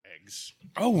eggs.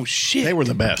 Oh shit! They were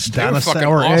the best. They were fucking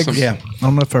Dinosaur eggs. awesome. Yeah. I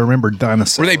don't know if I remember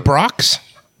dinosaur. Were they Brock's?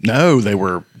 No, they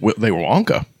were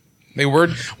Wonka. They were.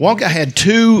 Wonka had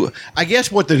two. I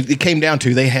guess what it came down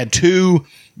to, they had two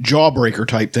jawbreaker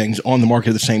type things on the market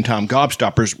at the same time.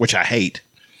 Gobstoppers, which I hate,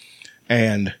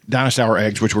 and dinosaur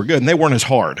eggs, which were good, and they weren't as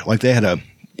hard. Like they had a.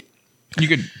 You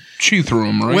could chew through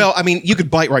them, right? Well, I mean, you could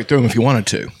bite right through them if you wanted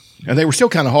to, and they were still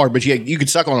kind of hard, but you could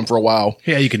suck on them for a while.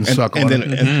 Yeah, you can and, suck and on then,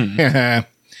 it.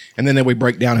 and then they would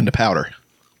break down into powder.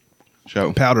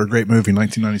 So Powder, great movie,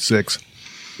 1996.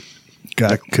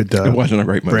 Guy could it wasn't a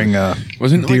great movie. bring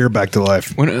Wasn't it deer like- back to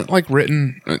life. Wasn't it like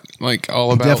written like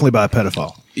all about? Definitely by a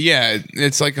pedophile. Yeah,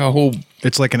 it's like a whole.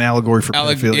 It's like an allegory for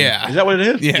pedophilia. Yeah, Is that what it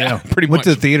is? yeah, pretty Went much.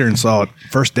 to the theater and saw it.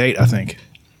 First date, I think.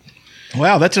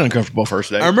 Wow, that's an uncomfortable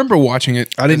first date. I remember watching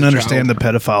it. I didn't as a understand child. the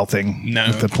pedophile thing No.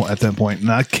 at that point.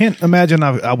 And I can't imagine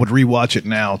I would rewatch it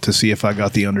now to see if I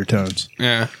got the undertones.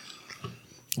 Yeah,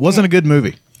 Wasn't a good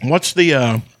movie. What's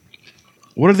the?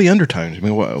 What are the undertones? I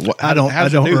mean, what I don't how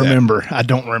does it do that? remember. I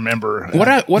don't remember. What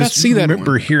I just see that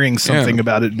remember one. hearing something Yeah.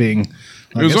 about it being.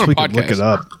 I was guess on a we could look podcast. it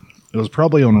up. It was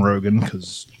probably on Rogan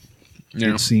because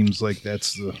yeah. it seems like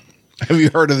that's the. Have you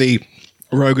heard of the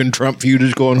Rogan Trump feud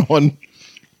is going on?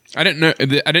 I didn't know.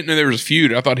 I didn't know there was a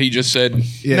feud. I thought he just said.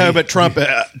 Yeah, No, but Trump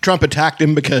attacked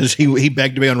him because he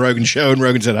begged to be on Rogan's show, and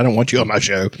Rogan said, "I don't want you on my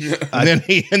show." And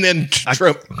then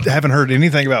Trump I haven't heard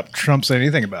anything about Trump saying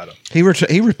anything about it. he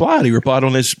replied. He replied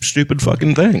on this stupid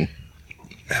fucking thing.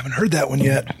 I haven't heard that one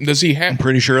yet. Does he have?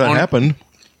 Pretty sure that happened.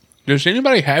 Does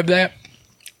anybody have that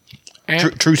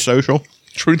app? True Social.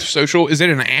 Truth Social. Is it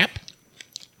an app?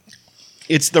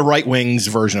 It's the right wing's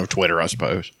version of Twitter, I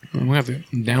suppose. We'll have to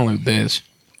download this.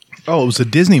 Oh, it was a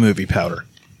Disney movie, Powder.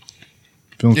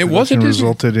 Film It was a production Disney-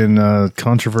 resulted in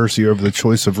controversy over the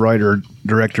choice of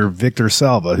writer-director Victor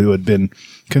Salva, who had been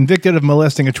convicted of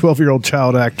molesting a 12-year-old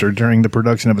child actor during the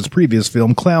production of his previous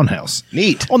film, Clown House.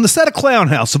 Neat. On the set of Clown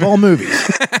House, of all movies.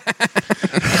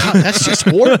 God, that's just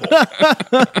horrible.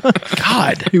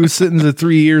 God. He was sentenced to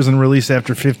 3 years and released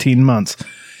after 15 months.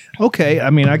 Okay, I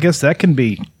mean, I guess that can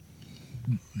be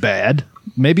bad.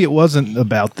 Maybe it wasn't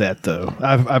about that, though.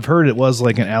 I've heard it was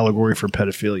like an allegory for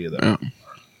pedophilia,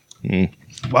 though.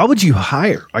 Why would you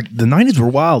hire? Like, the 90s were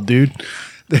wild, dude.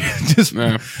 They're just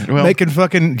Yeah. making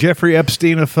fucking Jeffrey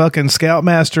Epstein a fucking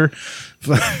scoutmaster.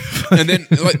 And then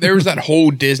like, there was that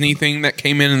whole Disney thing that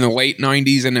came in the late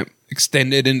 90s and it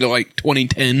extended into like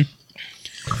 2010.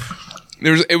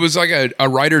 It was like a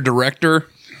writer-director.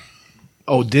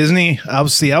 Oh, Disney? I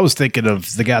was thinking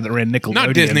of the guy that ran Nickelodeon.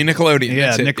 Not Disney, Nickelodeon. Yeah,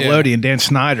 That's it, Nickelodeon. Dan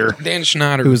Schneider, Dan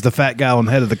Schneider. who was the fat guy on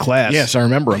the head of the class. Yes, I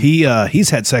remember him. He's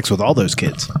had sex with all those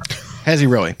kids. Has he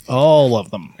really? All of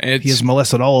them. It's- He has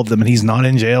molested all of them, and he's not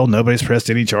in jail. Nobody's pressed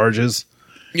any charges.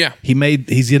 yeah.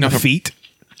 He's in the feet.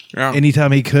 Yeah.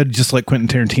 Anytime he could, just like Quentin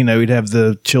Tarantino, he'd have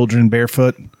the children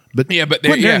barefoot. But Yeah, but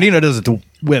Quentin yeah. Tarantino does it to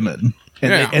women,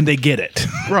 and Yeah. they get it.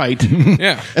 Right.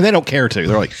 Yeah. And they don't care to.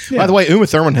 They're like, by the way, Uma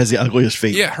Thurman has the ugliest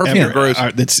feet. Yeah, her feet are gross.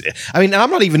 I mean,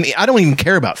 I don't even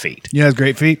care about feet. Yeah, has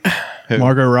great feet.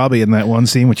 Margot Robbie in that one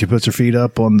scene when she puts her feet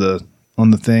up on the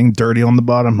thing, dirty on the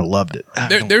bottom. I loved it.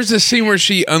 There's this scene where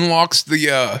she unlocks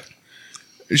the.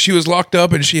 She was locked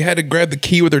up and she had to grab the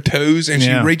key with her toes and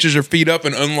Yeah. she reaches her feet up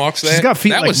and unlocks that. She's got feet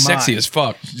that like was sexy mine. as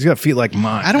fuck. She's got feet like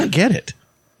mine. I don't get it.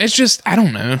 It's just I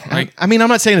don't know. Like I mean, I'm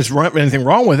not saying there's anything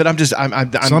wrong with it. I'm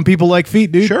Some people like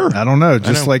feet, dude. Sure. I don't know.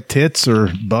 Just know. like tits or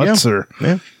butts Yeah. or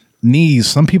Yeah. knees.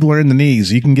 Some people are into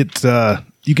knees. You can get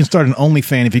you can start an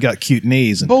OnlyFans if you got cute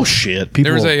knees. And bullshit. people,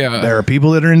 There was a, there are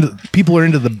people that are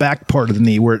into the back part of the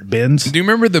knee where it bends. do you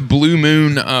remember the Blue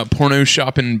Moon porno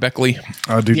shop in Beckley?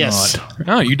 I do Yes. not.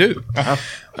 Oh, you do.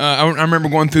 I remember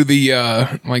going through the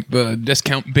like the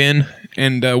discount bin,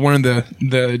 and one of the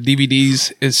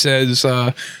DVDs it says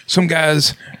some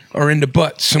guys are into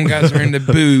butts, some guys are into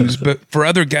booze, but for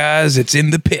other guys it's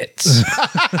in the pits.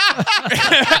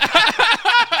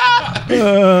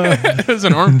 It was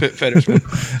an armpit fetish one.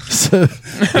 So,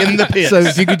 In the pit. so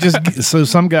if you could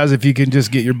some guys, if you can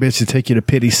just get your bitch to take you to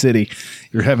Pity City,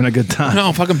 you're having a good time.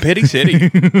 No, fucking Pity City.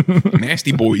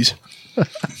 Nasty boys.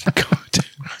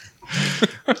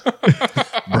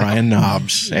 Brian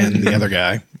Knobs and the other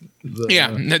guy.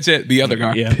 Yeah, that's it. The other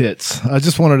guy. Yeah. Pits. I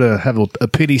just wanted to have a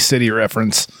Pity City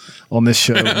reference on this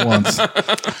show once.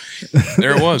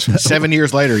 There it was. 7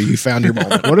 years later, you found your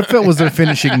moment. What if it was their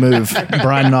finishing move?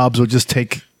 Brian Knobs would just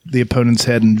take the opponent's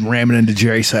head and ram it into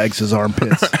Jerry Sags'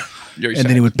 armpits. Jerry And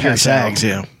then he would Jerry pass out. Sags,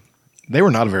 yeah. They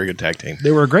were not a very good tag team.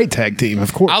 They were a great tag team,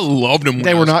 of course. I loved them when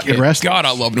They I were was a not kid. good wrestlers. God,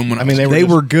 I loved them when I mean, was a they kid.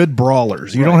 They were good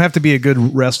brawlers. You don't have to be a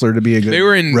good wrestler to be a good. They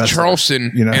were in wrestler,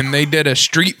 Charleston, you know. and they did a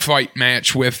street fight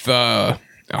match with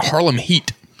Harlem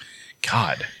Heat.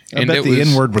 God. I And bet it the was-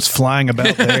 N-word was flying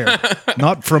about there.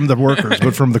 Not from the workers,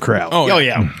 but from the crowd. Oh, Oh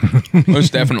yeah.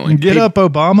 most definitely. Get up,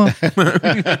 Obama.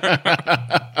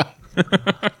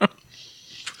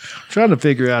 Trying to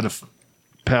figure out if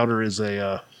powder is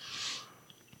an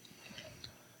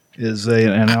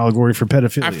allegory for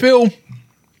pedophilia. I feel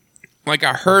like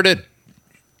I heard it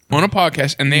on a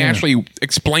podcast, and they actually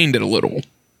explained it a little,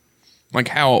 like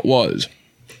how it was.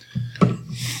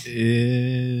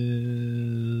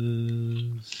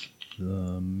 Is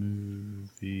the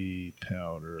movie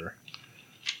Powder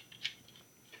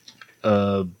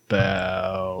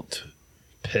about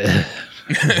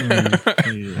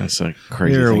That's a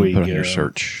crazy Here thing we to put on your go.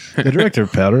 search. The director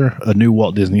of Powder, a new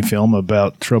Walt Disney film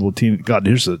about troubled teen. God,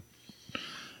 here's an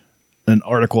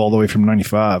article all the way from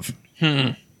 95.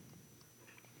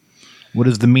 What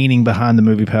is the meaning behind the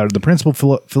movie Powder? The principal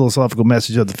philosophical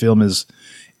message of the film is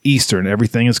Eastern.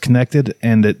 Everything is connected,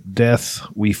 and at death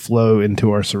we flow into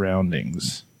our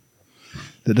surroundings.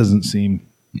 That doesn't seem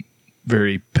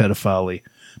very pedophile-y.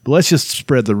 But let's just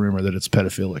spread the rumor that it's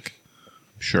pedophilic.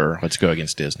 Sure. Let's go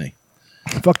against Disney.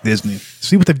 Fuck Disney.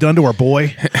 See what they've done to our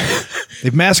boy?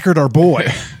 They've massacred our boy.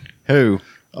 Who?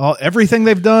 Everything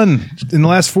they've done in the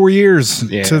last 4 years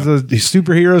Yeah. to the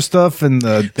superhero stuff and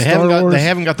the They Star Wars.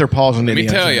 haven't got their paws on me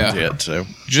Indiana tell Jones ya. yet. So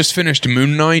Just finished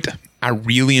Moon Knight. I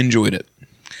really enjoyed it.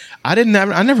 I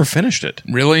never finished it.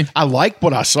 Really? I liked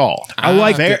what I saw. I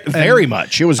liked very, it. very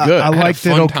much. It was good. I had a liked it.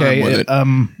 fun Okay, time with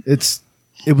it.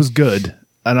 it was good,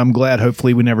 and I'm glad.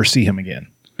 Hopefully, we never see him again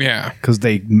Yeah. because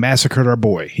they massacred our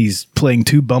boy. He's playing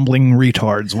two bumbling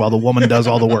retards while the woman does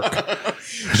all the work.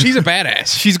 She's a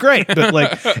badass. She's great, but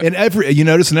like you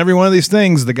notice in every one of these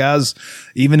things, the guys,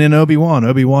 even in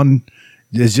Obi-Wan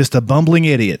is just a bumbling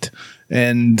idiot,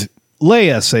 and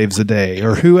Leia saves the day,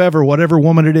 or whatever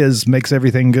woman it is, makes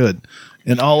everything good.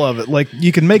 And all of it. Like,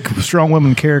 you can make strong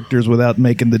women characters without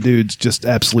making the dudes just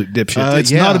absolute dipshits.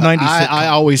 It's not a 90s sitcom. I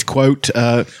always quote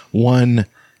one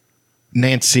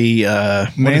Nancy.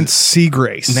 Nancy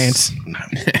Grace. Nancy.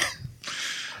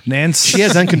 Nancy. She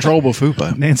has uncontrollable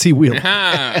fupa. Nancy Wheeler.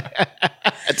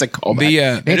 That's a callback. It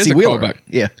is Nancy a Wheeler. callback.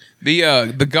 Yeah.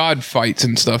 The god fights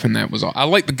and stuff in that was all. I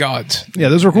like the gods. Yeah,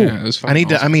 those are cool. Yeah, it was I need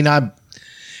to. awesome.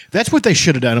 That's what they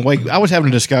should have done. Like, I was having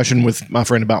a discussion with my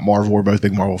friend about Marvel. We're both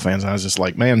big Marvel fans. And I was just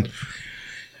like, man,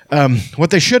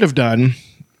 what they should have done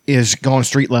is gone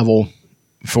street level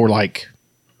for like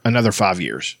another 5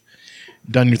 years.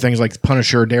 Done your things like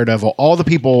Punisher, Daredevil. All the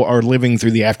people are living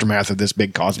through the aftermath of this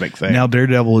big cosmic thing. Now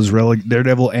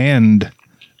Daredevil and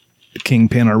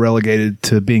Kingpin are relegated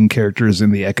to being characters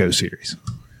in the Echo series.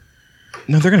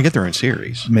 no, they're going to get their own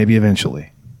series. Maybe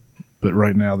eventually. But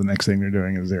right now, the next thing they're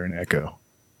doing is they're in Echo.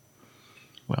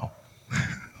 Well,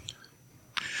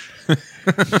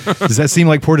 Does that seem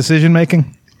like poor decision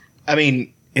making? I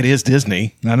mean, it is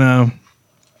Disney. I know.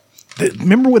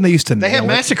 Remember when they used to They have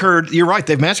nail it? massacred. You're right.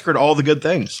 They've massacred all the good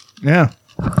things. Yeah.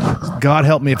 God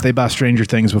help me if they buy Stranger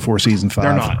Things before season 5.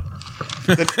 They're not.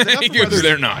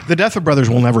 They're not. The Duffer Brothers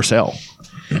will never sell.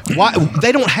 Why?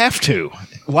 They don't have to.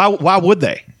 Why would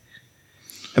they?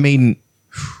 I mean,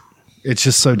 It's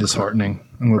just so disheartening.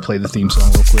 I'm going to play the theme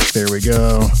song real quick. There we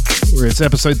go. It's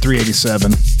episode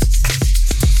 387.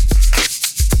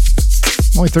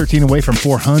 Only 13 away from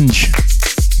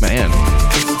 400. man.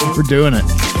 We're doing it.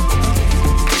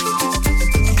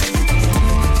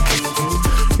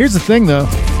 Here's the thing, though.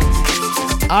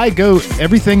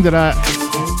 Everything that I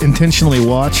intentionally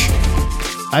watch,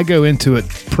 I go into it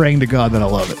praying to God that I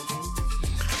love it.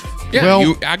 Yeah,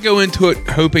 Well- I go into it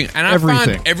hoping, and I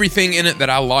Everything. find everything in it that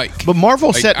I like. But Marvel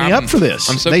Like, set me I'm- up for this.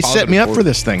 I'm so They set me positive up for for it.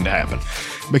 this thing to happen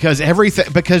because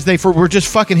they were just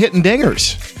fucking hitting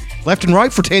dingers left and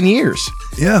right for 10 years.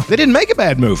 Yeah. They didn't make a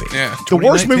bad movie. Yeah. The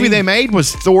worst 2019. movie they made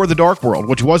was Thor: The Dark World,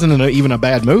 which wasn't even a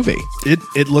bad movie.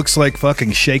 It looks like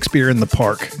fucking Shakespeare in the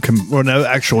Park. Well, no,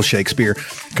 actual Shakespeare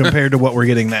compared to what we're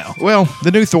getting now. Well,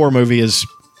 the new Thor movie is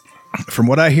From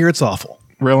what I hear, it's awful.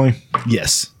 really.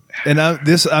 Yes. And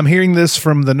I'm hearing this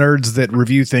from the nerds that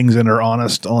review things and are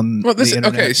honest on Well, the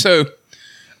internet. okay, so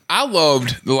I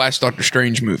loved the last Doctor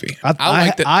Strange movie. I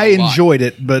liked it. I a lot. enjoyed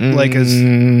it, but like as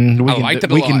I liked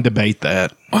it a We lot. can debate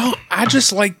that. Well, I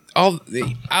just like all.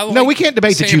 No, we can't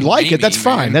debate that Sam you like it. Raimi, That's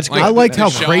fine. man. That's good. I liked the how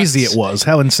shots. crazy it was,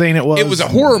 how insane it was. It was a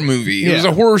horror movie. It was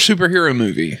a horror superhero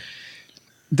movie.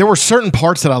 There were certain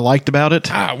parts that I liked about it.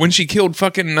 When she killed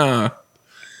fucking Mr.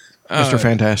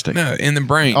 Fantastic. no in the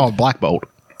brain. Oh, Black Bolt.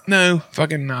 No,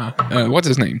 fucking what's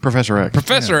his name? Professor X.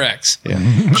 Professor X.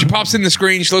 Yeah. She pops in the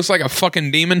screen. She looks like a fucking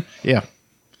demon. Yeah.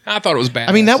 I thought it was bad.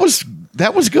 I mean, that was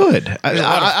good. There's a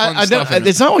lot of fun stuff in it.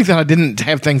 It's not like that I didn't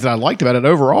have things that I liked about it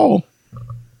overall.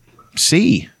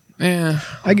 C. Yeah,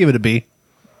 I give it a B.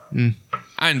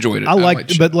 I enjoyed it. I liked,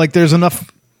 liked but like, there's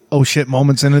enough oh shit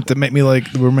moments in it that made me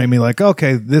like,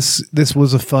 okay, this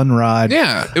was a fun ride.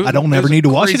 Yeah, I don't ever need to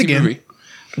watch it again. Movie.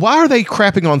 Why are they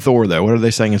crapping on Thor though? What are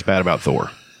they saying is bad about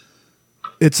Thor?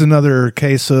 It's another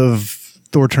case of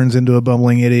Thor turns into a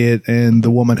bumbling idiot, and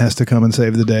the woman has to come and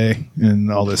save the day,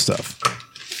 and all this stuff.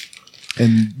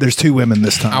 And there's 2 women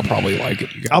this time. I'll probably like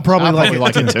it. You guys. I'll probably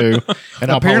like it too. And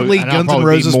Apparently, I'll Guns N' probably be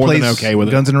Roses more than plays okay with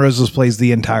it. Guns N' Roses plays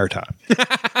the entire time.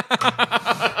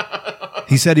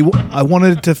 He said I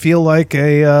wanted it to feel like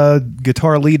a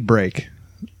guitar lead break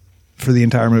for the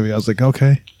entire movie. I was like,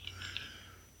 okay.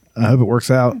 I hope it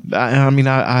works out. I mean,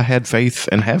 I had faith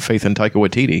and have faith in Taika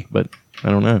Waititi, but I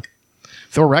don't know.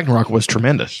 Thor Ragnarok was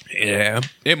tremendous. Yeah,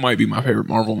 it might be my favorite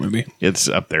Marvel movie. It's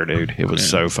up there, dude. It was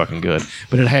so fucking good.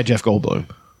 But it had Jeff Goldblum.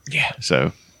 Yeah.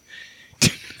 So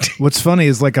What's funny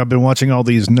is like I've been watching all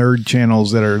these nerd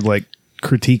channels that are like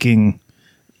critiquing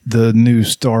the new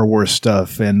Star Wars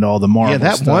stuff and all the Marvel yeah,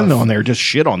 that stuff. one on there just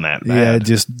shit on that. Yeah, bad.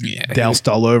 just doused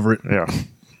all over it. Yeah.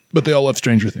 But they all love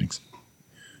Stranger Things.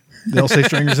 They all say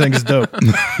Stranger Things is dope.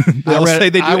 They all say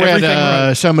they do I read everything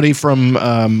right. somebody from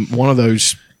one of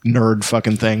those nerd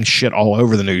fucking things shit all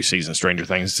over the new season of Stranger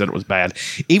Things, said it was bad.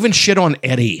 Even shit on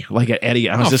Eddie. Like at Eddie,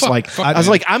 I was fuck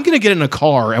I'm gonna get in a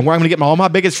car and where I'm gonna get all my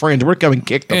biggest friends. We're going to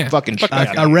kick the fucking shit out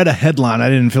of I him. read a headline. I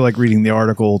didn't feel like reading the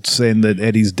article saying that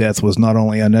Eddie's death was not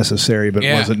only unnecessary, but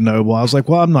wasn't noble. I was like,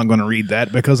 well, I'm not going to read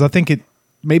that because I think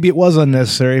maybe it was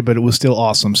unnecessary, but it was still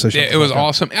awesome. So Yeah, it was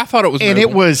awesome. I thought it was, And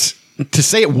noble. it was, to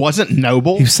say it wasn't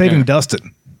noble. He was saving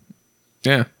Dustin.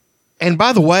 Yeah. And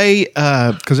by the way,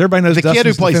 Because everybody knows the kid who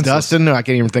Dustin's plays defenseless. Dustin, I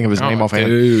can't even think of his name offhand.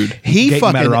 Dude. He Gaten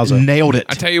fucking Matarazzo. nailed it.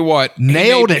 I tell you what,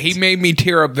 Nailed it. He made me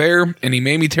tear up there, and he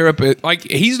made me tear up. Like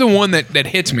he's the one that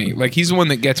hits me. Like he's the one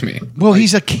that gets me. Well,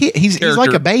 he's a kid. He's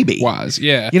like a baby. Wise,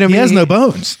 yeah. You know, what He I mean? has no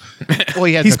bones. Well,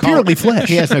 he has He's no collar. purely flesh.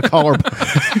 He has no collar.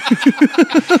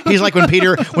 He's like when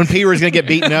Peter was going to get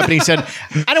beaten up, and he said,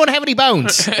 "I don't have any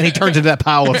bones," and he turns into that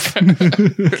pile of.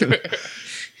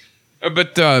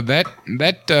 But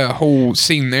that whole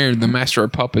scene there, the Master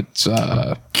of Puppets,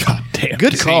 God damn.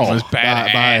 Good scene call was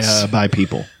badass. by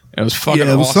people. it was fucking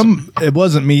Yeah, it was awesome. It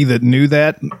wasn't me that knew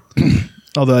that.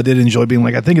 Although I did enjoy being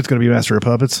like, I think it's going to be Master of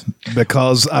Puppets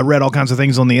because I read all kinds of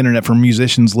things on the internet from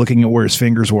musicians looking at where his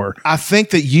fingers were. I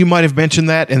think that you might have mentioned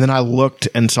that, and then I looked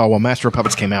and saw, well, Master of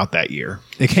Puppets came out that year.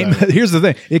 It came. Here's the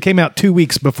thing: it came out 2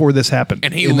 weeks before this happened,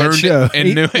 And he in that learned it show.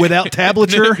 and knew it. Without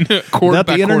tablature, Chord without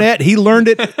by the chord. internet. He learned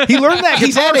it. He learned that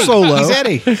He's guitar Eddie. solo. He's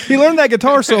Eddie. He learned that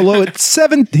guitar solo at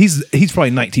 7. He's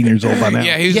probably 19 years old by now.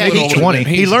 Yeah, he's Yeah, a little he's older 20.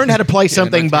 than me. He learned how to play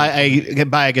something that's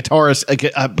by a guitarist,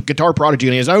 a guitar prodigy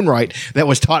in his own right that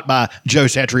was taught by Joe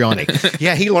Satriani.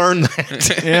 Yeah, he learned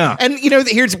that. Yeah. And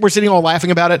we're sitting all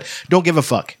laughing about it. Don't give a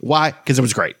fuck. Why? Because it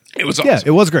was great. It was Yeah, awesome.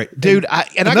 it was great, Dude,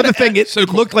 Another thing, it so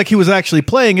cool. looked like he was actually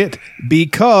playing it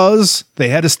because they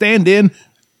had a stand-in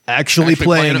actually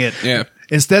playing it. Yeah.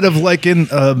 Instead of like in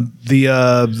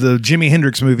the Jimi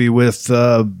Hendrix movie with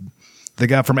the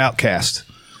guy from Outkast,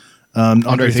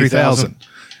 Andre 3000.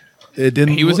 It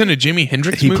didn't. He was in a Jimi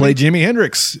Hendrix He movie? played Jimi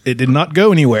Hendrix. It did not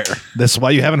go anywhere. That's why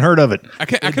you haven't heard of it. I It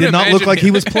can did not look imagine- like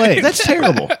he was playing. That's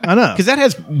terrible. I know. Because that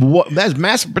has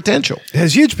massive potential. It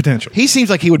has huge potential. He seems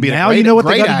like he would be Now a great, you know what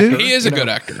they great gotta do? actor. He is a good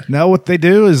actor. Now what they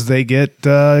do is they get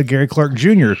Gary Clark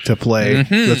Jr. to play.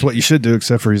 Mm-hmm. That's what you should do,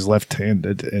 except for he's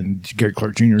left-handed and Gary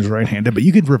Clark Jr. is right-handed. But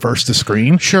you could reverse the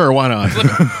screen. Sure, why not?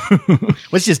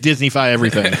 Let's just Disneyfy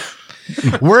everything.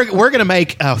 We're going to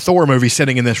make a Thor movie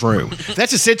sitting in this room.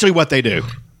 That's essentially what they do.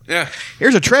 Yeah.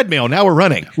 Here's a treadmill. Now we're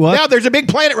running. What? Now there's a big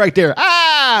planet right there.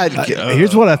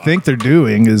 Here's what I think they're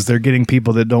doing is they're getting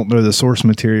people that don't know the source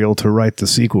material to write the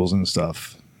sequels and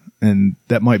stuff. And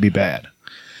that might be bad.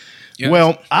 Yeah.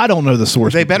 Well, I don't know the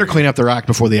source. they better material. clean up their act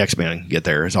before the X-Men get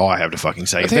there is all I have to fucking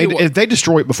say. tell you what- If they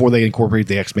destroy it before they incorporate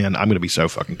the X-Men, I'm going to be so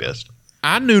fucking pissed.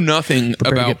 I knew nothing to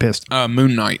about get pissed.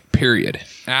 Moon Knight, period.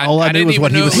 All I knew didn't was even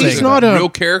what he know was he saying. He's not a- real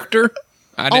character.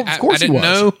 I of course he didn't was.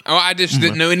 know. Oh, I just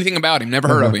didn't know anything about him. Never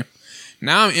heard of him.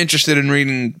 Now I'm interested in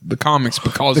reading the comics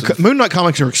because of Moon Knight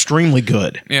comics are extremely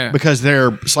good. Yeah. Because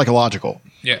they're psychological.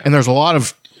 Yeah. And there's a lot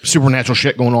of supernatural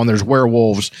shit going on. There's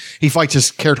werewolves. He fights this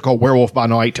character called Werewolf by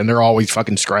Night, and they're always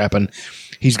fucking scrapping.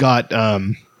 He's got,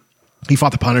 he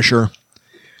fought the Punisher.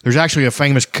 There's actually a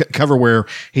famous cover where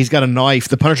he's got a knife.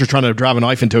 The Punisher's trying to drive a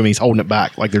knife into him. He's holding it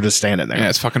back like they're just standing there. Yeah,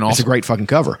 it's fucking It's a awesome. great fucking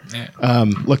cover. Yeah.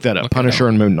 Look that up. Look it Punisher up.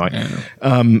 and Moon Knight.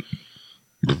 Yeah.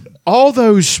 All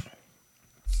those.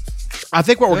 I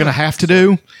think what we're going to have to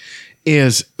do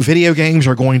is video games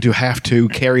are going to have to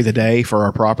carry the day for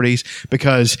our properties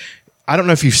because I don't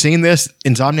know if you've seen this.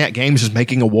 Insomniac Games is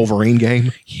making a Wolverine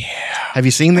game. Yeah. Have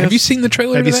you seen this? Have you seen the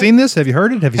trailer? Have you seen this? Have you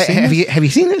heard it? Have you seen Have this? you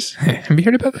seen this? Have you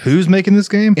heard about that? Who's making this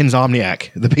game?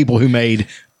 Insomniac, the people who made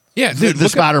Yeah, the dude,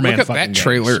 look Spider-Man Look at fucking that games.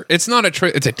 trailer. It's not a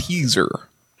trailer. It's a teaser.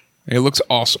 It looks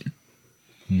awesome.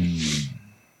 I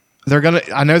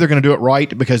know they're gonna do it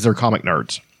right because they're comic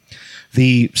nerds.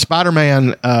 The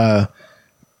Spider-Man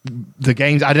the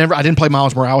games I didn't play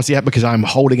Miles Morales yet because I'm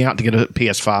holding out to get a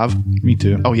PS5. Me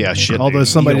too. Oh yeah, shit. Although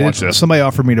dude. You gotta watch this. somebody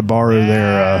offered me to borrow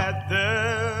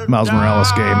their Miles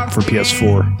Morales game for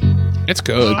PS4. It's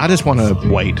good. I just want to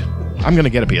wait. I'm gonna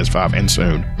get a PS5 and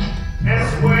soon.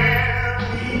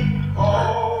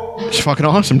 It's fucking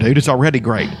awesome, dude. It's already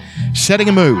great. Setting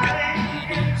a mood.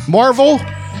 Marvel,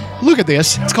 look at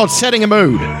this. It's called Setting a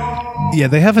Mood. Yeah,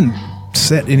 they haven't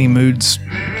set any moods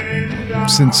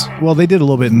since. Well, they did a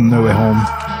little bit in No Way Home.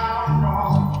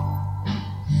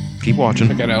 Keep watching.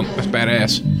 Check that out. That's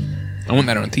badass. I want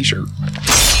that on a t-shirt.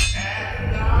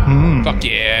 Fuck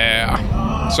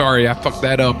yeah. Sorry, I fucked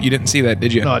that up. You didn't see that,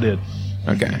 did you? No, I did.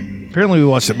 Okay. Apparently, we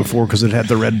watched it before because it had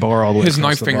the red bar all the way. His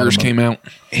across knife the fingers bottom came out.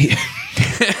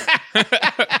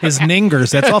 His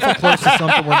ningers. That's awful close to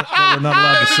something that we're not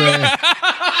allowed to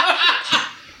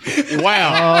say.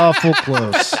 Wow. Awful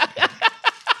close.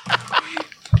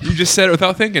 You just said it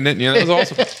without thinking, didn't you? That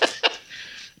was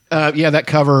awesome. Yeah, that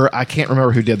cover. I can't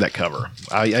remember who did that cover.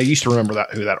 I used to remember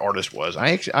who that artist was.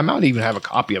 I might even have a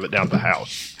copy of it down at the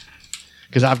house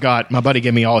because I've got my buddy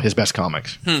gave me all his best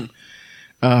comics.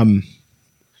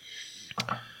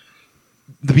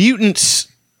 The mutants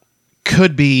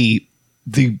could be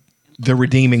the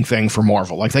redeeming thing for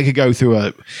Marvel. Like they could go through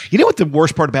a. You know what the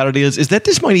worst part about it is that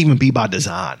this might even be by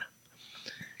design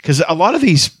because a lot of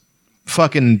these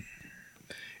fucking.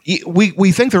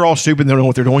 We think they're all stupid. They don't know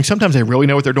what they're doing. Sometimes they really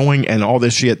know what they're doing, and all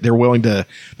this shit. They're willing to.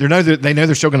 They know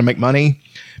they're still going to make money,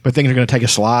 but things are going to take a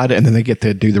slide, and then they get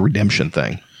to do the redemption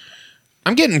thing.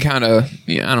 I'm getting kind of,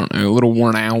 I don't know, a little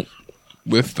worn out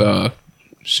with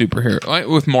superhero, like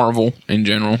with Marvel in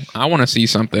general. I want to see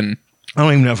something. I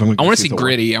don't even know if I'm. I want to see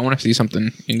gritty. I want to see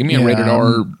something. Give me a Yeah, rated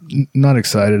R. I'm not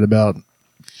excited about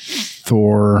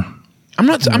Thor. I'm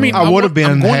not. I mean, I would have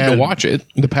been. I'm going had to watch it.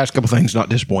 The past couple things not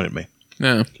disappointed me.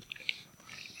 No,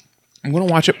 I'm going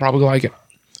to watch it. Probably like it.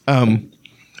 Tell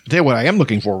you what I am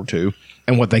looking forward to,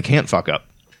 and what they can't fuck up,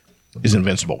 is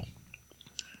Invincible.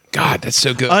 God, that's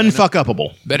so good.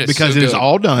 Unfuck-upable. That is because so it is good.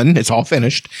 all done. It's all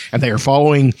finished, and they are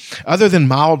following, other than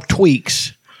mild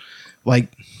tweaks, like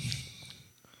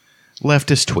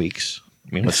leftist tweaks.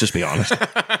 I mean, let's just be honest.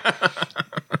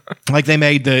 Like they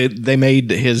made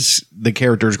the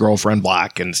character's girlfriend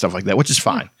black and stuff like that, which is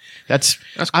fine. That's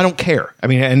I don't care. I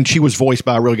mean, and she was voiced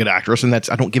by a really good actress, and I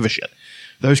don't give a shit.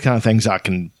 Those kind of things I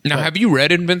can. Now, have you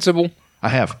read Invincible? I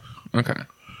have. Okay.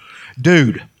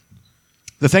 Dude,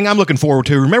 the thing I'm looking forward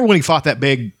to, remember when he fought that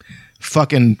big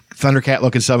fucking Thundercat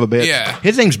looking son of a bitch? Yeah.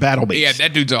 His name's Battle Beast. Yeah,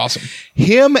 that dude's awesome.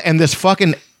 Him and this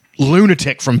fucking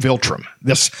lunatic from Viltrum,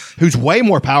 who's way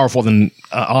more powerful than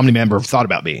Omni-Man ever thought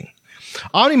about being.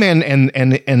 Omni-Man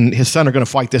and his son are going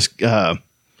to fight this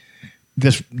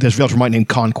Viltrumite named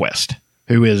Conquest,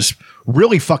 who is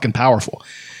really fucking powerful.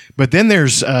 But then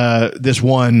there's this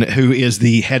one who is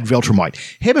the head Viltrumite.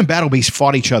 Him and Battle Beast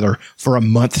fought each other for a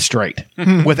month straight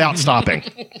without stopping.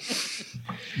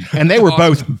 And they were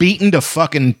both beaten to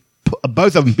fucking,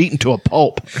 both of them beaten to a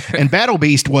pulp. And Battle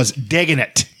Beast was digging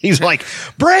it. He's like,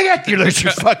 bring it! There's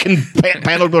just fucking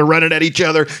panels are running at each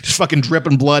other, just fucking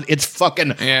dripping blood. It's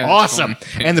fucking awesome.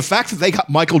 Fun. And the fact that they got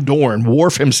Michael Dorn,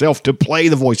 Worf himself, to play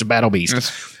the voice of Battle Beast.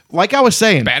 That's Like I was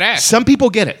saying, badass. Some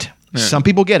people get it. Yeah. Some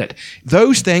people get it.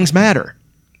 Those things matter.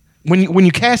 When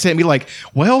you cast it and be like,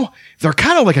 well, they're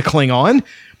kind of like a Klingon,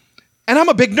 and I'm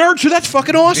a big nerd, so that's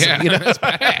fucking awesome. Yeah, you know? that's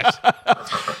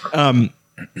badass.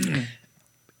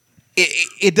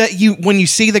 When you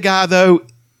see the guy though,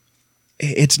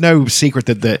 it's no secret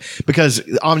that because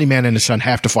Omni-Man and his son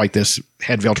have to fight this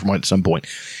head Viltrumite at some point.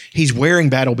 He's wearing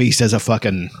Battle Beast as a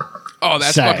fucking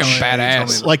That's sash. fucking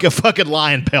badass. Like a fucking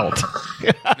lion pelt.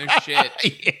 No shit.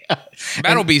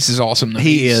 Battle Beast is awesome. Though.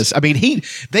 He is. I mean,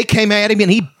 they came at him and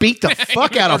he beat the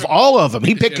fuck out of all of them.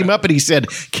 He picked him up and he said,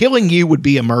 "Killing you would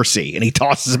be a mercy," and he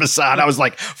tosses him aside. I was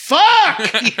like,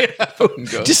 "Fuck!" You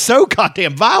know? Just so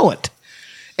goddamn violent.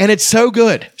 And it's so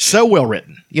good, so well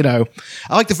written. You know,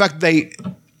 I like the fact that they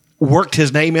worked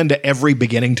his name into every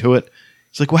beginning to it.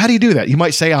 It's like, well, how do you do that? You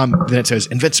might say then it says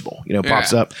Invincible,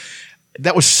 pops up.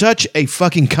 That was such a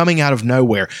fucking coming out of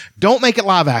nowhere. Don't make it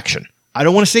live action. I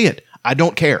don't want to see it. I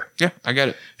don't care. Yeah, I get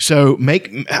it. So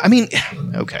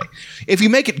okay. If you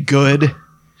make it good,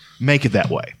 make it that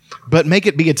way. But make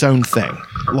it be its own thing.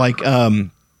 Like,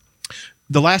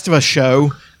 The Last of Us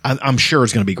show, I'm sure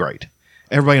is going to be great.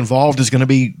 Everybody involved is going to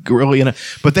be really in it,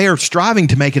 but they are striving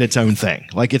to make it its own thing.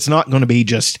 Like it's not going to be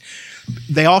just.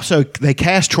 They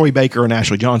cast Troy Baker and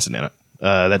Ashley Johnson in it.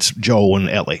 That's Joel and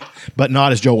Ellie, but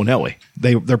not as Joel and Ellie.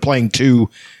 They're playing two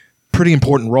pretty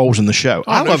important roles in the show.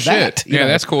 I love that. Yeah,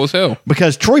 that's cool as hell.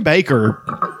 Because Troy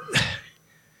Baker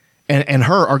and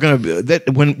her are going to that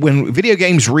when video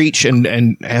games reach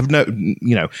and have no,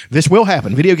 this will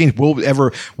happen. Video games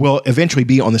will eventually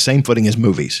be on the same footing as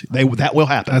movies. That will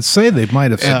happen. I'd say they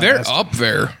might have. They're up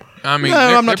there. I mean, no,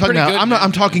 I'm not talking about.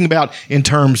 I'm talking about in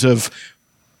terms of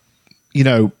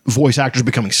voice actors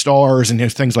becoming stars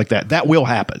and things like that. That will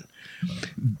happen.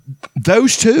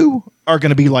 Those two are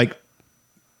going to be like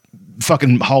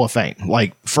fucking Hall of Fame,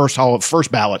 like first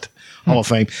ballot Hall of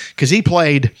Fame, because he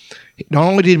played. Not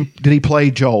only did he play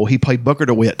Joel, he played Booker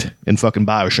DeWitt in fucking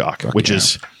BioShock, which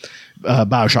is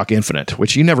BioShock Infinite,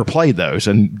 which you never played those,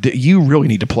 and you really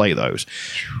need to play those.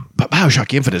 But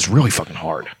BioShock Infinite is really fucking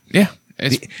hard. Yeah.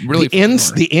 It's really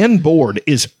the end board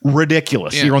is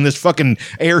ridiculous. Yeah. You're on this fucking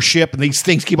airship, and these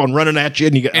things keep on running at you,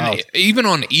 and you get even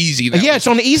on easy. It's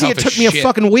on easy. It took me a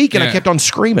fucking week, and I kept on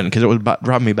screaming because it was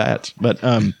driving me bad. But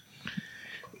I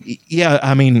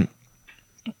mean,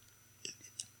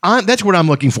 that's what I'm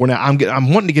looking for now.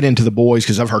 I'm wanting to get into The Boys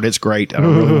because I've heard it's great. I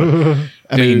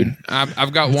mean,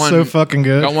 I've got one so fucking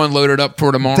good. Got one loaded up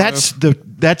for tomorrow. That's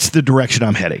the direction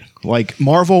I'm heading. Like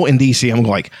Marvel and DC, I'm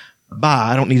like. Bye.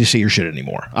 I don't need to see your shit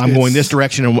anymore. I'm going this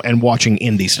direction and watching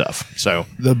indie stuff. So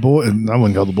I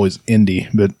wouldn't call The Boys indie,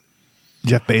 but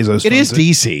Jeff Bezos. It is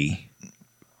DC.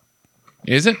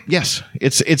 Is it? Yes.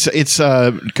 It's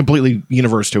completely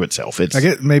universe to itself. I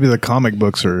get maybe the comic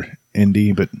books are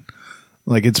indie, but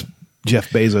like it's Jeff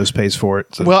Bezos pays for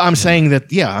it. So. Well, I'm saying that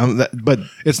but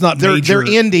it's not. They're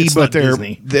indie, but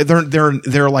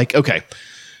they're like okay.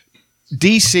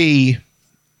 DC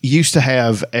used to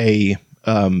have a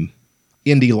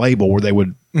indie label where they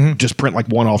would just print like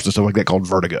one-offs and stuff like that called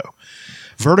Vertigo.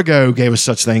 Vertigo gave us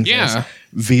such things as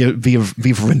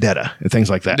V for Vendetta and things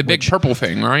like that. The big purple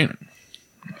thing, right?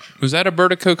 Was that a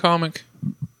Vertigo comic?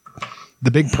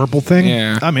 The big purple thing?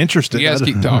 Yeah. I'm interested. You guys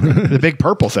keep talking. The big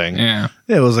purple thing. Yeah.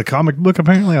 It was a comic book,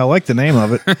 apparently. I like the name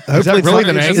of it. Is that really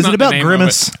the name? Is it about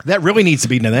Grimace? That really needs to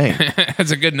be the name.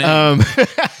 That's a good name.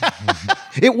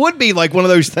 It would be like one of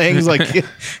those things like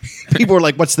people are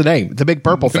like, what's the name? The big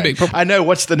purple thing. I know,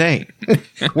 what's the name?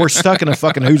 We're stuck in a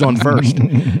fucking who's on first.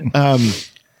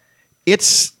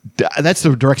 That's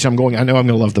the direction I'm going. I know I'm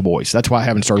going to love The Boys. That's why I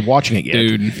haven't started watching it yet.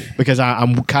 Dude. Because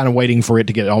I'm kind of waiting for it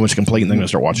to get almost complete and then I'm going to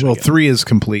start watching it. Well, 3 is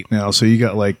complete now, so you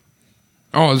got like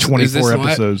 24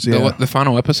 episodes. The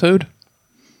final episode?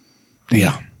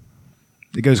 Yeah.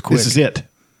 It goes quick. This is it.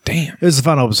 Damn. This is the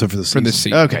final episode for the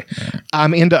season. Okay. Yeah.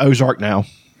 I'm into Ozark now.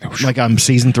 Like I'm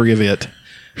season 3 of it.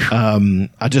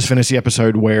 I just finished the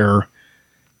episode where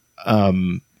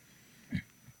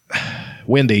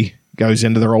Wendy goes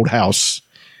into their old house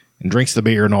and drinks the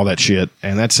beer and all that shit.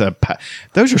 And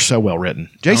those are so well written.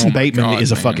 Jason Bateman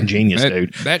is a fucking genius,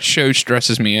 dude. That show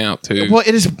stresses me out too. Well,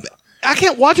 it is. I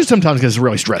can't watch it sometimes because it's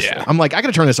really stressful. Yeah. I'm like, I got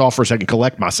to turn this off for a second,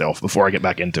 collect myself before I get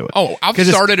back into it. Oh, I've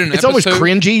started an episode. It's almost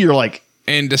cringy. You're like,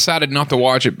 and decided not to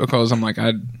watch it because I'm like,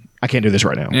 I can't do this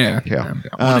right now. Yeah. I'm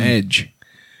on edge.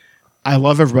 I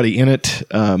love everybody in it.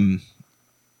 The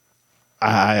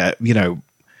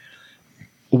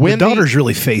daughter's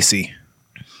really facey.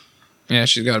 Yeah,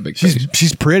 she's got a big face.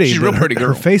 She's pretty. She's a real pretty girl.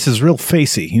 Her face is real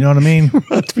facey. You know what I mean?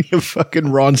 Reminds me of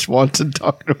fucking Ron Swanson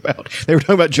talking about. They were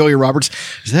talking about Julia Roberts.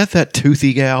 Is that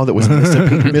toothy gal that was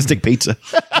Mystic Pizza?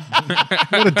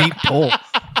 What a deep pull.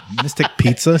 Mystic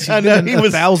Pizza. She's I know, been in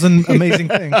 1,000 amazing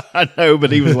things. I know,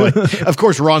 but he was like, of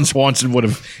course, Ron Swanson would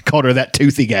have called her that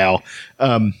toothy gal.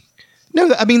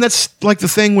 No, I mean, that's like the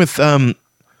thing with the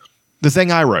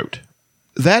thing I wrote.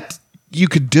 That you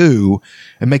could do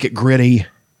and make it gritty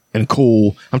and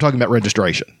cool. I'm talking about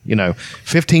Registration.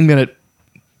 15-minute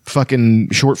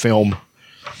fucking short film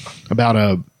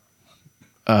about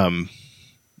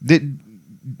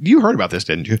you heard about this,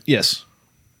 didn't you? Yes.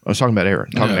 I was talking about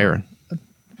Aaron. Aaron.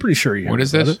 Pretty sure you heard. What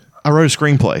is this? I wrote a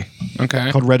screenplay.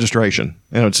 Okay. Called Registration.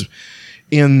 It's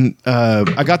in.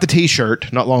 I got the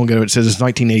T-shirt not long ago. It says it's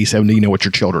 1987. Do you know what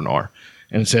your children are?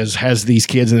 And it says has these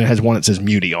kids, and it has one that says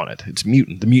Mutie on it. It's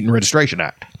Mutant, the Mutant Registration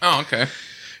Act. Oh, okay.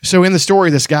 So in the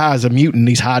story, this guy is a mutant.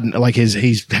 He's hiding, like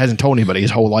he hasn't told anybody his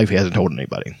whole life. He hasn't told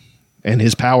anybody, and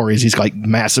his power is he's like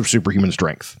massive superhuman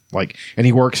strength. And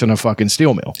he works in a fucking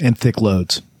steel mill and thick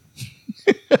loads.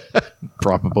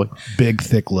 Probably big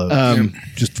thick loads,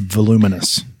 just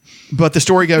voluminous. But the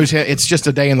story goes, it's just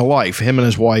a day in the life. Him and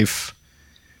his wife,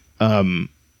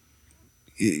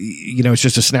 it's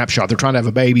just a snapshot. They're trying to have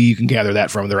a baby. You can gather that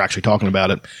from. They're actually talking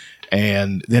about it.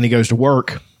 And then he goes to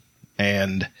work,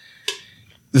 and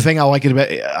the thing I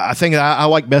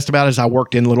like best about it is I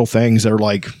worked in little things that are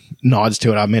like nods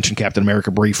to it. I mentioned Captain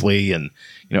America briefly, and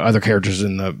other characters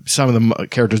some of the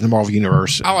characters in the Marvel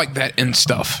universe. I like that and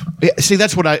stuff. Yeah, see,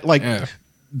 that's what I like. Yeah.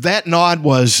 That nod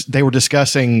was they were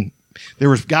discussing. There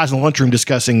was guys in the lunchroom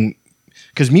discussing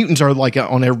because mutants are like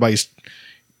on everybody's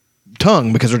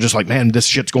tongue because they're just like, man, this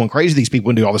shit's going crazy. These people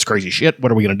can do all this crazy shit.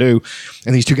 What are we going to do?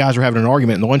 And these two guys are having an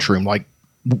argument in the lunchroom, like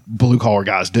blue collar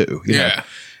guys do. You know?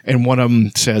 And one of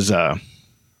them says,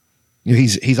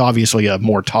 he's obviously a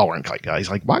more tolerant type guy. He's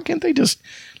like, why can't they just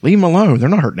leave them alone? They're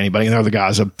not hurting anybody. And the other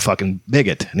guy's a fucking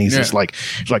bigot. And he's just like,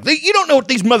 you don't know what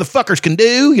these motherfuckers can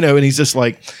do, And he's just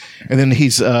like, and then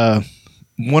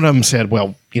one of them said,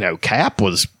 well, Cap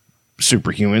was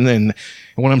superhuman, and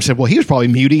one of them said, well, he was probably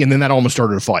muty, and then that almost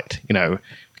started a fight.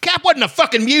 Cap wasn't a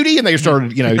fucking muty, and they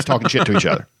started, he's talking shit to each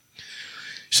other.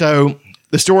 So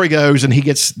the story goes, and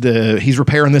he's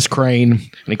repairing this crane,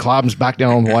 and he climbs back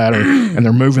down on the ladder, and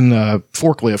they're moving the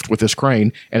forklift with this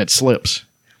crane, and it slips.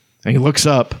 And he looks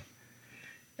up,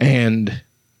 and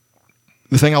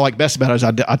the thing I like best about it is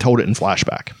I told it in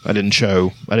flashback. I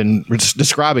didn't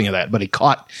describe any of that, but he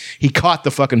caught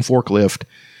the fucking forklift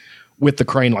with the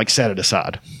crane, like set it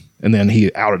aside. And then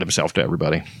he outed himself to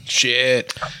everybody.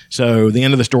 Shit. So the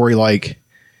end of the story, like,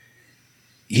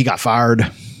 he got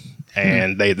fired,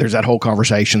 and there's that whole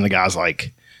conversation. The guy's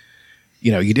like,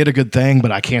 you did a good thing,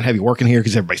 but I can't have you working here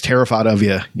because everybody's terrified of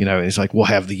you. And he's like,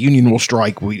 the union will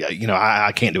strike.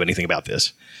 I can't do anything about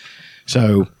this.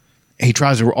 So he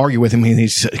tries to argue with him, and he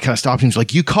kind of stops him. He's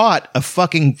like, you caught a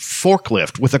fucking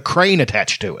forklift with a crane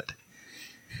attached to it.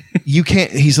 You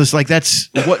can't. He's just like, there's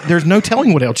no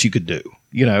telling what else you could do.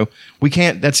 We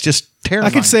can't. That's just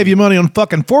terrifying. I could save you money on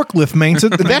fucking forklift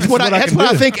maintenance. That's what I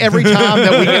think every time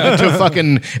that we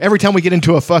get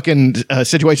into a fucking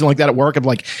situation like that at work. I'm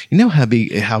like,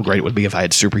 how great it would be if I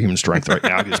had superhuman strength right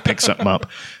now. I could just pick something up.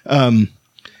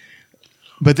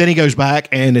 But then he goes back,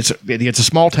 and it's a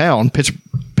small town,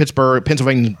 Pittsburgh,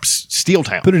 Pennsylvania, steel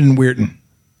town. Put it in Weirton.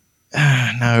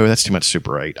 No, that's too much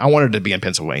Super 8. I wanted to be in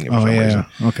Pennsylvania for some reason.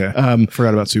 Okay.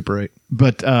 Forgot about Super 8.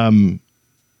 But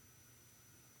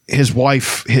his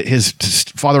wife, his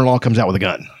father-in-law comes out with a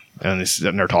gun, and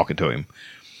they're talking to him.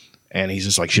 And he's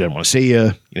just like, she doesn't want to see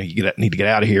you. You need to get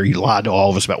out of here. You lied to all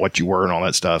of us about what you were and all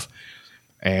that stuff.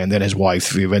 And then his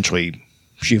wife eventually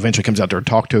comes out there and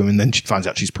talk to him, and then she finds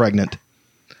out she's pregnant.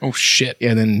 Oh, shit.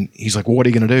 And then he's like, well, what are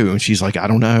you going to do? And she's like, I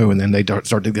don't know. And then they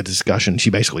start to get discussion.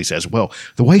 She basically says, well,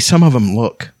 the way some of them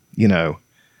look,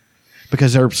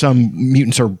 because some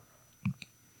mutants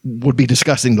would be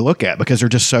disgusting to look at because they're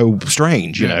just so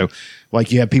strange,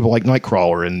 like you have people like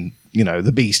Nightcrawler and,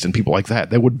 the Beast and people like that.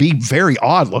 They would be very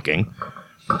odd looking.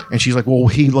 And she's like, well, will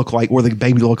the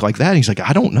baby look like that? And he's like,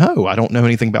 I don't know. I don't know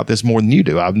anything about this more than you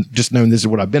do. I've just known this is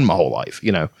what I've been my whole life,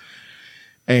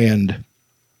 And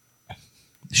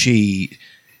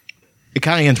it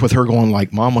kind of ends with her going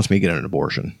like, Mom wants me to get an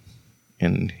abortion.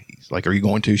 And he's like, are you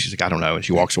going to? She's like, I don't know. And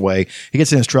she walks away. He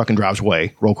gets in his truck and drives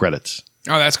away. Roll credits.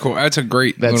 Oh, that's cool. That's a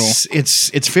great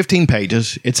it's 15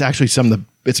 pages. It's actually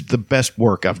it's the best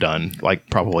work I've done, like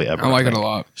probably ever. I like it a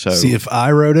lot. So see, if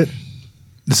I wrote it,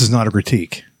 this is not a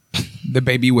critique. The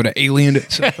baby would have aliened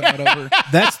itself out over.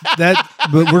 But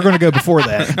we're going to go before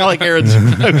that. I like Aaron's.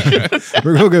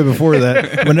 We're going to go before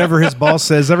that. Whenever his boss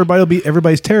says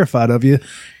everybody's terrified of you,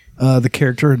 the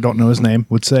character, don't know his name,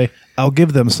 would say, I'll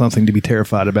give them something to be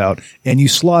terrified about. And you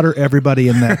slaughter everybody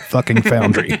in that fucking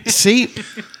foundry. See,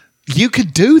 you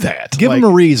could do that. Give him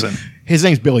a reason. His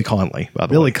name's Billy Connolly, by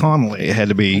the way. Billy Connolly. It had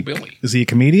to be. Billy. Is he a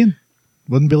comedian?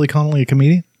 Wasn't Billy Connolly a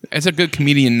comedian? It's a good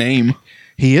comedian name.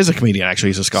 He is a comedian, actually.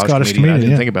 He's a Scottish comedian. I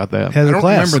didn't think about that. Has I a don't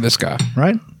class, remember this guy.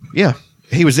 right? Yeah.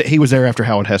 He was there after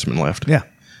Howard Hessman left. Yeah.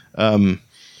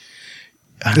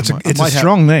 It's a might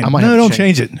strong name. I might No, have to don't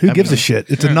change it. Who gives a shit?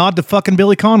 It's a nod to fucking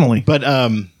Billy Connolly. But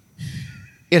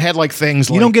it had like things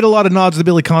like. You don't get a lot of nods to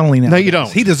Billy Connolly now. No, you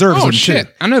don't. He deserves Oh, them shit.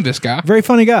 too. I know this guy. Very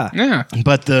funny guy. Yeah.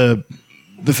 But the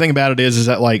thing about it is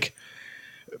that like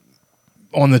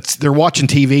they're watching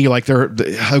TV, like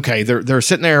they're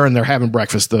sitting there and they're having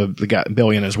breakfast, the guy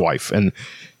Billy and his wife, and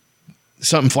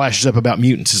something flashes up about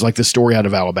mutants. It's like this story out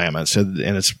of Alabama. So,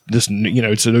 and it's this,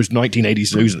 it's those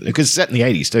 1980s news because it's set in the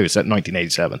 80s too. It's set in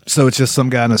 1987. So it's just some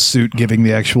guy in a suit giving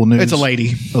the actual news. It's a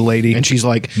lady. And she's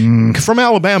like, from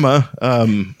Alabama,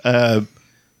 a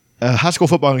high school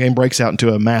football game breaks out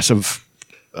into a massive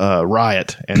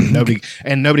riot, and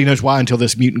nobody knows why until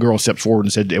this mutant girl steps forward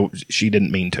and said she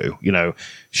didn't mean to. You know,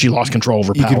 she lost control of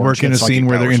her You power. could work in a scene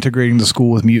where they're integrating the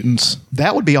school with mutants.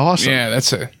 That would be awesome. Yeah,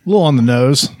 that's a A little on the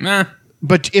nose. nah.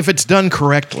 But if it's done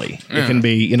correctly, it can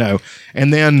be, you know.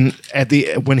 And then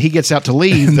when he gets out to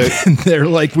leave, And they're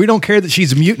like, we don't care that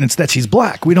she's a mutant; it's that she's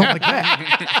black. We don't like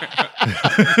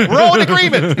that. we're all in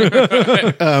agreement.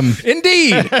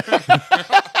 Indeed.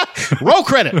 Roll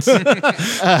credits.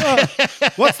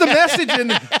 What's the message in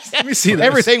this? Let me see that.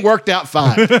 Everything worked out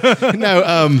fine.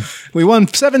 No, We won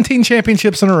 17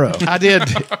 championships in a row. I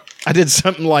did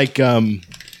something like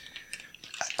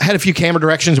I had a few camera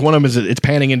directions. One of them is it's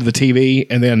panning into the TV,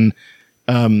 and then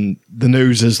the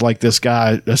news is like this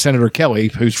guy, Senator Kelly,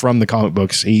 who's from the comic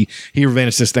books. He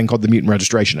advanced this thing called the Mutant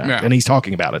Registration Act, Yeah. and he's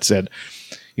talking about it. Said,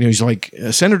 you know, he's like,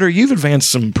 Senator, you've advanced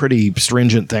some pretty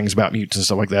stringent things about mutants and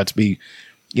stuff like that. To be,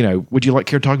 you know, would you like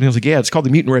care to talk to me? I was like, yeah, it's called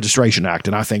the Mutant Registration Act,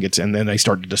 and I think it's. And then they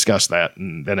start to discuss that,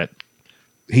 and then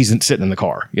he's sitting in the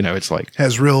car. You know, it's like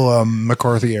Has real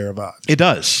McCarthy era vibes. it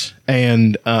does,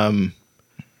 and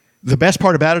the best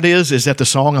part about it is that the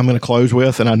song I'm going to close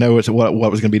with, and I know it's what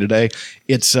was going to be today.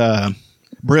 It's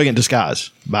 "Brilliant Disguise"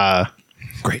 by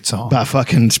Great song.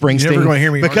 fucking Springsteen. You're never gonna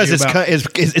hear me because argue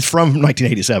it's from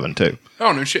 1987 too.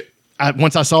 Oh no shit.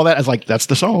 Once I saw that, I was like, "That's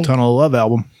the song." Tunnel of Love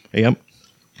album. Yep.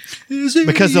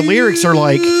 Because the lyrics are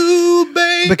like,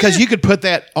 because you could put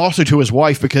that also to his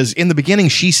wife, because in the beginning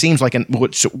she seems like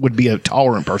what would be a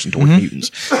tolerant person toward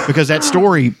mutants, because that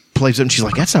story plays it and she's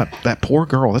like, that's not that poor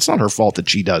girl, that's not her fault that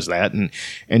she does that,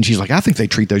 and she's like, I think they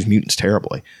treat those mutants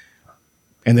terribly,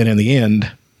 and then in the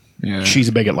end she's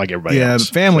a bigot like everybody Yeah, else.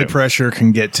 family So- pressure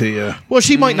can get to you. well,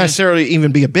 she might necessarily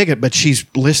even be a bigot, but she's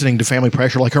listening to family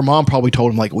pressure. Like her mom probably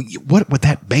told him, like, what would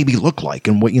that baby look like,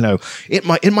 and what, you know, it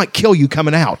might kill you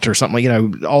coming out or something. You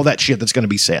know, all that shit that's going to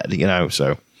be said. You know,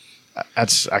 so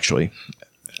that's actually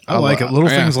I like it. Little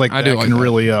yeah, things like I that do like can that.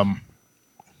 really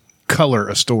color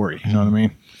a story. You know what I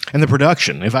mean? And the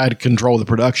production. If I had control of the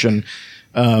production,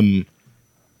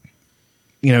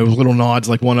 you know, little nods.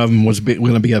 Like one of them was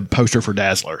going to be a poster for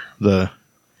Dazzler.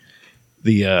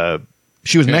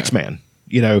 She was an X-Man,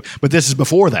 you know, but this is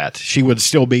before that. She would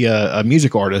still be a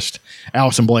music artist,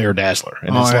 Alison Blair Dazzler,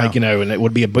 and it's yeah. like, you know, and it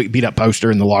would be a beat up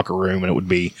poster in the locker room, and it would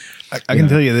be. I can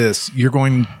tell you this: you're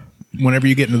going whenever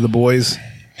you get into the boys.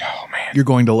 Oh man, you're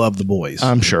going to love the boys.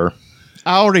 I'm sure.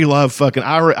 I already love fucking.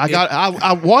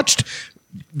 I watched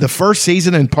the first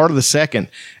season and part of the second,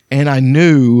 and I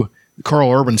knew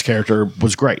Carl Urban's character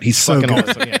was great. He's fucking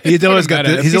awesome. Yeah. He's always got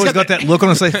badass. he's always got that look on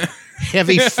his face.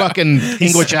 Heavy fucking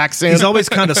English accent. He's always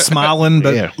kind of smiling,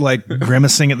 but Yeah. like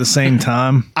grimacing at the same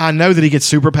time. I know that he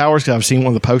gets superpowers because I've seen one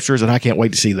of the posters, and I can't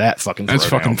wait to see that fucking. That's throwdown.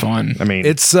 fucking fun. I mean,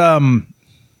 It's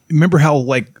remember how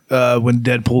like when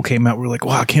Deadpool came out, we were like,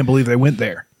 wow, I can't believe they went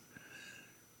there.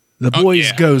 The boys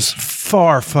yeah. goes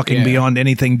far fucking Yeah. beyond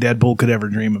anything Deadpool could ever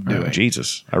dream of doing.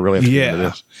 Jesus, I really have to get into Yeah.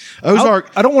 this. Ozark.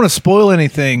 I don't want to spoil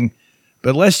anything,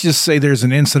 but let's just say there's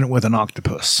an incident with an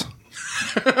octopus.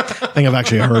 I think I've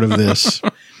actually heard of this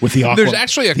with the Aquaman. There's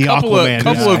actually a the couple Aquaman of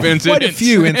couple guy. of incidents. Quite a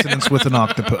few incidents with an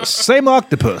octopus. Same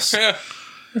octopus.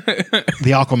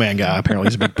 The Aquaman guy apparently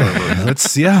is a big pervert.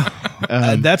 That's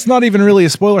that's not even really a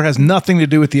spoiler. It has nothing to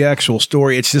do with the actual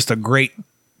story. It's just a great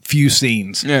few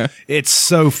scenes. Yeah. It's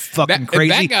so fucking That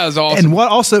crazy. guy's awesome. And what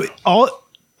also all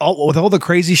with all the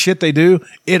crazy shit they do,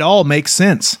 it all makes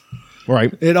sense.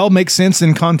 Right. It all makes sense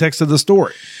in context of the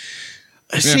story.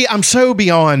 See, I'm so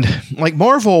beyond like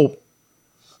Marvel.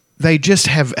 They just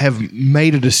have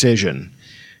made a decision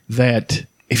that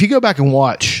if you go back and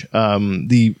watch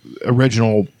the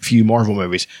original few Marvel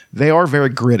movies, they are very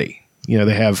gritty. You know,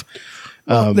 they have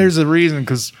There's a reason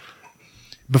because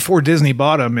before Disney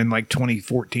bought them in like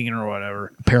 2014 or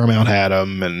whatever. Paramount had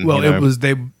them, and Well, you know, it was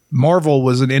Marvel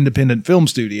was an independent film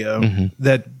studio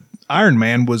that Iron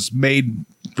Man was made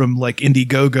from like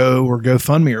Indiegogo or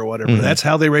GoFundMe or whatever. That's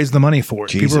how they raised the money for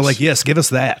it. People Jesus. were like, "Yes, give us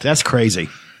that." that's crazy.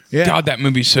 Yeah, God, that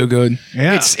movie's so good.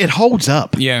 yeah. It holds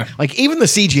up. Yeah. like even the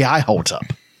CGI holds up.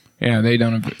 Yeah, they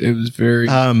done it. It was very.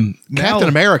 Captain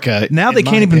America. now in they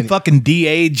my can't even opinion- fucking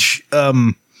de-age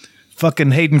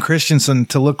fucking Hayden Christensen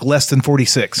to look less than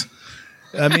 46.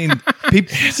 I mean,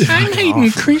 people. I'm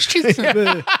Hayden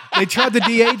Christensen. They tried to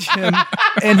de-age him,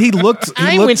 and he looked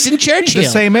Winston Churchill. the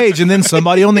same age. And then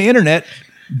somebody on the internet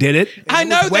did it. and I it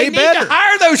know was they way need better. to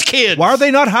hire those kids. Why are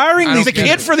they not hiring I these don't the get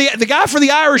kid for the guy for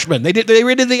the Irishman? They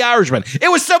redid the Irishman.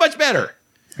 It was so much better.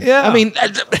 Yeah, I mean, I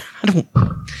don't.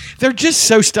 they're just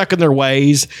so stuck in their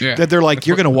ways Yeah. that they're like,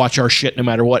 you're going to watch our shit no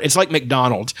matter what. It's like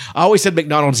McDonald's. I always said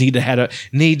McDonald's need to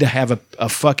have a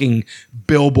fucking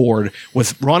billboard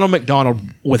with Ronald McDonald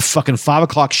with fucking 5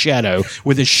 o'clock shadow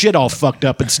with his shit all fucked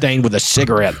up and stained with a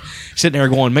cigarette, sitting there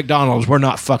going, McDonald's, we're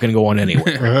not fucking going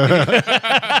anywhere.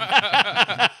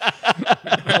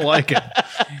 I like it.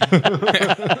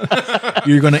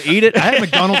 You're going to eat it? I had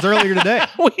McDonald's earlier today.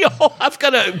 I've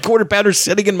got a quarter pounder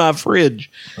sitting in my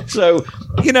fridge. So,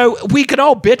 we can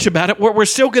all bitch about it. We're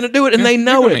still going to do it, and they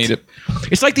know gonna eat it. it.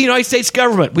 It's like the United States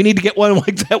government. We need to get one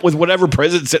like that with whatever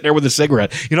president sitting there with a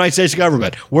cigarette. United States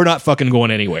government, we're not fucking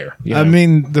going anywhere. I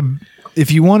mean,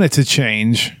 if you want it to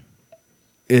change,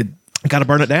 got to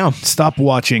burn it down. stop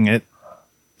watching it.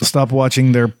 Stop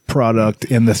watching their product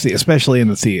especially in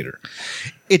the theater.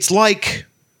 It's like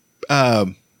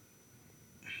Like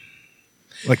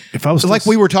if I was like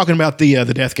we were talking about the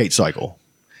Deathgate cycle.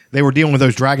 They were dealing with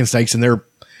those dragon snakes, and their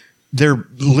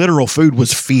literal food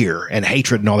was fear and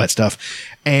hatred and all that stuff.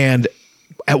 And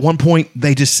at one point,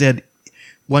 they just said,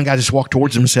 one guy just walked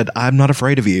towards them and said, "I'm not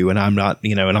afraid of you, and I'm not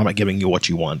giving you what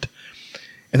you want."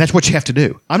 And that's what you have to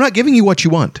do. I'm not giving you what you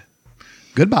want.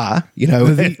 Goodbye.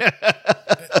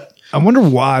 I wonder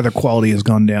why the quality has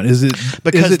gone down. Is it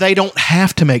because they don't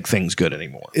have to make things good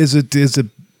anymore. Is it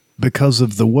because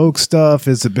of the woke stuff?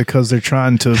 Is it because they're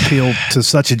trying to appeal to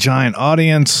such a giant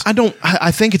audience?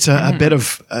 I think it's a bit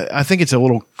of. I think it's a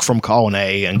little from column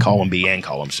A and column B and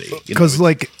column C. Because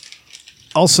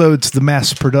also it's the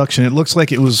mass production. It looks like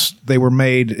they were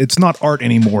made. It's not art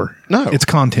anymore. No. It's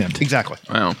content. Exactly.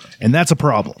 Wow. And that's a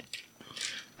problem.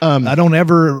 I don't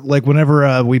ever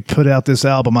whenever we put out this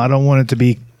album, I don't want it to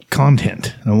be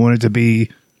content. I want it to be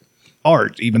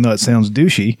art, even though it sounds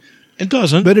douchey. It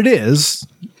doesn't. But it is.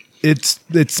 It's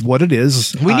what it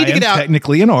is. We need to get out.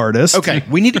 Technically an artist. Okay,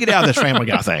 we need to get out of this Family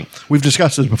Guy thing. We've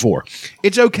discussed this before.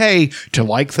 It's okay to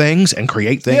like things and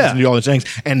create things and do all those things.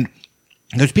 And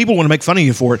those people who want to make fun of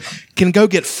you for it can go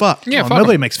get fucked. Yeah, Well, fuck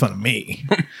nobody 'em. makes fun of me.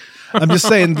 I'm just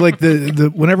saying, like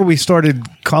the whenever we started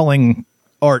calling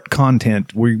art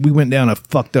content, we went down a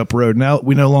fucked up road. Now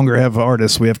we no longer have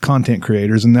artists; we have content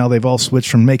creators, and now they've all switched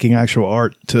from making actual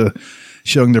art to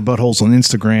showing their buttholes on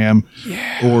Instagram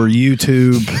or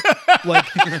YouTube. Like,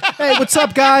 hey, what's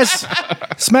up, guys?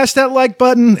 Smash that like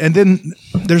button, and then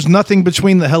there's nothing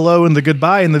between the hello and the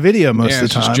goodbye in the video most of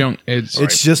It's the time. just junk.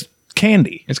 It's just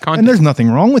candy. It's content. And there's nothing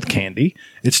wrong with candy.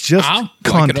 It's just I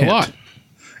content. like it a lot.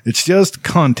 It's just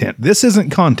content. This isn't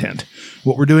content.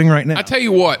 What we're doing right now. I tell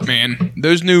you what, man,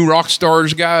 those new rock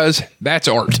stars guys, that's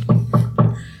art.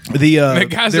 The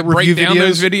guys the that break review down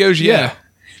those videos, Yeah.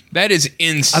 that is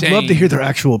insane. I'd love to hear their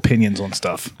actual opinions on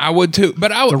stuff. I would too,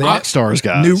 but I would. The rock stars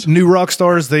guys. New rock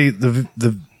stars.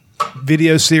 The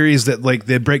video series that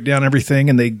they break down everything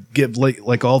and they give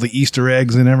like all the Easter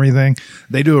eggs and everything.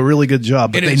 They do a really good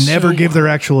job, but It they is never so- give their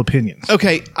actual opinions.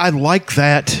 Okay, I like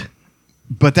that,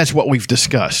 but that's what we've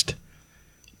discussed.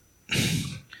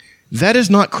 That is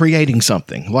not creating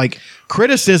something. Like,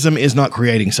 criticism is not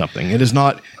creating something. It is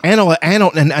not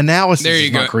analysis. There you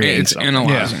is go. not creating It's something.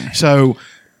 analyzing. So,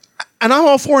 and I'm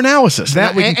all for analysis.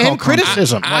 That we can call and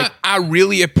criticism. I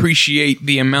really appreciate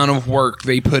the amount of work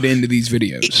they put into these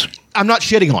videos. I'm not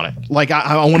shitting on it. Like,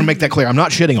 I want to make that clear. I'm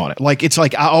not shitting on it. Like, it's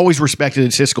like I always respected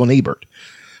Siskel and Ebert.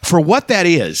 For what that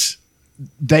is,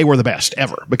 they were the best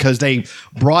ever because they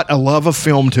brought a love of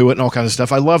film to it and all kinds of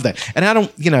stuff. I love that. And I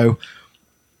don't,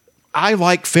 I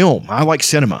like film. I like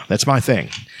cinema. That's my thing.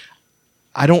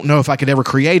 I don't know if I could ever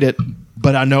create it,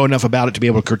 but I know enough about it to be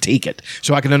able to critique it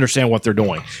so I can understand what they're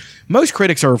doing. Most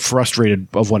critics are frustrated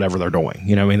of whatever they're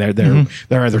doing. I mean,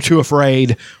 they're either too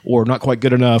afraid or not quite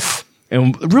good enough.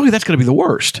 And really, that's going to be the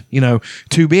worst,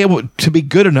 to be able to be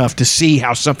good enough to see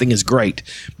how something is great,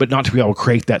 but not to be able to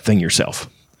create that thing yourself.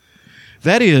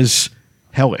 That is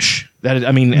hellish. That is,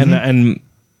 I mean, and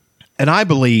I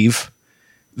believe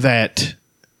that,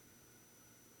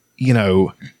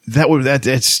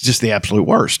 that's just the absolute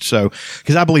worst. So,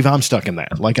 because I believe I'm stuck in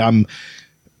that. Like I'm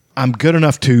good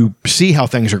enough to see how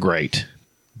things are great,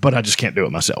 but I just can't do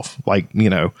it myself.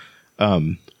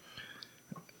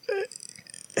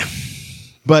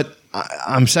 But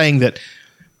I'm saying that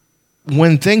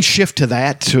when things shift to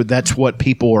that, so that's what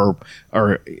people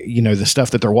are the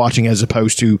stuff that they're watching as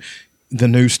opposed to the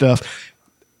new stuff.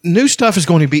 New stuff is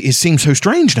going to be, it seems so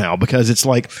strange now because it's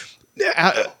like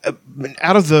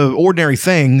out of the ordinary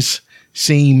things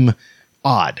seem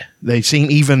odd. They seem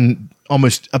even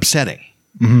almost upsetting.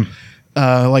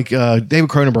 Mm-hmm. David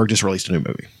Cronenberg just released a new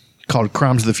movie called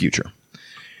Crimes of the Future.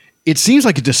 it seems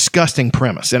like a disgusting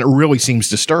premise, and it really seems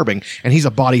disturbing. And he's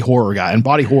a body horror guy, and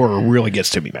body horror really gets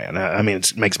to me, man. I mean,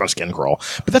 it makes my skin crawl.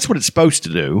 But that's what it's supposed to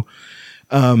do.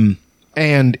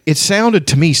 And it sounded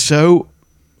to me so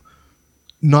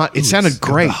not. It sounded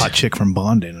great. The hot chick from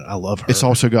Bond in it. I love her. It's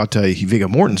also got Viggo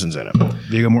Mortensen's in it,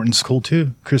 Viggo Mortensen's cool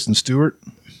too. Kristen Stewart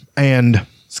and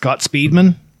Scott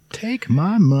Speedman. Take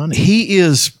my money. He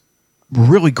is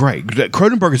really great.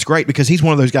 Cronenberg is great because he's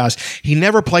one of those guys. He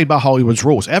never played by Hollywood's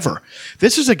rules ever.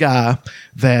 This is a guy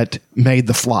that made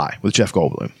The Fly with Jeff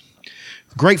Goldblum.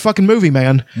 Great fucking movie,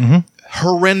 man. Mm-hmm.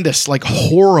 Horrendous, like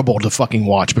horrible to fucking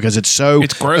watch because it's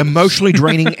gross. Emotionally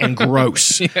draining and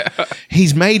gross. Yeah.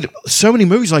 He's made so many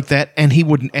movies like that, and he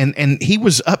would and he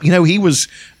was up. You know, he was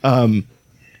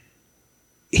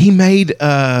he made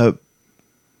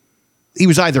he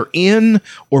was either in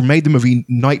or made the movie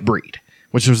Nightbreed,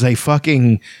 which was a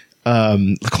fucking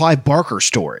Clive Barker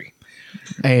story.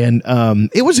 And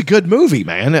it was a good movie,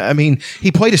 man. I mean,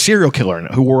 he played a serial killer in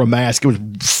it who wore a mask. It was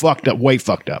fucked up, way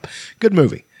fucked up. Good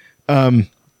movie. And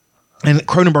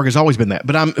Cronenberg has always been that.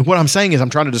 But what I'm saying is I'm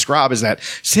trying to describe is that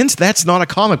since that's not a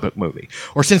comic book movie,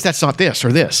 or since that's not this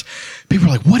or this, people are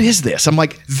like, what is this? I'm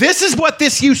like, this is what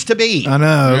this used to be. I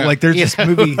know. Yeah. Like there's this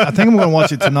movie, I think I'm going to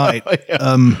watch it tonight.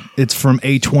 It's from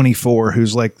A24,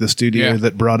 who's like the studio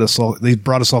that brought us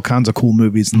all kinds of cool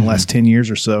movies in the last 10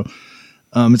 years or so.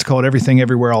 It's called Everything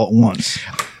Everywhere All at Once.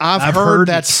 I've heard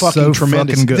that's fucking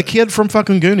tremendous. Fucking the kid from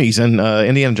fucking Goonies and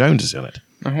Indiana Jones is in it.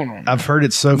 Hold on. I've heard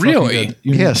it's so fucking good.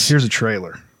 Yes. Here's a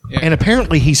trailer. Yeah. And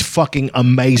apparently he's fucking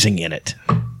amazing in it.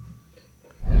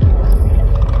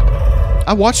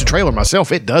 I watched the trailer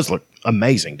myself. It does look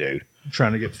amazing, dude. I'm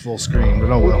trying to get full screen, but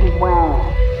oh well.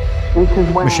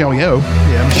 Michelle Yeoh.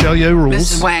 Yeah, Michelle Yeoh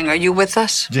rules. Mrs. Wang, are you with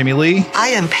us? Jamie Lee. I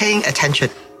am paying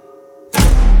attention.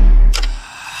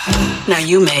 Now,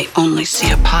 you may only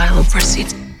see a pile of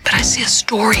receipts, but I see a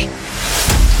story.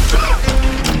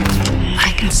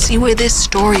 I can see where this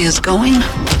story is going.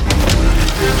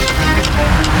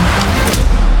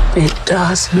 It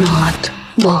does not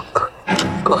look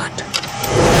good.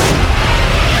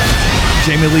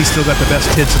 Jamie Lee still got the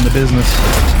best tits in the business.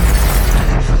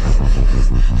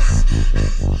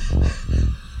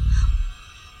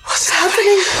 What's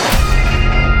happening?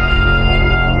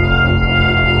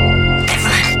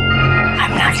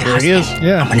 There he is.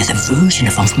 Yeah. I'm another version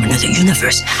of him from another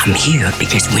universe. I'm here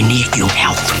because we need your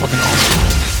help.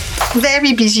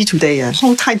 Very busy today.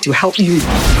 No time to help you.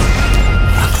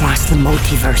 Across the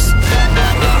multiverse,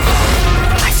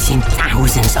 I've seen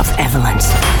thousands of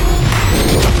Evelyns.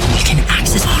 You can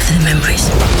access all of their memories,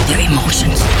 their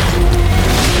emotions,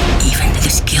 even the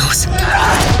skills.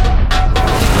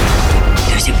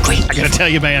 There's a great. I gotta tell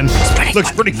you, man,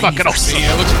 looks pretty fucking awesome.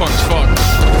 Yeah, it looks fun as fuck.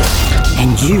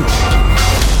 And you.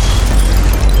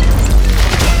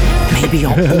 Maybe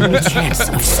your only chance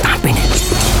of stopping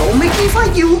it. Don't make me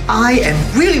fight you. I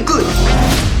am really good.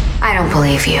 I don't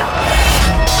believe you.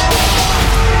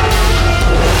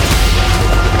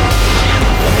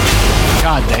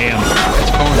 God damn. That's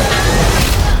fun.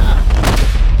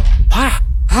 Wow,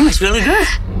 that was really good.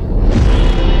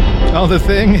 Oh, the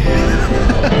thing.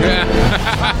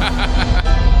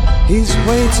 He's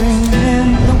waiting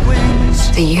in the wings.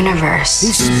 The universe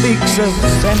He speaks of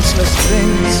senseless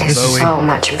things. is so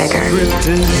much bigger. This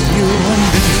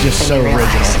is just so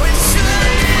original.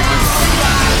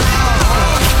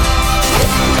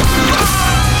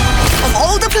 Of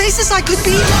all the places I could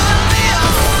be,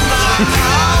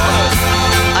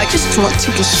 I just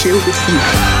wanted to share with you.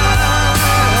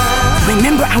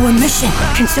 Remember our mission.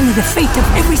 Consider the fate of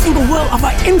every single world of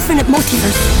our infinite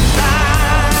multiverse.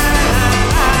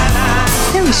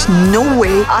 There is no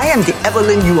way I am the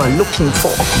Evelyn you are looking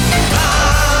for.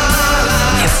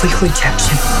 Every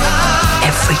rejection,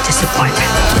 every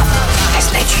disappointment has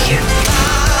led you here.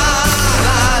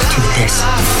 To this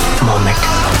moment.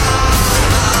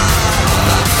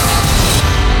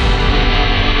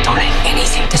 Don't let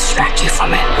anything distract you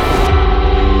from it.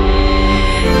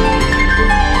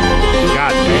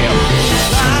 God damn.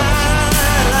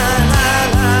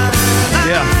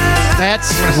 Yeah.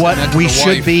 That's what we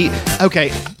should be.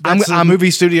 Okay. That's a movie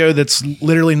studio that's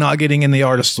literally not getting in the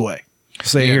artist's way.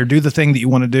 Say, here, do the thing that you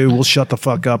want to do. We'll shut the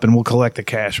fuck up and we'll collect the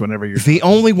cash whenever you're the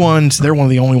only ones. They're one of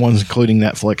the only ones, including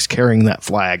Netflix, carrying that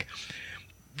flag.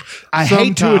 I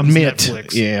hate to admit,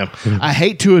 Netflix. I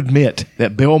hate to admit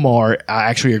that Bill Maher, I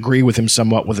actually agree with him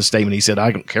somewhat with a statement. He said,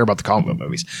 I don't care about the comic book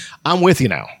movies. I'm with you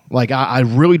now. Like, I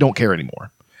really don't care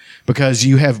anymore because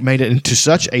you have made it into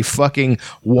such a fucking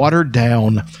watered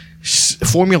down,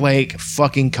 formulaic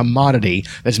fucking commodity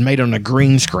that's made on a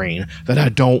green screen that I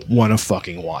don't want to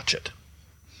fucking watch it.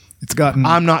 It's gotten.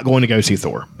 I'm not going to go see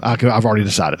Thor. I've already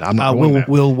decided. I'm not going.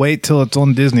 We'll wait till it's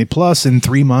on Disney Plus in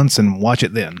 3 months and watch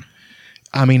it then.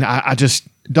 I mean, I just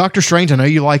Doctor Strange. I know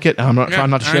you like it. I'm not trying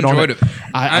not to shit on it.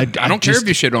 I don't care if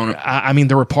you shit on it. I mean,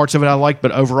 there were parts of it I liked,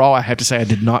 but overall, I have to say I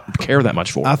did not care that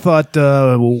much for it. I thought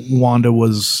Wanda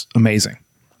was amazing.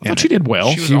 I thought she did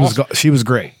well. She was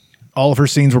great. All of her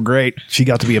scenes were great. She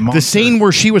got to be a monster. The scene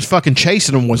where she was fucking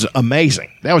chasing him was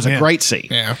amazing. That was a great scene.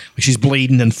 Yeah. She's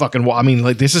bleeding and fucking. I mean,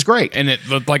 like this is great. And it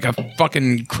looked like a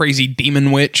fucking crazy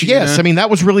demon witch. Yes, I mean that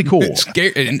was really cool. It's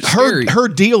scary. Her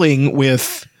dealing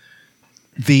with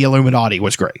the Illuminati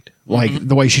was great. Like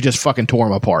the way she just fucking tore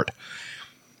him apart.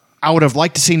 I would have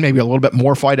liked to see maybe a little bit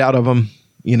more fight out of him.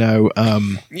 You know.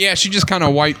 Yeah, she just kind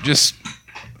of just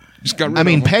got. Rid I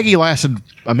mean, of him. Peggy lasted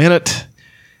a minute.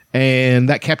 And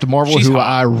that Captain Marvel, She's who hot.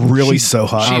 I really She's so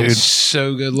hot, She dude. is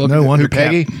so good looking. No wonder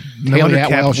Peggy? No Haley wonder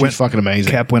Atwell, she's fucking amazing.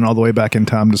 Cap went all the way back in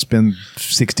time to spend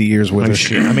 60 years with her.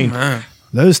 Shit. I mean,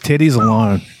 Those titties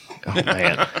alone. oh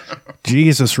man,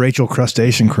 Jesus, Rachel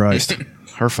Crustacean Christ.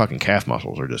 her fucking calf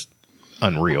muscles are just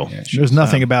unreal. There's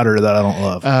nothing about her that I don't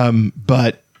love.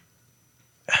 But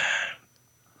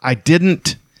I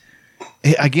didn't.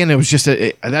 Again, it was just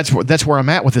that's where I'm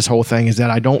at with this whole thing is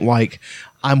that I don't like.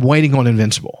 I'm waiting on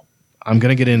Invincible. I'm going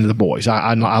to get into the boys.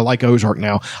 I like Ozark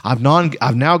now. I've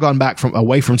now gone back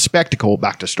away from spectacle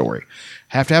back to story.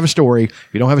 Have to have a story. If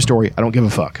you don't have a story, I don't give a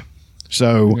fuck.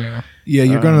 So yeah,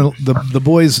 you're gonna the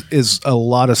boys is a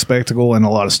lot of spectacle and a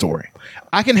lot of story.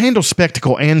 I can handle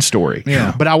spectacle and story.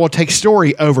 Yeah. But I will take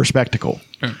story over spectacle.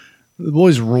 The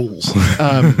boys rules.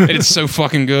 It's so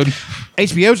fucking good.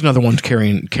 HBO's another one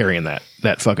carrying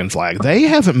that fucking flag. They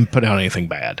haven't put out anything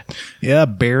bad. Yeah,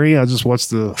 Barry. I just watched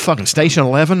the. Fucking Station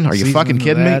 11. Are you Season fucking of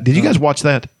kidding me? that. Did you guys watch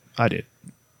that? I did.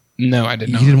 No, I did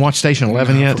not. You didn't watch Station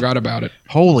 11 I yet? forgot about it.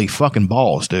 Holy fucking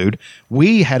balls, dude.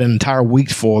 We had an entire week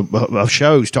full of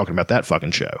shows talking about that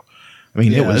fucking show. I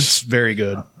mean, it was. It's very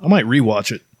good. I might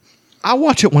rewatch it. I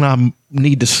watch it when I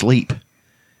need to sleep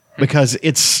because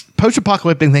it's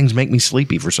post-apocalyptic things make me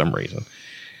sleepy for some reason.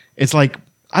 It's like,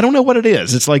 I don't know what it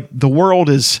is. It's like the world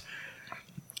is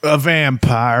A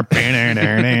vampire.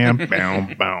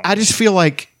 I just feel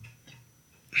like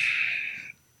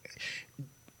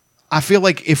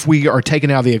if we are taken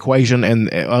out of the equation,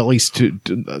 and at least to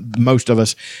most of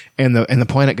us, and the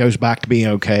planet goes back to being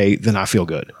okay, then I feel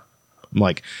good. I'm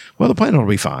like, well, the planet will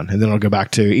be fine, and then I'll go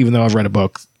back to, even though I've read a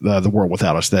book, The World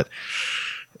Without Us,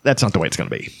 that's not the way it's going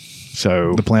to be.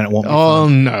 So The planet won't be Oh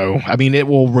no! I mean, it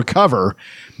will recover,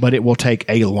 but it will take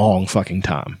a long fucking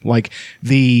time. Like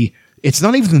it's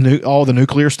not even all the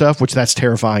nuclear stuff, which that's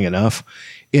terrifying enough.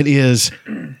 It is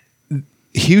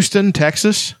Houston,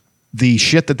 Texas. The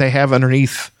shit that they have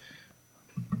underneath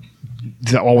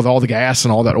with all the gas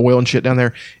and all that oil and shit down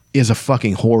there is a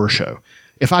fucking horror show.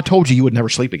 If I told you, you would never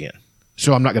sleep again.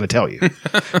 So I'm not going to tell you.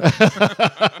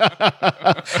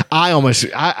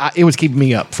 It was keeping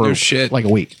me up for like a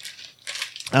week.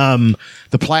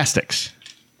 The plastics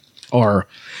are,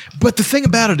 but the thing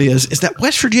about it is that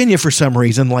West Virginia, for some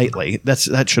reason lately, was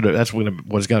going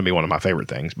to be one of my favorite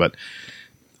things, but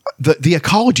the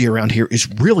ecology around here is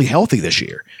really healthy this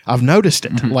year. I've noticed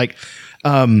it. Mm-hmm. Like,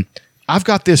 I've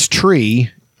got this tree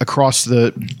across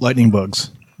the lightning bugs.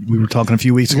 We were talking a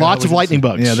few weeks ago. Lots of lightning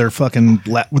bugs. Yeah, they're fucking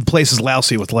the place is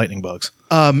lousy with lightning bugs.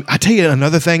 I tell you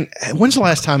another thing. When's the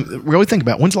last time? Really think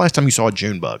about it, when's the last time you saw a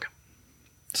June bug?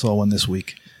 Saw one this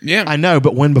week. Yeah, I know,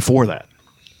 but when before that?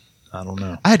 I don't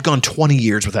know. I had gone 20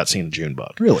 years without seeing a June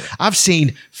bug. Really? I've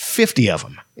seen 50 of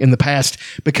them in the past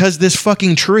because this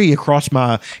fucking tree across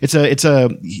my it's a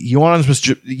Euonymus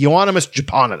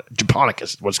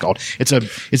japonicus, what's it called.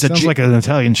 Sounds like an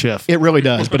Italian chef. It really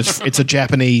does, but it's a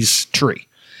Japanese tree.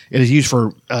 It is used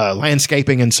for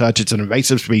landscaping and such. It's an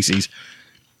invasive species.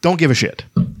 Don't give a shit.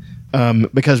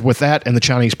 Because with that and the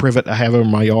Chinese privet I have over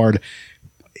my yard,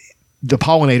 the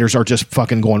pollinators are just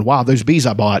fucking going, wow, those bees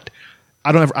I bought,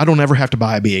 I don't ever have to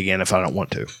buy a bee again if I don't want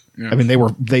to. Yeah. I mean,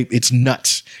 it's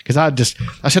nuts. Because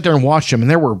I sat there and watched them, and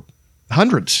there were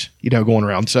hundreds, going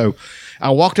around. So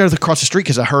I walked across the street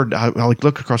because I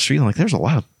looked across the street and like, there's a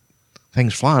lot of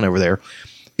things flying over there.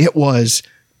 It was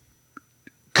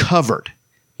covered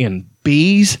in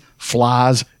bees,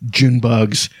 flies, June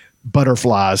bugs,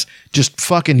 butterflies. Just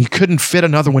fucking, you couldn't fit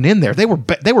another one in there. They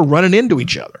were running into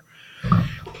each other.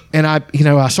 And I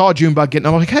saw a June bug I'm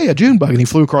like, hey, a June bug. And he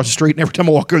flew across the street. And every time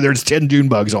I walk over there's 10 June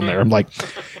bugs on there. I'm like,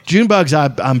 June bugs,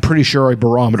 I'm pretty sure are a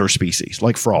barometer species,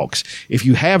 like frogs. If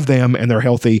you have them and they're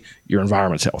healthy, your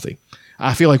environment's healthy.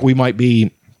 I feel like we might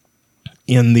be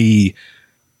in the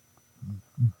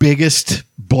biggest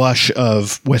blush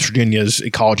of West Virginia's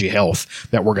ecology health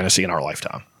that we're going to see in our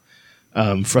lifetime.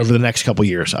 for over the next couple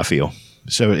years, I feel.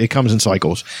 So it comes in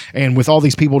cycles. And with all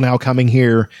these people now coming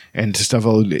here and stuff,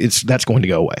 that's going to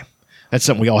go away. That's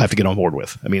something we all have to get on board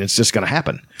with. I mean, it's just going to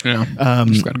happen. Yeah.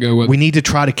 Just got to go with We need to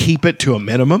try to keep it to a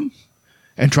minimum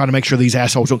and try to make sure these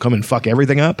assholes don't come and fuck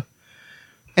everything up.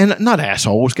 And not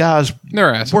assholes, guys.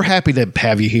 They're assholes. We're happy to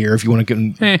have you here if you want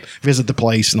to visit the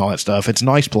place and all that stuff. It's a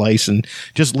nice place, and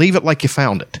just leave it like you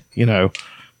found it, you know.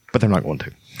 But they're not going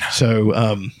to.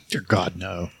 So, Dear God,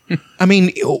 no. I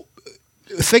mean,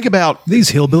 think about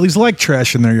These hillbillies like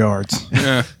trash in their yards.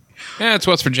 Yeah. Yeah, it's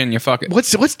West Virginia. Fuck it.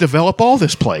 let's develop all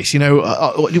this place. You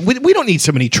know, we don't need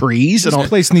so many trees. This and all,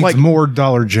 place needs like, more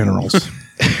Dollar Generals.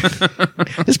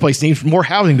 This place needs more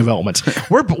housing developments.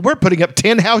 We're putting up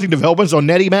 10 housing developments on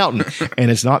Nettie Mountain, and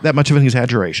it's not that much of an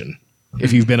exaggeration.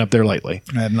 If you've been up there lately,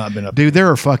 I have not been up. dude, there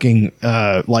are fucking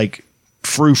like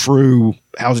frou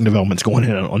housing developments going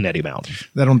in on Nettie Mountain.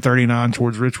 That on 39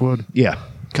 towards Richwood. Yeah,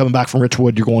 coming back from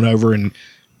Richwood, you're going over and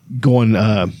going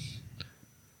to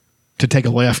take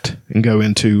a left and go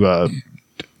into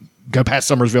go past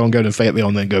Summersville and go to Fayetteville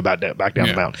and then go back down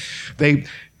the mountain.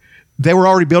 They were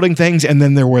already building things, and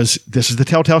then this is the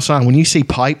telltale sign. When you see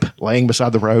pipe laying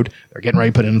beside the road, they're getting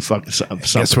ready to put in something.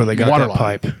 Guess where they got Water that line.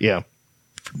 pipe? Yeah.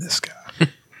 From this guy.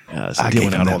 So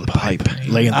dealing out all the pipe.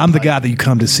 Laying I'm the pipe. guy that you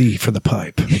come to see for the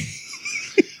pipe.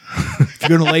 If you're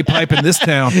going to lay pipe in this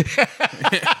town,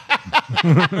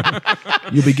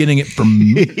 you'll be getting it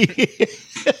from me.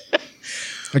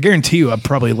 I guarantee you I've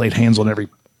probably laid hands on every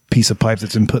piece of pipe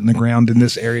that's been put in the ground in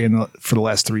this area for the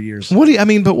last 3 years. What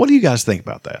do you guys think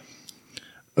about that?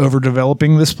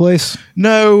 Overdeveloping this place?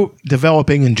 No,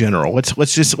 developing in general.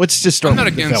 Let's just start I'm not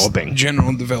with against developing.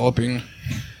 general developing.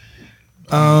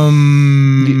 Do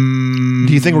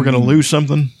you think we're going to lose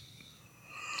something?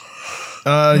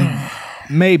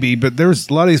 Maybe, but there's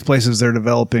a lot of these places they're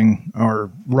developing are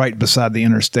right beside the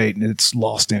interstate, and it's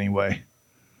lost anyway.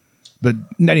 But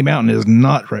Nettie Mountain is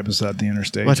not right beside the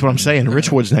interstate. That's what I'm saying.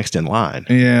 Richwood's next in line.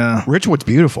 Yeah. Richwood's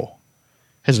beautiful.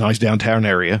 Has a nice downtown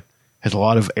area. Has a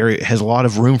lot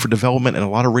of room for development, and a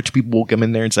lot of rich people will come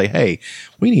in there and say, "Hey,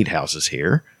 we need houses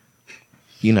here."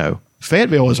 You know,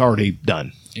 Fayetteville is already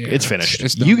done. Yeah, it's finished.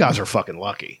 it's done. You guys are fucking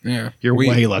lucky. Yeah. You're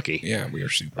way lucky. Yeah, we are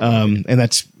super. And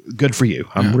that's good for you.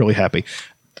 I'm really happy.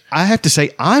 I have to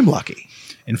say, I'm lucky.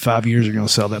 In 5 years, you're going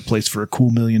to sell that place for a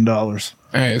cool $1 million.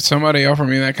 Hey, if somebody offer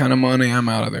me that kind of money, I'm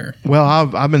out of there. Well,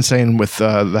 I've been saying with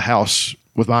the house,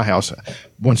 with my house,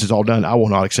 once it's all done, I will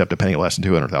not accept a penny less than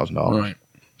 $200,000. Right.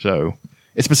 So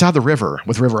it's beside the river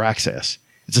with river access.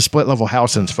 It's a split level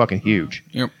house and it's fucking huge.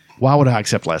 Yep. Why would I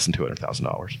accept less than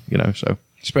 $200,000? You know, so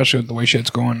Especially with the way shit's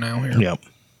going now here. yep.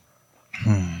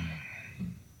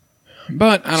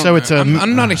 But I don't So know. it's a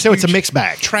I'm not a so it's a huge mixed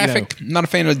bag. Traffic. You know? Not a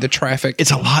fan of the traffic.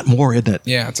 It's a lot more, isn't it?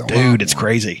 Yeah, it's a lot dude. It's more.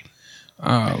 crazy.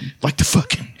 Like the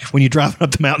fucking when you're driving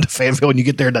up the mountain to Fayetteville and you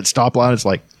get there at that stoplight, it's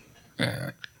like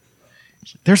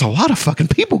there's a lot of fucking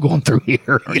people going through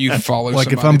here. or you follow Like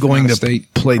if somebody I'm from going out to of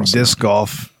state play across disc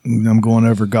golf, and I'm going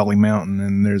over Golly Mountain,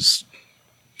 and there's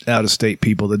out-of-state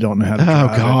people that don't know how to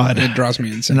drive. God. It drives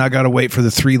me insane. And I got to wait for the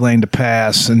 3-lane to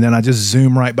pass, and then I just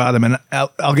zoom right by them, and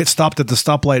I'll get stopped at the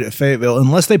stoplight at Fayetteville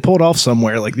unless they pulled off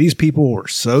somewhere. Like these people were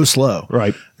so slow,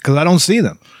 Right. Because I don't see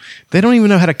them. They don't even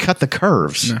know how to cut the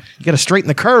curves. No. You got to straighten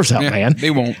the curves out, Yeah, man.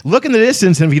 they won't. Look in the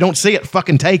distance, and if you don't see it,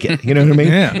 fucking take it. You know what I mean?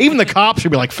 Yeah. Even the cops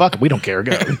would be like, "Fuck it, we don't care.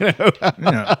 Go."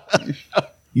 Yeah.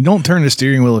 You don't turn the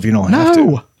steering wheel if you don't have to.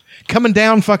 No, coming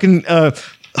down fucking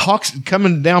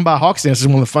coming down by Hawks Nest is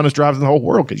one of the funnest drives in the whole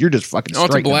world because you're just fucking. Oh, it's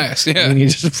a straight down. blast, yeah. and you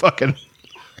just fucking.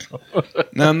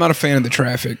 No, I'm not a fan of the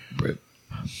traffic, but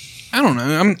I don't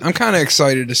know. I'm kind of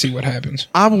excited to see what happens.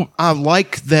 I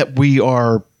like that we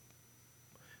are.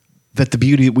 That the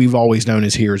beauty that we've always known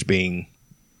is here is being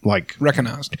like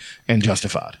Recognized. and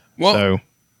justified. Well, so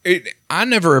I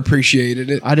never appreciated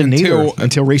it. I didn't either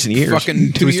until recent years.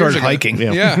 Fucking 2 we years started ago. hiking.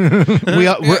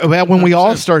 Yeah. When we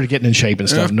all started getting in shape and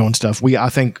stuff and doing stuff, I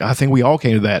think we all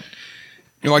came to that.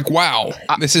 You're like, wow,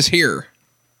 this is here.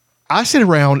 I sit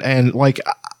around and like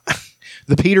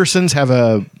the Petersons have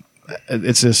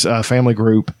it's this family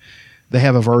group. They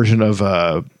have a version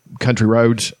of Country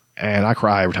Roads, and I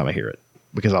cry every time I hear it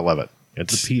because I love it.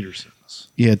 It's The Petersons.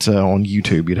 Yeah, it's on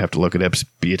YouTube. You'd have to look it up.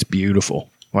 It's beautiful.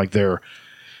 Like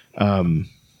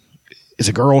it's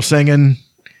a girl singing,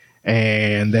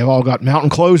 and they've all got mountain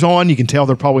clothes on. You can tell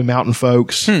they're probably mountain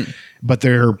folks, but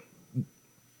they're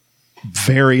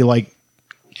very like,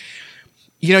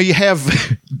 you know, you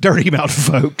have dirty mountain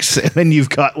folks, and then you've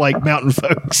got like mountain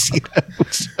folks. You know,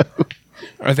 so.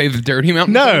 Are they the Dirty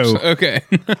Mountain No. folks? Okay.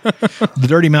 The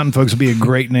Dirty Mountain Folks would be a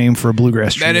great name for a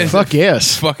bluegrass trio. That is Fuck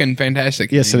yes. fucking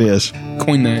fantastic. Yes, it is.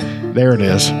 Coin that. There it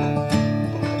is.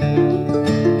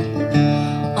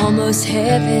 Almost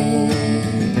heaven,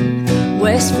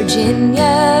 West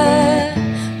Virginia,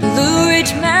 Blue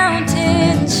Ridge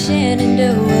Mountains,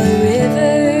 Shenandoah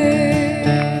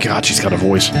River. God, she's got a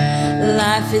voice.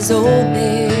 Life is old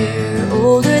there,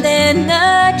 older than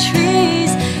the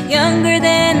trees, younger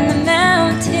than the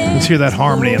mountains. Let's hear that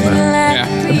harmony in the.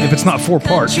 If it's not 4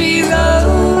 parts. Country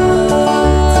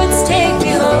roads take me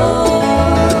home.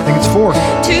 I think it's 4.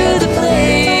 To the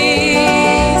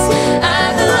place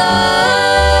I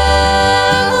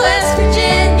belong, West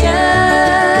Virginia,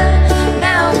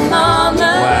 Mountain Mama.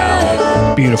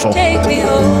 Wow. Beautiful. Take me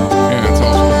home. Yeah, that's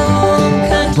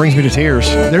awesome. Brings me to tears.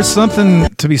 There's something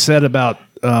to be said about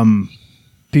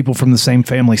people from the same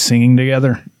family singing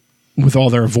together. With all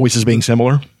their voices being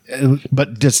similar,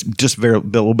 but just a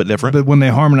little bit different. But when they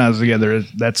harmonize together,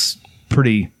 that's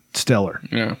pretty stellar.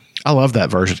 Yeah. I love that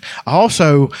version. I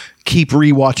also keep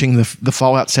rewatching the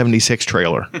Fallout 76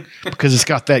 trailer because it's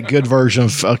got that good version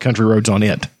of Country Roads on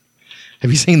it.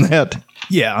 Have you seen that?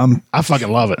 Yeah, I fucking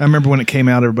love it. I remember when it came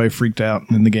out, everybody freaked out,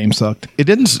 and the game sucked.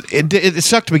 It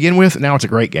sucked to begin with. Now it's a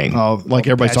great game. Like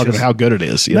everybody's talking about how good it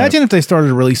is. Imagine if they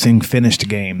started releasing finished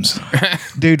games.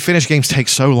 Dude, finished games take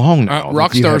so long now.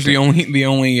 Rockstar's the only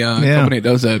company that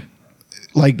does that.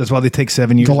 Like that's why they take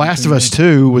 7 years. The Last of Us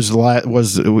 2 was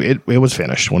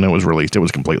finished when it was released. It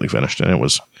was completely finished, and it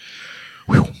was,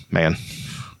 man.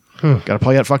 Got to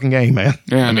play that fucking game, man.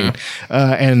 Yeah, I mean,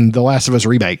 and The Last of Us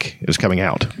remake is coming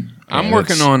out. I'm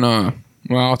working on. Well,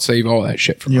 I'll save all that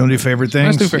shit for. You want to do favorite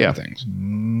things? Let's do favorite things.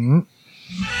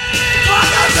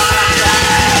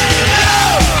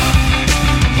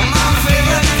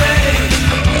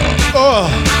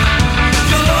 Oh.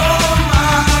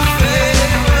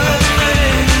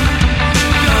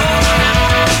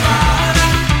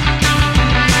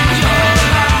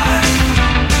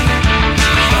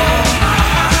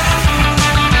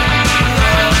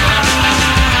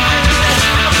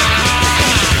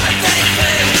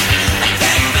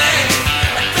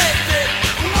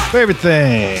 Favorite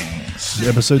things.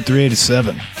 Episode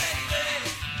 387.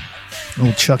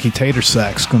 Old Chucky Tater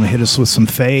Sack's going to hit us with some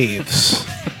faves.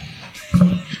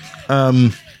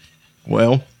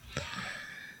 Well,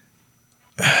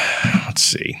 let's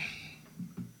see.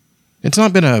 It's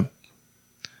not been a.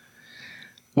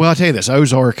 Well, I'll tell you this.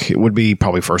 Ozark would be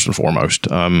probably first and foremost.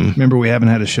 Remember, we haven't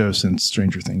had a show since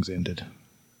Stranger Things ended.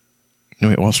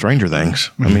 Well, Stranger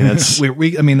Things. I mean, that's.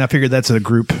 I figured that's a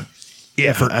group.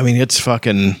 Yeah, I mean, it's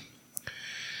fucking.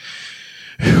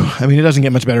 I mean, it doesn't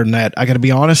get much better than that. I got to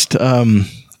be honest. The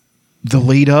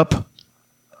lead up,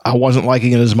 I wasn't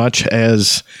liking it as much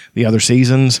as the other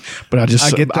seasons, but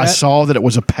I saw that it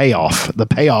was a payoff. The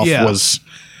payoff was.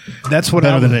 That's what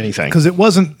better than anything, because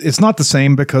it's not the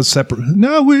same because separate.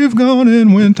 Now we've gone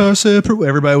and went our separate.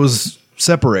 Everybody was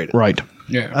separated, right?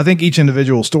 Yeah, I think each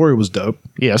individual story was dope.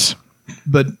 Yes.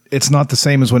 But it's not the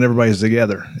same as when everybody's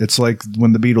together. It's like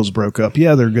when the Beatles broke up.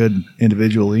 Yeah, they're good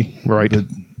individually. Right. But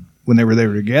when they were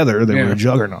together, they were a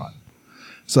juggernaut.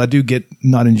 So I do get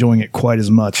not enjoying it quite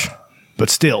as much. But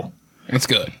still. It's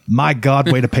good. My God,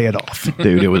 way to pay it off.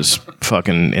 Dude, it was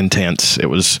fucking intense. It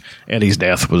was, Eddie's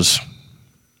death was,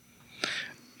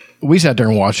 we sat there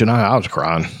and watched it, and I was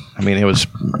crying. I mean, it was,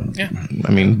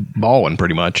 bawling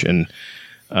pretty much. And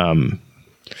I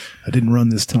didn't run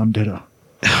this time, did I?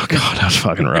 Oh God, that was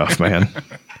fucking rough, man.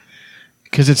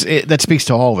 Because that speaks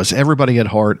to all of us. Everybody at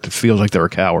heart feels like they're a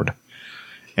coward,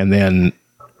 and then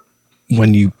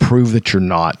when you prove that you're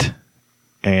not,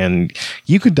 and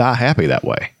you could die happy that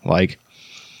way. Like,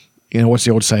 what's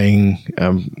the old saying?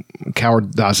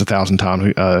 Coward dies 1,000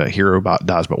 times. Hero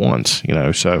dies but once.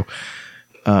 So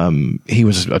he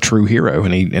was a true hero,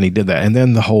 and he did that. And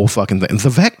then the whole fucking thing, the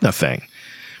Vecna thing,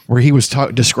 where he was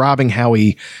describing how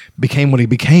he became what he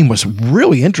became, was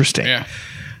really interesting. Yeah.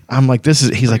 I'm like,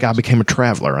 he's like, I became a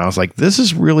traveler. And I was like, this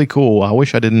is really cool. I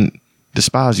wish I didn't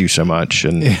despise you so much.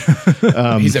 And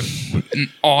he's an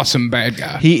awesome bad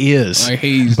guy. He is.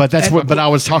 But I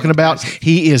was talking about,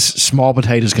 he is small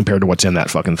potatoes compared to what's in that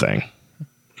fucking thing.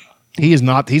 He's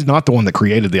not the one that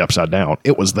created the Upside Down.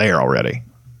 It was there already.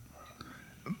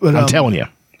 But I'm telling you.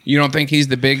 You don't think he's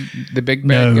the big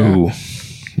bad guy?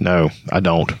 No, I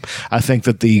don't. I think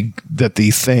that the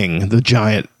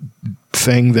giant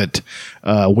thing that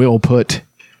Will put.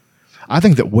 I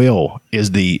think that Will is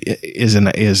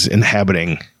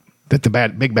inhabiting, that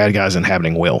the big bad guy is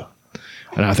inhabiting Will,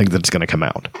 and I think that it's going to come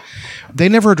out. They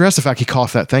never addressed the fact he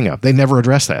coughed that thing up. They never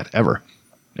addressed that ever.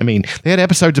 I mean, they had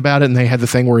episodes about it, and they had the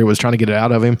thing where he was trying to get it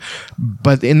out of him,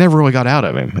 but it never really got out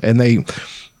of him. And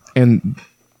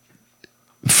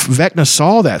Vecna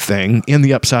saw that thing in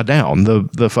the Upside Down,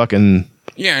 the fucking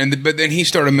Yeah, but then he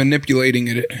started manipulating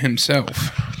it himself.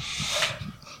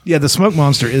 Yeah, the smoke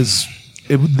monster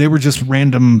they were just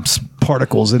random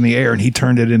particles in the air, and he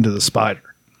turned it into the spider.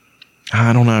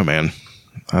 I don't know, man.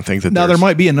 I think that now there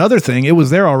might be another thing. It was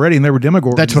there already, and there were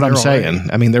Demogorgons. That's what I'm saying.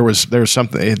 Already. I mean, there was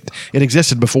something. It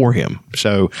existed before him.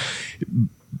 So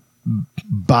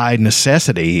by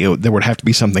necessity, there would have to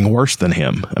be something worse than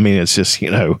him. I mean, it's just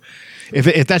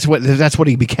if that's what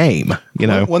he became.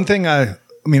 One thing I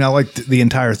like the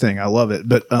entire thing. I love it,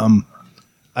 but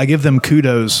I give them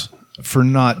kudos for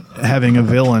not having a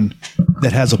villain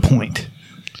that has a point.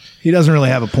 He doesn't really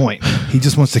have a point. He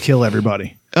just wants to kill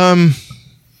everybody.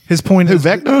 His point is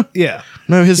Vecna? Yeah.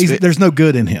 No, there's no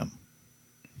good in him.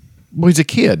 Well, he's a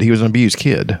kid. He was an abused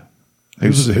kid. Who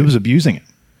was abusing him?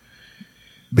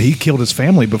 But he killed his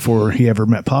family before he ever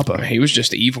met Papa. He was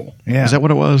just evil. Yeah. Is that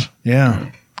what it was?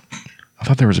 Yeah. I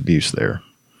thought there was abuse there.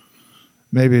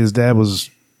 Maybe his dad was.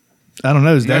 I don't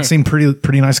know. His dad seemed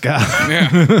pretty nice guy.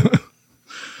 Yeah.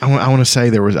 I want to say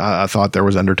there was. I thought there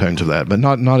was undertones of that, but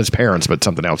not his parents, but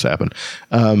something else happened.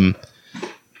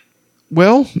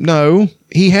 Well, no,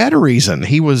 he had a reason.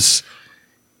 He was.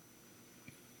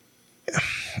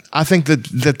 I think that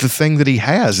the thing that he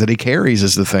has, that he carries,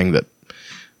 is the thing that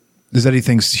is that he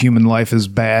thinks human life is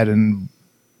bad and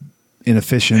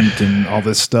inefficient and all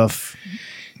this stuff.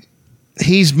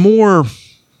 He's more.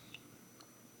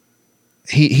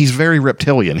 He's very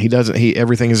reptilian. He doesn't.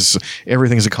 Everything is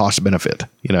a cost benefit.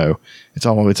 It's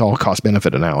all cost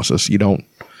benefit analysis. You don't.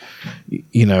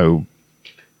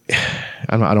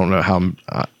 I don't know how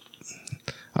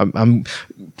I'm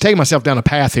taking myself down a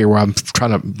path here where I'm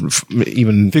trying to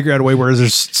even figure out a way where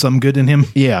there's some good in him.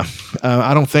 Yeah,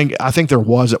 I think there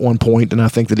was at one point, and I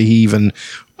think that he even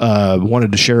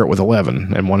wanted to share it with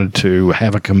 11 and wanted to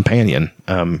have a companion,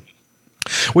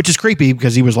 which is creepy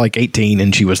because he was like 18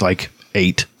 and she was like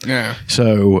 8. Yeah.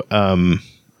 So,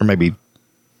 or maybe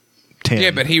 10.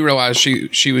 Yeah, but he realized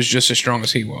she was just as strong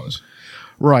as he was.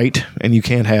 Right, and you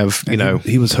can't have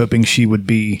He was hoping she would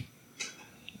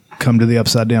come to the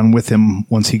Upside Down with him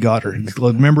once he got her.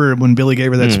 Remember when Billy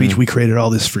gave her that speech? We created all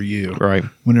this for you. Right.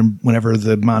 Whenever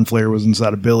the Mind Flayer was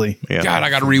inside of Billy. Yeah. God, I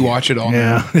got to rewatch it all.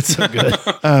 Yeah, it's so good.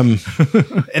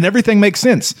 And everything makes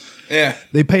sense. Yeah,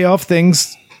 they pay off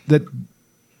things that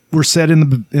were said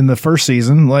in the first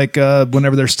season, like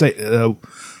whenever they're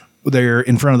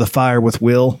in front of the fire with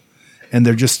Will, and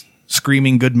they're just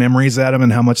screaming good memories at him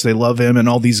and how much they love him and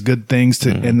all these good things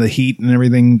and the heat and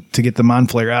everything to get the Mind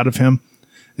Flayer out of him.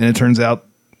 And it turns out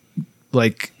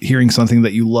like hearing something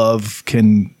that you love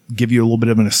can give you a little bit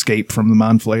of an escape from the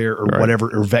Mind Flayer or whatever,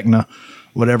 or Vecna,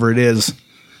 whatever it is.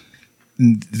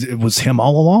 And it was him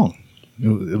all along.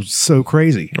 It was so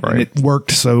crazy. Right. And it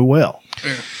worked so well.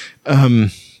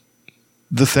 The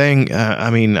thing,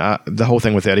 the whole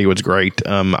thing with Eddie was great.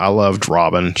 I loved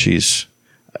Robin.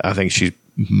 I think she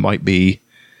might be.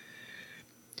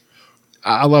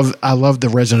 I love the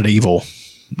Resident Evil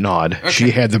nod. Okay.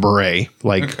 She had the beret,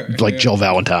 like Jill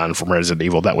Valentine from Resident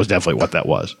Evil. That was definitely what that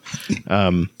was.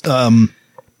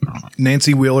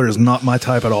 Nancy Wheeler is not my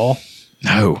type at all.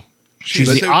 No.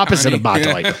 She's the opposite of my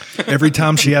type. Every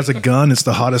time she has a gun, it's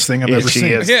the hottest thing I've ever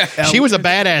seen. Yeah. She was a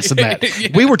badass in that. Yeah.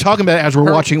 We were talking about it as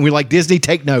we're watching. We're like, Disney,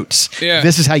 take notes. Yeah.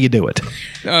 This is how you do it.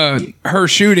 Her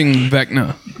shooting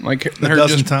Vecna. Like a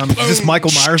dozen times. Is this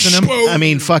Michael Myers in him? I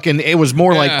mean, fucking, it was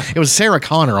more like, it was Sarah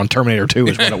Connor on Terminator 2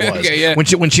 is what it was. Yeah.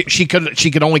 When she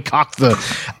could only cock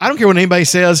I don't care what anybody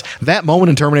says, that moment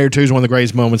in Terminator 2 is one of the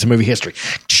greatest moments in movie history.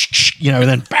 And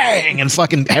then bang, and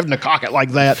fucking having to cock it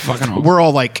like that. We're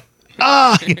all like,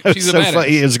 she's so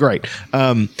funny. It was great.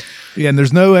 And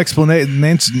there's no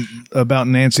explanation about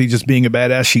Nancy just being a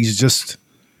badass. She's just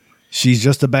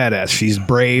a badass. She's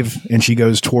brave, and she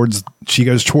goes towards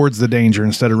the danger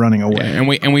instead of running away.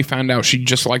 Yeah, and we find out she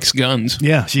just likes guns.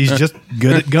 Yeah, she's just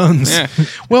good at guns. Yeah.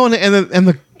 Well,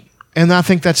 and I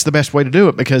think that's the best way to do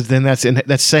it, because then that's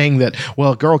saying that,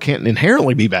 well, a girl can't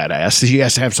inherently be badass. She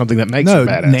has to have something that makes her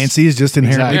badass. Nancy is just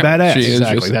inherently badass.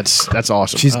 Exactly. That's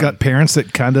awesome. She's got parents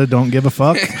that kind of don't give a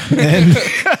fuck. And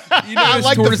I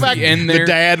like the fact the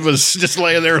dad was just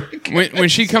laying there. When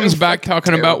she comes back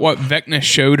talking about what Vecna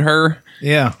showed her,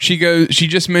 she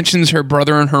just mentions her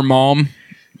brother and her mom.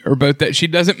 Or both that. She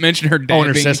doesn't mention her dad. Oh, and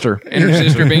her sister. And her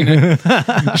sister being there.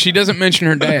 She doesn't mention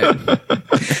her dad.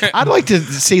 I'd like to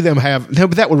see them have. No,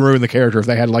 but that would ruin the character if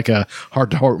they had like a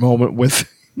heart-to-heart moment with.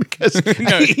 Because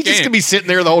he just could be sitting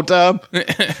there the whole time,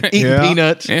 eating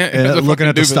peanuts, looking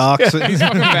at the stocks. He's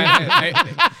fucking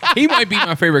badass. He might be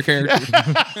my favorite character.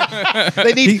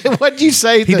 They need. What'd you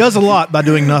say? He does a lot by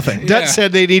doing nothing. Dutch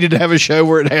said they needed to have a show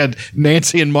where it had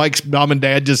Nancy and Mike's mom and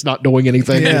dad just not doing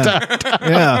anything.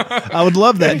 Yeah, I would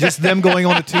love that. Just them going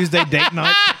on a Tuesday date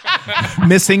night,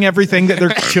 missing everything that their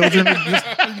children,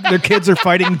 their kids are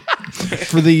fighting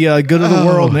for the good of the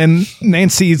world. And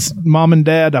Nancy's mom and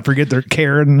dad, I forget their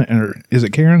Karen, or is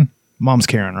it Karen? Mom's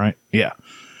Karen, right? Yeah.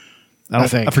 I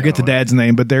forget the dad's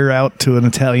name, but they're out to an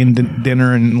Italian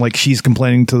dinner, and like she's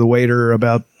complaining to the waiter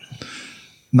about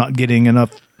not getting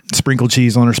enough sprinkled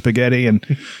cheese on her spaghetti, and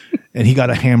he got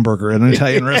a hamburger at an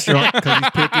Italian restaurant because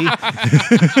he's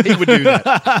picky. He would do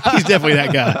that. He's definitely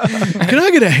that guy. Can I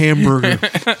get a hamburger?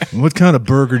 What kind of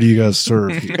burger do you guys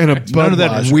serve? And none of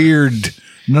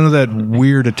that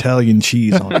weird Italian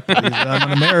cheese on it. Please.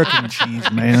 I'm an American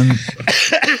cheese man.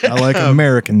 I like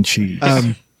American cheese.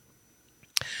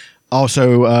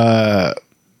 Also,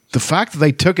 the fact that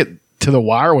they took it to the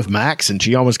wire with Max and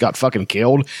she almost got fucking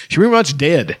killed. She pretty much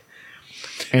did.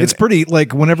 And it's pretty,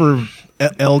 like, whenever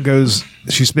Elle goes,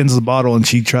 she spins the bottle and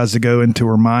she tries to go into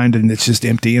her mind and it's just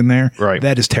empty in there. Right.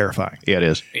 That is terrifying. Yeah, it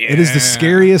is. It is the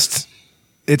scariest.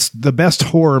 It's the best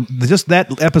horror. Just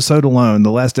that episode alone,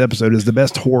 the last episode, is the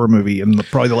best horror movie in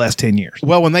probably the last 10 years.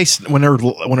 Well, when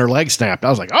her leg snapped, I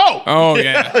was like, oh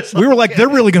yeah. We were like, they're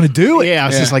really going to do it. Yeah, I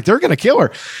was just like, they're going to kill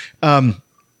her.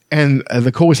 And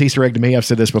the coolest Easter egg to me, I've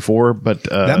said this before, but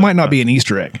that might not be an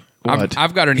Easter egg.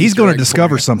 I've got an. He's going to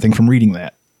discover something from reading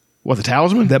that. What, the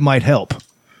talisman? That might help.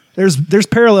 There's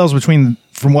parallels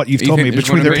from what you've told me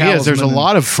between the talisman. There's a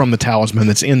lot of from the talisman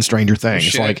that's in Stranger Things.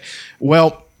 Shit. Like,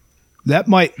 well,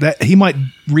 he might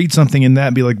read something in that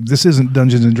and be like, this isn't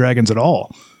Dungeons and Dragons at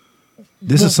all.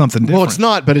 This is something different. Well, it's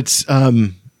not, but it's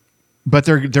but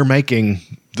they're making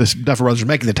the Duffer Brothers are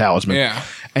making the talisman. Yeah.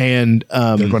 And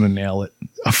they're going to nail it.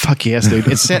 Oh, fuck yes, dude.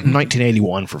 It's set in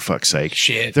 1981 for fuck's sake.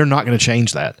 Shit. They're not going to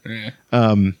change that. Yeah.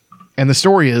 And the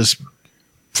story is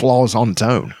flawless on its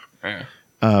own. Yeah.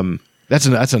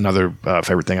 That's another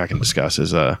favorite thing I can discuss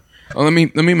is Well, let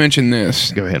me mention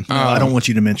this. Go ahead. I don't want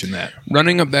you to mention that.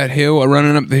 Running Up the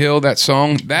Hill, that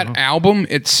song, that album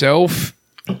itself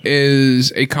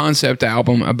is a concept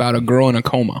album about a girl in a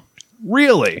coma.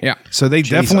 Really? Yeah. So they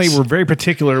definitely were very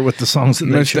particular with the songs that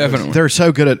they Most chose. definitely. They're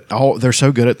so good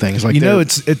at things. Like,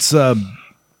 it's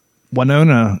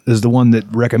Winona is the one that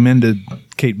recommended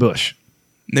Kate Bush.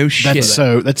 No shit.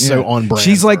 that's so on brand.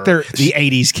 She's like the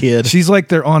 80s kid. She's like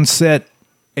their on-set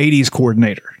 80s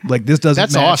coordinator. Like, this doesn't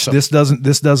That's match. awesome.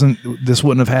 This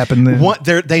wouldn't have happened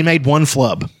then. They made one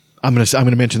flub. I'm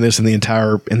gonna mention this in the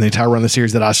entire run of the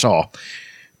series that I saw,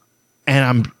 and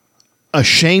I'm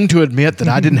ashamed to admit that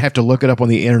I didn't have to look it up on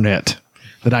the internet.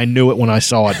 That I knew it when I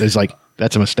saw it. It's like,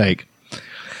 that's a mistake.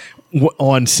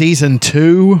 On season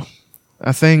 2,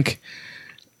 I think.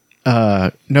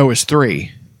 No, it's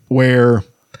 3, where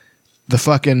the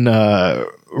fucking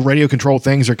radio control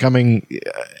things are coming.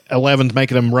 11's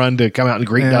making them run to come out and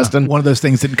greet Dustin. One of those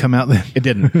things didn't come out then. It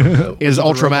didn't. Is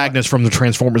Ultra Magnus from the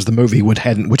Transformers the movie, which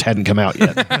hadn't come out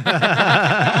yet.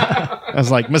 I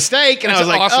was like, mistake, and That's I was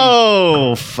like, awesome.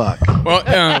 oh fuck.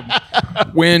 Well,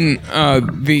 when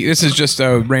this is just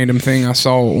a random thing I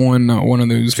saw on one of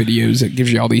those videos that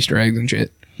gives you all the Easter eggs and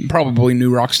shit. Probably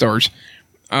new rock stars.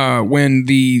 When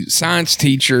the science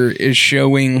teacher is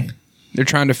showing, they're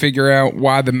trying to figure out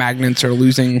why the magnets are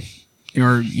losing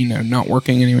or not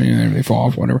working anyway, they fall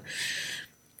off, whatever.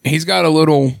 He's got a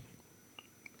little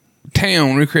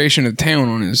recreation of the town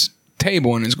on his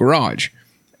table in his garage,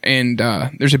 and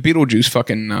there's a Beetlejuice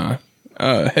fucking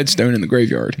headstone in the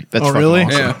graveyard. That's really?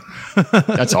 awesome. Yeah,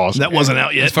 That's awesome. That wasn't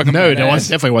out yet. it's fucking No, badass.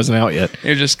 definitely wasn't out yet.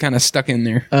 It just kind of stuck in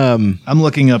there. I'm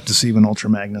looking up to see when Ultra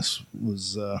Magnus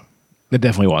was. It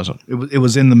definitely wasn't. It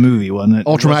was in the movie, wasn't it?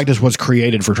 Ultra Magnus was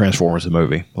created for Transformers, the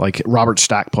movie. Like, Robert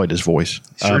Stack played his voice.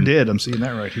 Sure did. I'm seeing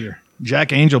that right here.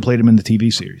 Jack Angel played him in the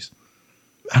TV series.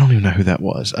 I don't even know who that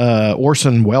was.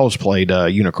 Orson Welles played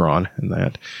Unicron in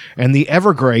that. And the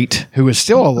ever-great, who is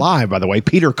still alive, by the way,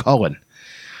 Peter Cullen,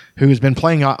 who has been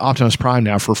playing Optimus Prime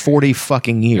now for 40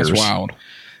 fucking years. That's wild.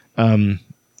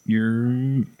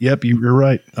 You're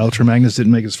right. Ultra Magnus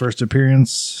didn't make his first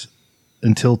appearance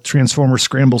until Transformers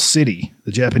Scramble City,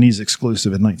 the Japanese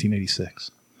exclusive in 1986.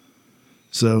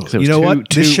 So, So it was what?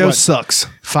 two- This show what? sucks.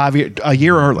 A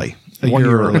year early. A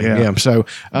year early, yeah. So,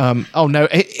 oh no.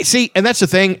 See, and that's the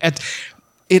thing.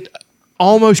 It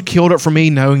almost killed it for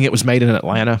me knowing it was made in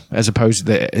Atlanta as opposed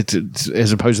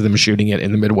to them shooting it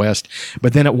in the Midwest.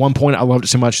 But then at one point I loved it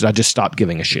so much that I just stopped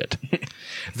giving a shit.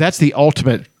 That's the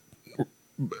ultimate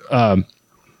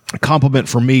compliment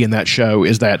for me in that show,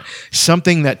 is that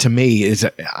something that to me is,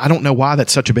 I don't know why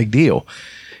that's such a big deal.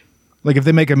 Like if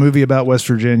they make a movie about West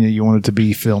Virginia, you want it to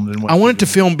be filmed in West I want it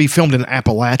to be filmed in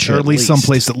Appalachia, or at least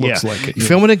someplace that looks like it.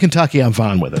 Film it in Kentucky, I'm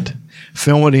fine with it.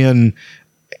 Film it in.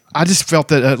 I just felt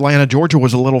that Atlanta, Georgia,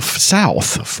 was a little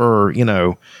south for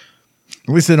At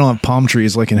least they don't have palm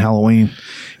trees like in Halloween.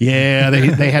 Yeah,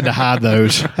 they had to hide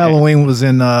those. Halloween was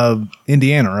in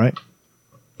Indiana, right?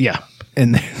 Yeah.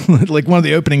 And like one of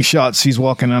the opening shots, she's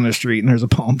walking down the street and there's a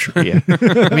palm tree. Yeah,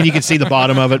 I mean you can see the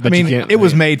bottom of it, but you can't. It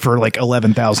was made for like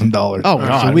 $11,000. Oh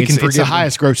god, so we can forget it's the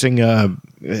highest grossing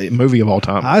movie of all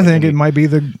time. I think it might be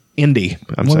the indie.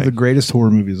 One of the greatest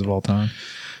horror movies of all time.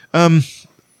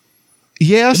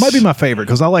 Yes, it might be my favorite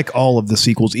because I like all of the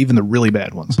sequels, even the really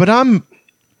bad ones. But I'm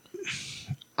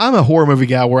a horror movie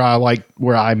guy where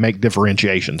I make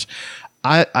differentiations.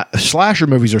 Slasher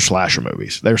movies are slasher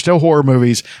movies. They're still horror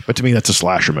movies, but to me, that's a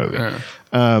slasher movie.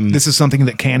 This is something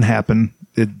that can happen.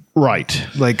 Right.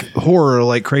 Like horror,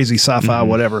 like crazy sci-fi,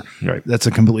 whatever. Right. That's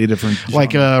a completely different genre.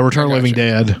 Like Return of the Living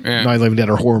Dead, Night of the Living Dead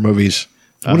are horror movies.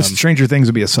 What if Stranger Things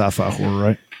would be a sci-fi horror,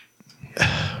 right?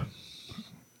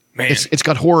 Man. It's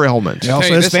got horror elements. It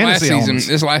also has fantasy elements.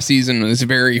 This last season was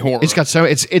very horror. It's got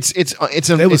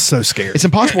it was so scary. It's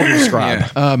impossible to describe.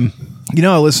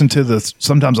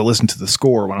 Sometimes I listen to the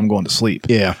score when I'm going to sleep.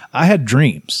 Yeah. I had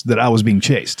dreams that I was being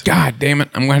chased. God damn it.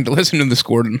 I'm going to have to listen to the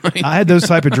score tonight. I had those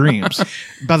type of dreams.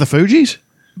 By the Fugees?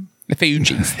 The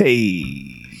Fugees.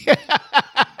 Hey.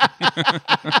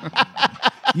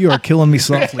 You are killing me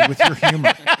softly with your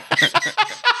humor.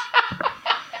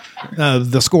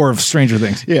 The score of Stranger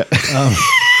Things. Yeah.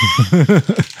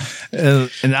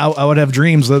 And I would have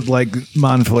dreams of like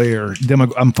Mind Flayer.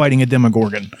 I'm fighting a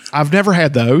Demogorgon. I've never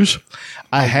had those.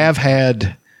 I have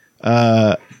had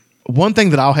one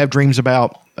thing that I'll have dreams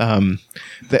about.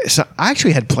 So I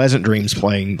actually had pleasant dreams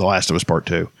playing The Last of Us Part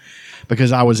 2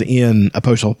 because I was in a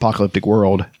post-apocalyptic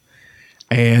world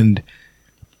and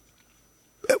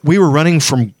we were running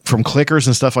from clickers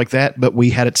and stuff like that, but we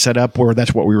had it set up where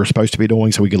that's what we were supposed to be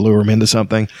doing so we could lure them into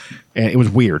something. And it was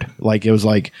weird. Like, it was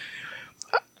like,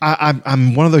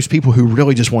 I'm one of those people who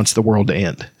really just wants the world to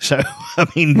end. So, I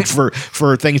mean,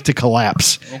 for things to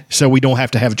collapse so we don't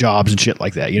have to have jobs and shit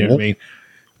like that. You know what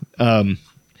I mean?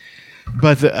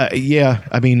 Yeah,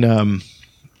 I mean,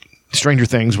 Stranger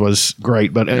Things was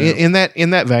great, but in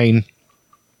that vein,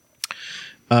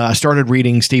 I started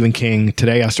reading Stephen King.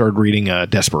 Today I started reading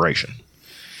Desperation.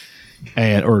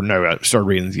 I started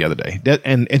reading it the other day.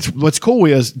 And what's cool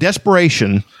is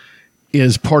Desperation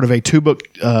is part of a 2-book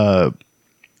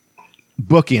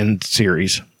bookend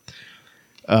series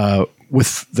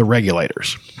with The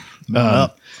Regulators.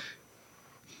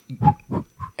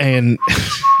 And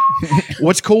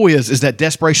what's cool is that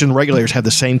Desperation and Regulators have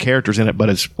the same characters in it, but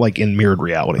it's like in mirrored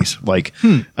realities. Like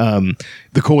the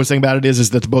coolest thing about it is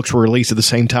that the books were released at the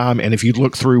same time, and if you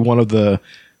look through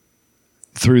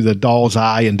through the doll's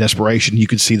eye in Desperation, you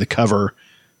could see the cover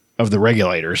of The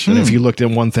Regulators, and if you looked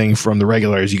in one thing from The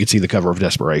Regulators, you could see the cover of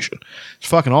Desperation. It's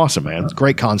fucking awesome, man. It's a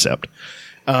great concept.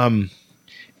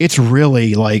 It's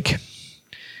really like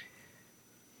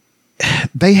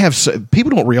people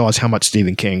don't realize how much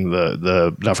Stephen King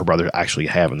the Duffer Brothers actually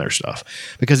have in their stuff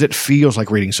because it feels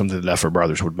like reading something the Duffer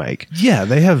Brothers would make. Yeah,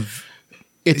 they have.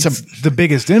 It's the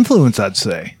biggest influence, I'd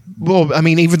say. Well, I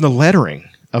mean, even the lettering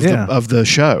of the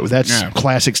show, that's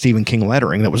classic Stephen King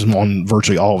lettering that was on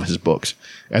virtually all of his books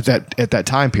at that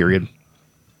time period.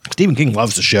 Stephen King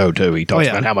loves the show too. He talks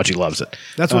about how much he loves it.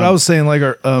 That's what I was saying, like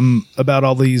about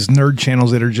all these nerd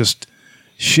channels that are just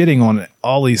shitting on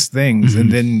all these things,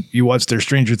 and then you watch their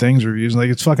Stranger Things reviews, and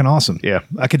like it's fucking awesome. Yeah,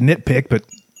 I could nitpick, but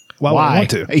why would I want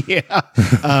to? Yeah.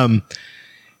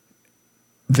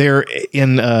 They're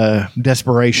in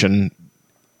Desperation.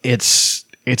 It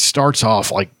starts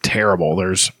off like terrible.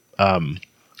 There's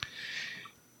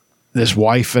this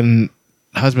wife and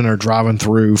husband are driving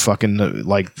through fucking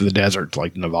like the desert,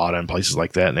 like Nevada and places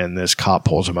like that, and then this cop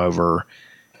pulls him over.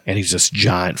 And he's this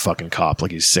giant fucking cop, like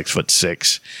he's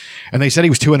 6'6". And they said he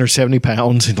was 270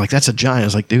 pounds. And like, that's a giant. I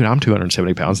was like, dude, I'm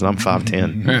 270 pounds and I'm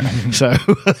 5'10". So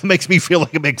it makes me feel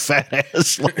like a big fat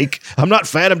ass. Like, I'm not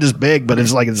fat, I'm just big, but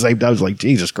it's like at the same time, it's like,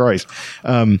 Jesus Christ.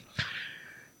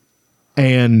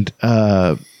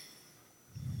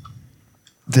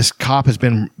 This cop has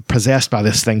been possessed by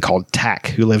this thing called Tack,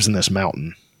 who lives in this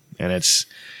mountain. And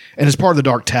it's part of the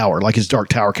Dark Tower. Like, it's Dark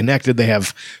Tower connected. They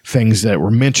have things that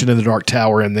were mentioned in the Dark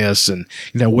Tower in this, and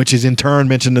which is in turn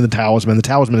mentioned in the Talisman. The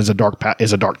Talisman is a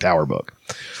Dark Tower book.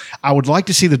 I would like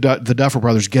to see the Duffer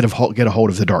Brothers get a hold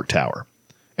of the Dark Tower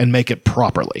and make it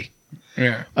properly.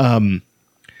 Yeah.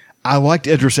 I liked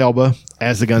Idris Elba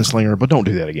as the gunslinger, but don't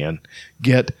do that again.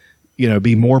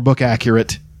 Be more book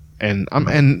accurate And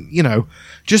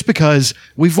just because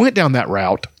we've went down that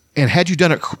route, and had you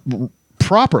done it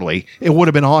properly, it would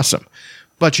have been awesome.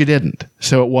 But you didn't.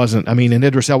 So it wasn't. I mean, and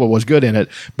Idris Elba was good in it,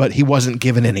 but he wasn't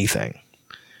given anything.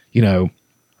 He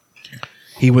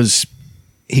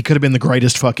could have been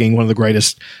one of the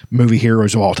greatest movie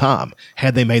heroes of all time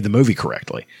had they made the movie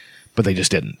correctly, but they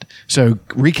just didn't. So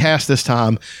recast this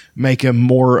time, make him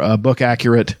more book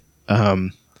accurate. A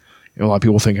lot of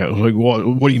people think, like,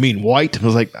 what do you mean, white? I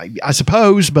was like, I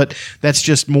suppose, but that's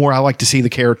just more. I like to see the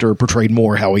character portrayed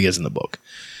more how he is in the book.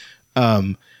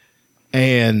 And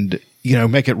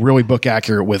make it really book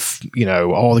accurate with,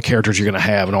 all the characters you're going to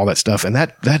have and all that stuff. And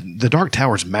that the Dark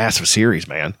Tower is a massive series,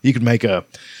 man. You could make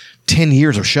 10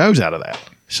 years of shows out of that.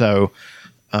 So,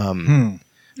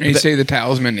 you say the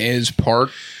Talisman is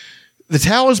part? The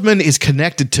Talisman is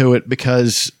connected to it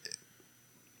because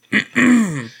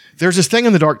there's this thing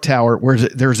in the Dark Tower where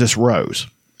there's this rose,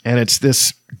 and it's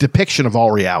this depiction of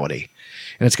all reality,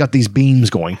 and it's got these beams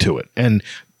going to it, and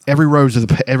every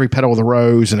every petal of the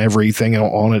rose and everything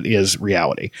on it is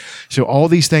reality. So all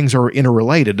these things are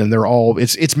interrelated, and they're all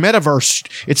it's metaverse,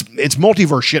 it's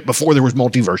multiverse shit before there was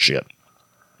multiverse shit.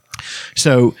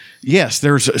 So yes,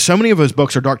 there's so many of those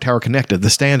books are Dark Tower connected. The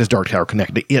Stand is Dark Tower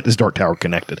connected. It is Dark Tower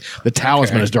connected. The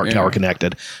Talisman is Dark Tower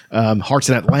connected. Hearts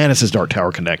in Atlantis is Dark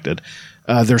Tower connected.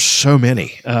 There's so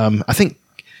many. I think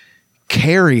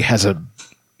Carrie has a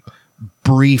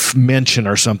brief mention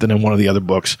or something in one of the other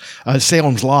books.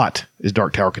 Salem's Lot is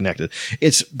Dark Tower connected.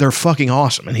 They're fucking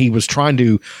awesome. And he was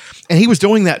doing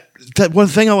that. That one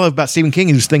thing I love about Stephen King,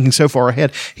 he was thinking so far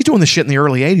ahead. He's doing this shit in the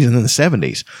early 80s and then the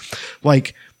 70s.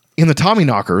 Like in the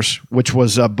Tommyknockers, which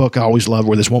was a book I always loved,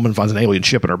 where this woman finds an alien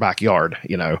ship in her backyard,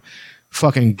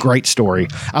 fucking great story.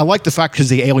 I like the fact because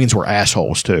the aliens were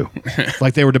assholes too.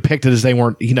 Like they were depicted as they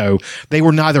weren't, they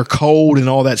were neither cold and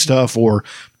all that stuff or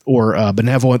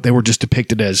benevolent. They were just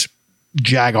depicted as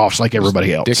jagoffs like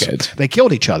everybody else. Dickheads. They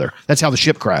killed each other. That's how the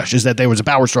ship crashed, is that there was a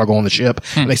power struggle on the ship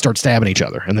and they started stabbing each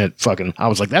other. And then I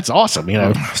was like, that's awesome,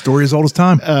 Story as old as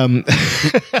time.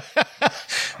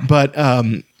 But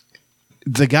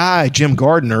the guy, Jim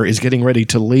Gardner, is getting ready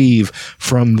to leave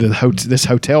from this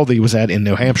hotel that he was at in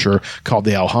New Hampshire called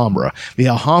the Alhambra. The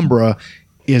Alhambra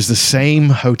is the same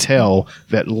hotel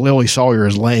that Lily Sawyer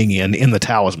is laying in the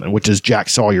Talisman, which is Jack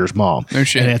Sawyer's mom. No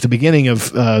shit. And at the beginning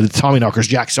of the Tommyknockers,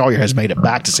 Jack Sawyer has made it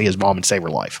back to see his mom and save her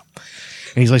life.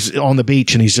 And he's like on the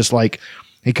beach, and he's just like,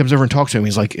 he comes over and talks to him.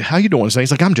 He's like, how you doing? So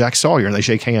he's like, I'm Jack Sawyer. And they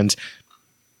shake hands.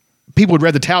 People had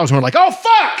read the Talisman and were like, oh,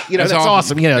 fuck! That's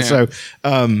awesome. Yeah. So,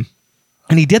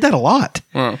 and he did that a lot.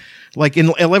 Wow. Like in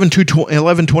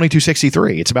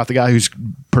 11/22/63, it's about the guy who's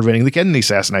preventing the Kennedy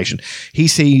assassination. He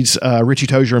sees Richie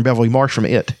Tozier and Beverly Marsh from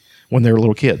It when they were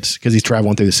little kids because he's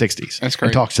traveling through the 60s. That's great.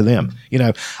 And talks to them.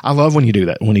 I love when you do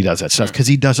that, when he does that stuff, because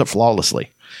he does it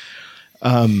flawlessly.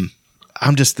 I'm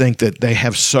just think that they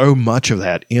have so much of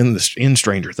that in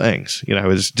Stranger Things.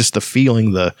 It's just the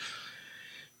feeling,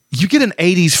 you get an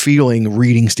 80s feeling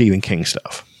reading Stephen King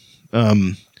stuff.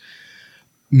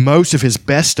 Most of his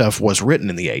best stuff was written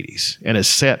in the 80s and is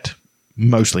set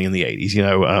mostly in the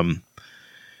 80s.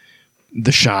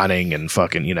 The Shining and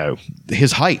fucking,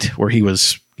 his Height, where he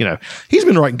was, he's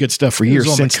been writing good stuff for years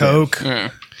on since the coke. Yeah.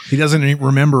 He doesn't even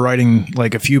remember writing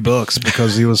like a few books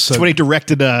because he was so. That's when he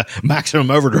directed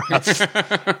Maximum Overdrive,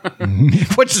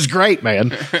 which is great,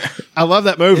 man. I love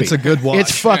that movie. It's a good watch.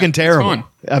 It's fucking terrible.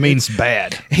 I mean, it's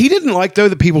bad. He didn't like, though,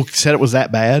 that people said it was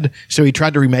that bad, so he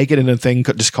tried to remake it in a thing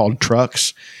just called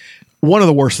Trucks. One of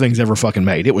the worst things ever fucking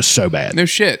made. It was so bad. No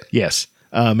shit. Yes.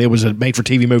 It was a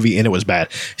made-for-TV movie, and it was bad.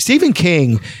 Stephen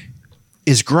King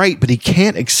is great, but he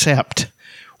can't accept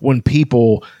when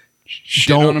people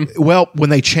when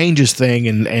they change his thing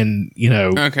and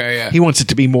okay, yeah. he wants it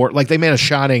to be more like they made a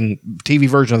Shining TV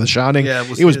version of The Shining. Yeah,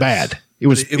 it was bad. It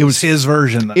was his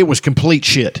version, though. It was complete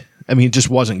shit. I mean, it just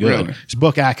wasn't good. Really? It's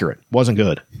book accurate. Wasn't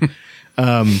good.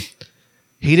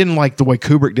 He didn't like the way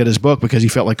Kubrick did his book because he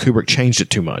felt like Kubrick changed it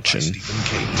too much. And Stephen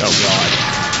King.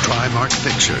 Trimark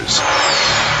Pictures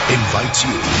invites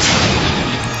you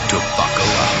to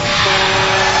buckle up.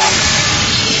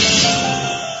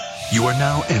 You are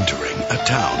now entering a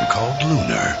town called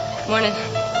Lunar. Morning.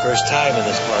 First time in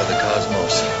this part of the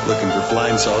cosmos. Looking for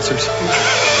flying saucers?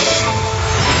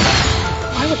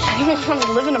 Why would anyone want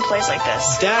to live in a place like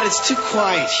this? Dad, it's too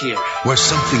quiet here. Where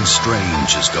something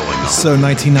strange is going on. So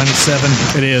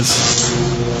 1997. It is.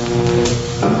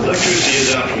 Electricity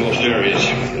is out for most areas.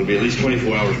 It'll be at least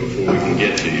 24 hours before we can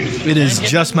get to you. It is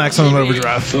just Maximum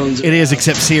Overdrive. It is,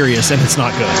 except serious, and it's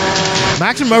not good.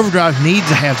 Maximum Overdrive needs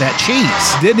to have that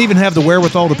cheese. Didn't even have the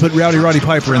wherewithal to put Rowdy Roddy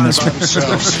Piper in this one.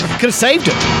 Could have saved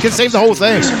it. Could have saved the whole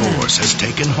thing. This force has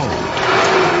taken hold.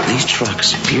 These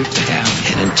trucks appear to have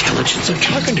an intelligence of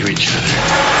talking to each other.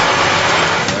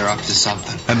 They're up to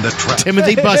something. And the trap.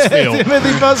 Timothy Busfield.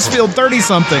 Timothy Busfield,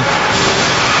 30-something.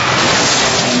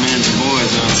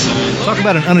 Talk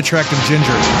about an unattractive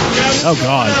ginger. Oh,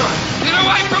 God. Get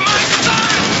away from my son!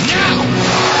 Now!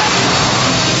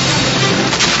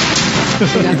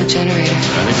 We got the generator.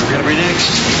 I think we're gonna be next.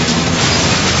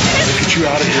 I'll get you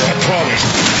out of here, I promise.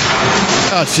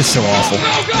 Oh, it's just so awful. Go,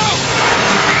 go!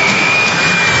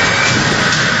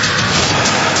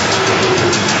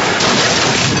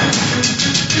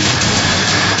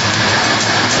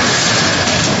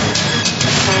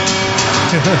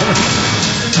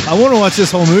 I want to watch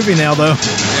this whole movie now, though.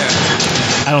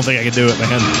 I don't think I could do it,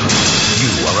 man. You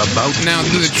are about Now,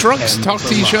 do the trucks talk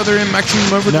to each other in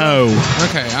Maximum Overdrive? No.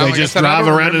 Okay. They just drive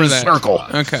around in a circle.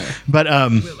 Okay. But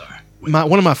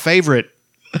one of my favorite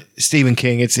Stephen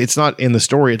King, it's not in the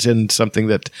story, it's in something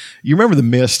that you remember The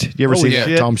Mist. You ever see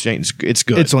that? Tom Shane's. It's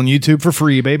good. It's on YouTube for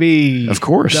free, baby. Of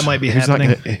course. That might be who's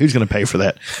happening. Who's going to pay for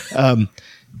that?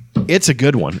 It's a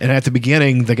good one. And at the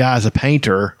beginning, the guy's a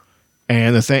painter,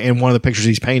 and and one of the pictures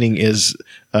he's painting is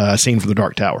a scene from The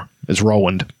Dark Tower. It's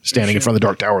Roland standing in front of the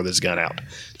Dark Tower with his gun out.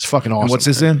 It's fucking awesome. And what's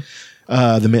this in?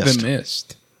 The Mist. The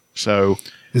Mist. So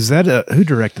is that who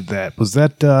directed that? Was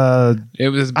that it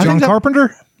was John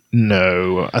Carpenter?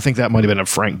 No, I think that might have been a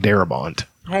Frank Darabont.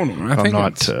 Hold on,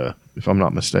 if I'm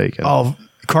not mistaken. Oh,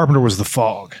 Carpenter was The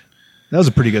Fog. That was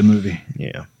a pretty good movie.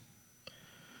 Yeah.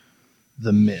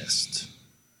 The Mist.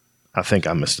 I think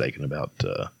I'm mistaken about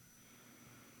the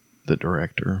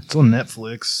director. It's on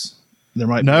Netflix. There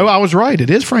might No, I was right. It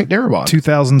is Frank Darabont.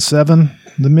 2007,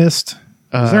 The Mist.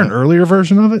 Is there an earlier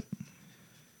version of it?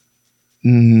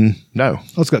 No.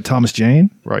 Oh, it's got Thomas Jane.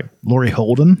 Right. Laurie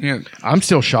Holden. Yeah. I'm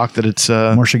still shocked that it's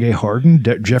Marcia Gay Harden.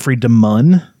 Jeffrey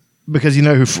DeMunn. Because you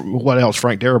know what else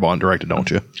Frank Darabont directed, don't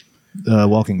you?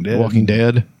 Walking Dead. Walking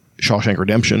Dead, Shawshank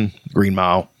Redemption, Green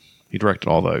Mile. He directed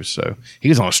all those. So he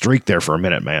was on a streak there for a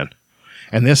minute, man.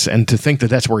 And to think that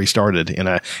that's where he started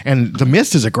and The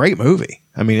Mist is a great movie.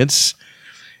 I mean, it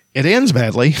ends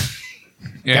badly.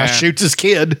 Yeah. Guy shoots his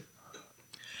kid.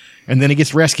 And then he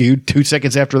gets rescued 2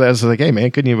 seconds after that. It's like, hey,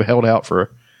 man, couldn't you have held out for a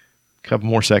couple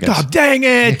more seconds? Oh, dang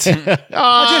it.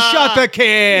 I just shot the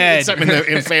kid. Something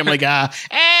in Family Guy.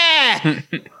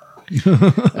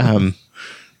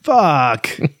 Fuck.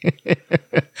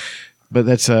 But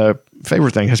that's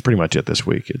favorite thing. That's pretty much it this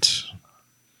week. It's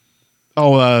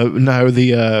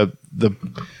the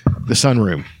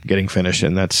sunroom getting finished,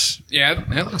 and that's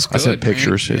that looks good. I sent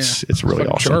pictures. Man. It's really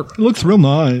awesome. Sharp. It looks real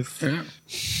nice. Yeah.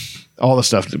 All the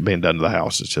stuff being done to the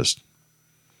house. It's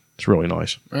really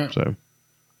nice. Yeah. So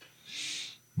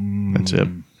that's it.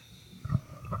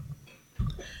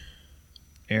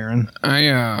 Aaron,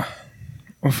 well,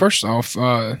 first off,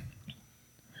 the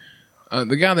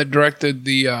guy that directed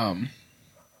the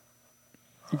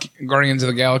Guardians of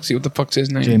the Galaxy, what the fuck's his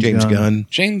name? James Gunn.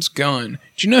 James Gunn.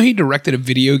 Do you know he directed a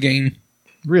video game?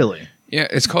 Really? Yeah,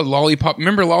 it's called Lollipop.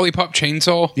 Remember Lollipop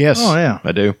Chainsaw? Yes. Oh, yeah.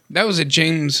 I do. That was a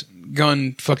James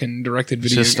Gunn fucking directed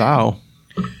video It's his game. style.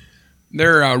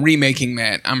 They're remaking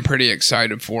that. I'm pretty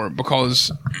excited for it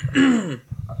because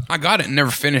I got it and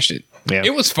never finished it. Yeah.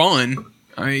 It was fun.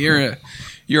 I mean,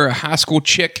 you're a high school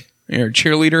chick, you're a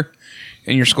cheerleader,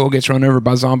 and your school gets run over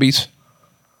by zombies.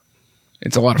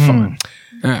 It's a lot of fun.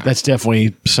 Yeah. That's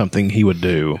definitely something he would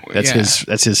do. That's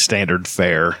Yeah. his standard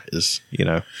fare is,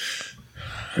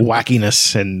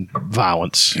 wackiness and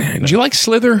violence. Do you like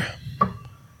Slither?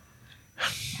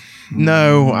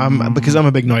 No, because I'm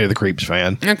a big Night of the Creeps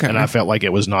fan. Okay. And I felt like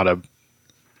it was not a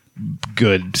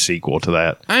good sequel to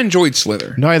that. I enjoyed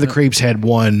Slither. Night of the Creeps had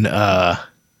one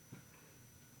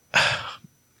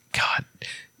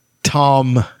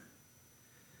Tom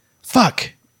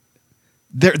fuck.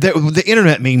 The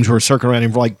internet memes were circling around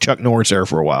him for like Chuck Norris there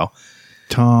for a while.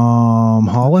 Tom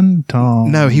Holland?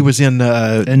 No, he was in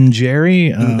and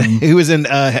Jerry? he was in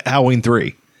Halloween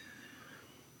 3.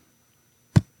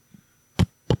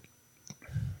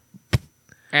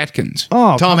 Atkins.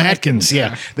 Oh, Tom Atkins.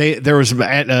 Yeah. There was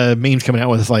memes coming out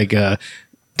with like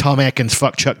Tom Atkins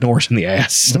fuck Chuck Norris in the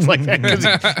ass, stuff like that,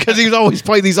 because he was always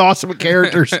playing these awesome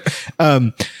characters. He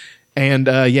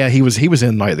was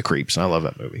in Night of the Creeps, and I love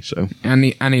that movie. So I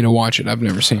need to watch it. I've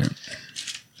never seen it.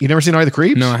 You never seen Night of the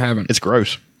Creeps? No, I haven't. It's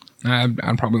gross. I'd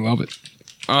probably love it.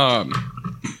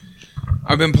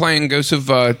 I've been playing Ghost of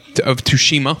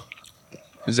Tsushima.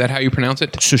 Is that how you pronounce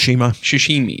it? Tsushima.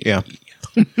 Sashimi. Yeah.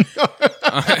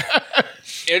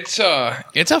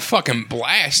 It's a fucking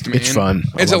blast, man. It's fun.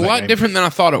 It's a lot different than I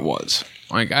thought it was.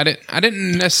 Like I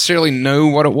didn't necessarily know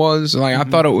what it was. Like I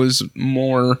thought it was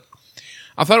more.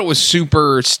 I thought it was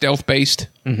super stealth based,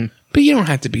 but you don't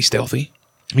have to be stealthy.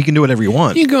 You can do whatever you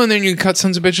want. You go in there and you can cut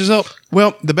sons of bitches up.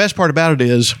 Well, the best part about it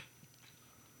is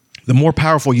the more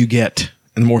powerful you get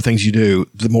and the more things you do,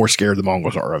 the more scared the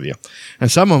Mongols are of you. And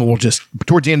some of them will just,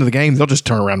 towards the end of the game, they'll just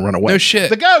turn around and run away. No shit.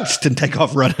 The ghost! And take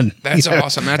off running. That's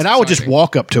awesome. That's and I would just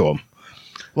walk up to them.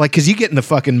 Like, because you get in the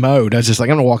fucking mode. I was just like,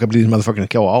 I'm going to walk up to these motherfuckers and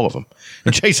kill all of them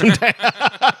and chase them down.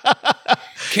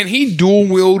 Can he dual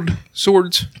wield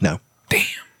swords? No. Damn.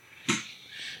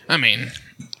 I mean,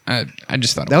 I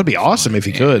just thought that would be awesome if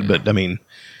he could, but I mean,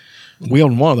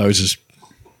 wielding one of those is,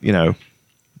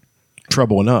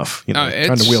 trouble enough.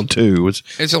 Trying to wield two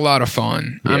it's a lot of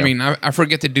fun. Yeah. I mean, I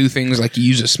forget to do things like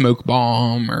use a smoke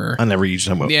bomb or I never use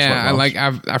smoke. Yeah,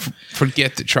 I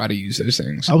forget to try to use those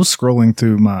things. I was scrolling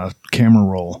through my camera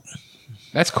roll.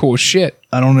 That's cool shit.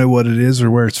 I don't know what it is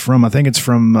or where it's from. I think it's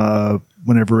from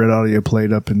whenever Red Audio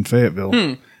played up in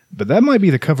Fayetteville. But that might be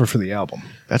the cover for the album.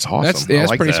 That's awesome. That's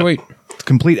like pretty that. sweet. It's a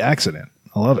complete accident.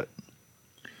 I love it.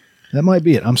 That might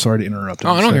be it. I'm sorry to interrupt. Oh,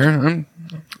 I don't care.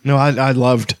 No, I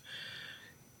loved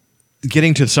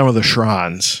getting to some of the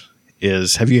shrines.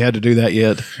 Have you had to do that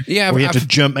yet? Yeah. Where you have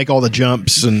to make all the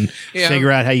jumps and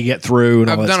figure out how you get through and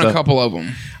all that stuff. I've done a couple of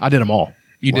them. I did them all.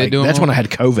 You did do them That's all? when I had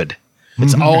COVID.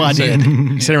 That's all I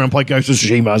did. Sit around and play Ghost of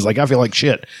Tsushima. I was like, I feel like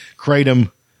shit. Kratom,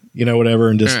 whatever,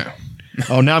 and just... Yeah.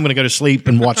 Oh, now I'm going to go to sleep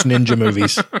and watch ninja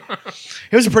movies.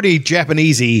 It was a pretty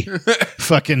Japanesey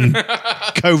fucking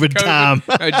COVID time.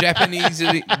 A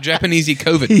Japanesey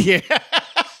COVID Yeah.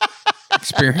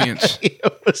 experience.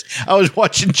 I was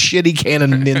watching shitty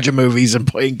canon ninja movies and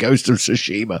playing Ghost of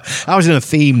Tsushima. I was in a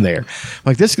theme there.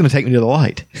 Like, this is going to take me to the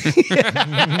light.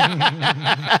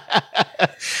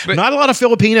 But not a lot of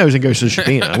Filipinos in Ghost of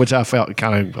Tsushima, which I felt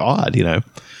kind of odd,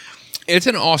 It's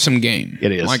an awesome game.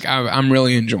 It is. Like, I'm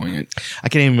really enjoying it. I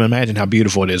can't even imagine how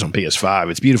beautiful it is on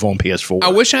PS5. It's beautiful on PS4. I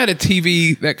wish I had a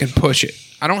TV that could push it.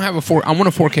 I don't have I want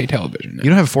a 4K television now. You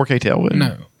don't have a 4K television?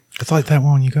 No. It's like that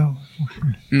one you go.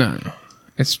 No.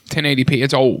 It's 1080p.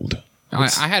 It's old. I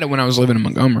had it when I was living in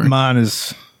Montgomery. Mine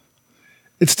is.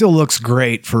 It still looks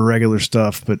great for regular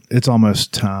stuff, but it's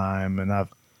almost time, and I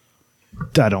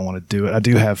don't want to do it. I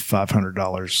do have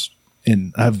 $500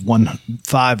 in. I have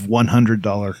five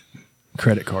 $100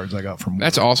 credit cards I got from.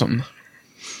 That's awesome.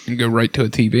 And go right to a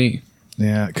TV.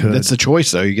 Yeah, it could. That's the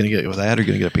choice, though. You're going to get it with that, or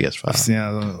you're going to get a PS5.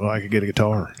 Yeah, well, I could get a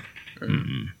guitar.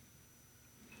 Mm-hmm.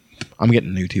 I'm getting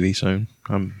a new TV soon.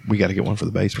 We got to get one for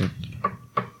the basement.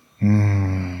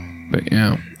 But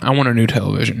yeah, I want a new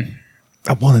television.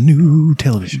 I want a new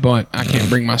television, but I can't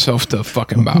bring myself to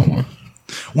fucking buy one.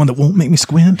 One that won't make me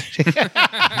squint.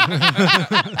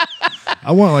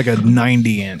 I want like a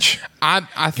 90-inch. I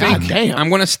think I'm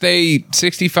going to stay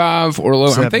 65 or lower.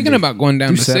 70. I'm thinking about going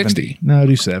down Do to 70. 60. No,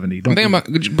 do 70. I'm thinking about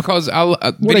because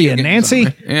what are you, Nancy?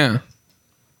 Yeah.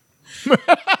 But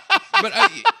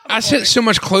I sit so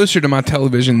much closer to my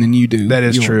television than you do. That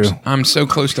is true. I'm so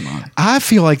close to mine. I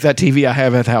feel like that TV I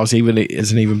have at the house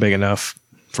isn't even big enough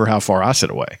for how far I sit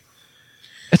away.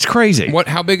 It's crazy.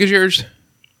 How big is yours?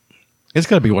 It's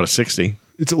got to be a 60.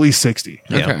 It's at least 60.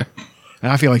 Yeah. Okay.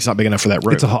 And I feel like it's not big enough for that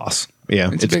room. It's a Haas.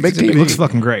 Yeah, it's a big TV. It looks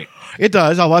fucking great. It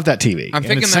does. I love that TV. I'm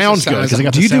thinking it that's sounds the good size because I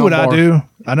got. Do the you do what I sound bar. do?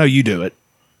 I know you do it.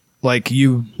 Like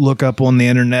you look up on the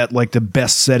internet like the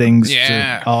best settings.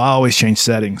 Yeah. I always change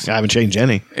settings. I haven't changed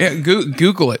any. Yeah,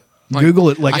 Google it. Google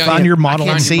it. Like find your model.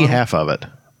 I can't see half of it.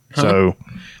 So,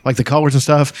 like the colors and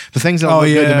stuff, the things that look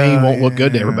good to me won't look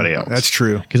good to everybody else. That's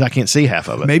true. Because I can't see half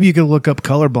of it. Maybe you could look up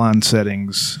colorblind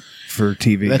settings for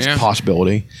TV. That's a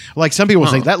possibility. Like some people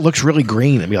say that looks really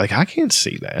green and be like, I can't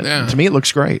see that. Yeah. To me, it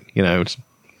looks great.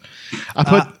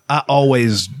 I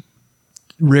always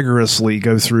rigorously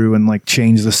go through and like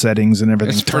change the settings and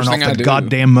everything. That's the Turn first off thing I the do.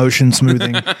 goddamn motion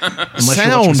smoothing. Unless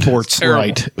you're watching sports.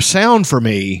 right? Sound for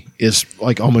me is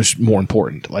like almost more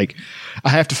important. Like I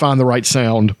have to find the right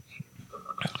sound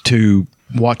to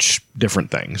watch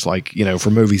different things. Like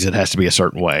for movies, it has to be a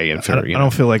certain way. And for, I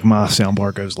don't feel like my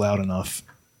soundbar goes loud enough.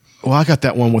 Well, I got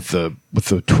that one with the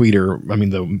tweeter. I mean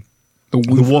the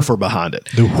woofer behind it.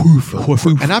 The woofer.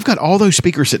 And I've got all those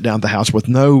speakers sitting down at the house with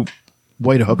no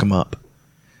way to hook them up.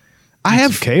 I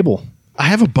have cable. I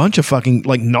have a bunch of fucking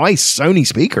like nice Sony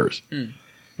speakers,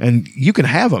 and you can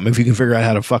have them if you can figure out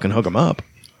how to fucking hook them up.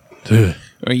 Well,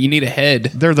 you need a head.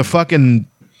 They're the fucking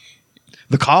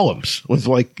the columns with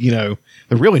like, you know,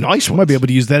 the really nice ones. Might be able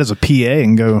to use that as a PA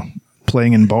and go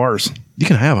playing in bars. You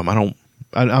can have them.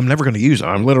 I'm never going to use them.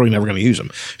 I'm literally never going to use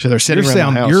them. So they're sitting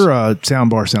around the house. Your sound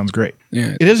bar sounds great.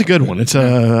 Yeah, it is a good one. It's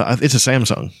a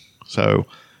Samsung. So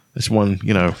it's one,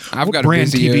 you know. I've got What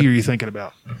brand a Vizio. TV are you thinking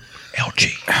about?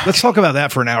 LG. Let's talk about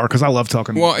that for an hour because I love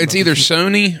talking. Well, it's either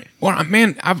Sony. Well,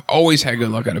 man, I've always had good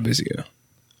luck out of Vizio.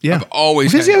 Yeah, I've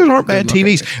always had Vizios aren't good bad luck out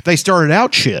TVs. of it. They started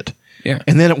out shit. Yeah.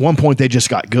 And then at one point they just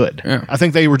got good. Yeah. I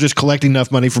think they were just collecting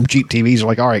enough money from cheap TVs. They're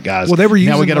like, all right, guys. Well, they were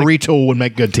now we using, got to like- retool and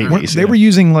make good TVs. They were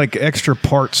using like extra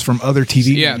parts from other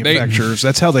TV Yeah, they- manufacturers.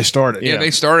 That's how they started. Yeah, they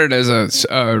started as a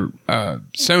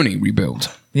Sony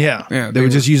rebuild. Yeah, Yeah, they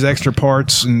would just use extra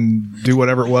parts and do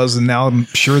whatever it was, and now I'm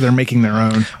sure they're making their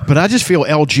own. But I just feel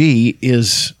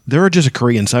LG they're just a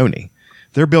Korean Sony.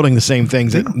 They're building the same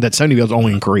things that Sony builds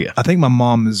only in Korea. I think my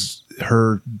mom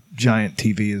her giant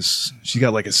TV she's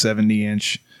got like a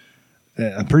 70-inch.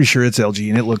 I'm pretty sure it's LG,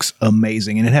 and it looks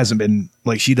amazing. And it hasn't been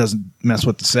like she doesn't mess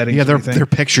with the settings. Yeah, or anything. their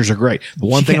pictures are great. The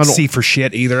one She thing I can't don't see for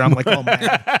shit either. I'm like, oh man,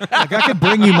 like I could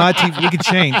bring you my TV. We could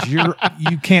change.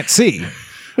 You can't see.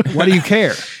 Why do you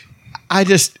care?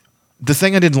 The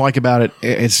thing I didn't like about it,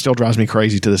 it still drives me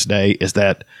crazy to this day, is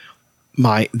that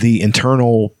the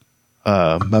internal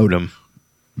modem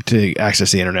to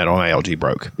access the internet on LG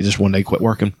broke. It just one day quit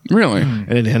working. Really? And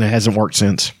it hasn't worked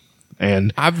since.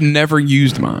 And I've never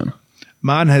used mine.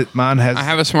 Mine has. I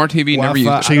have a smart TV, never used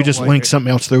it. so you just link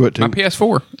something else through it too. My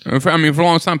PS4. I mean, for a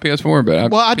long time, PS4,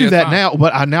 but I do that PS5. now,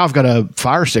 but now I've got a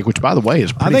Fire Stick, which by the way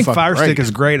is pretty I think fucking Fire great. Stick is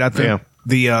great. I think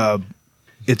Yeah.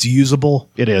 it's usable.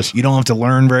 It is. You don't have to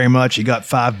learn very much. You got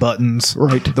 5 buttons.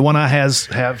 Right. The one I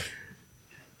have.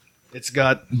 It's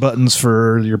got buttons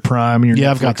for your Prime and your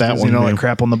I've got that Netflixes, one, You know, yeah. that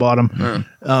crap on the bottom.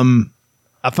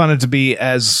 I find it to be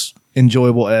as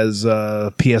enjoyable as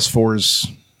PS4's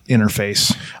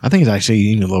interface. I think it's actually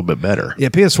even a little bit better. Yeah,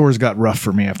 PS4's got rough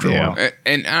for me after a while.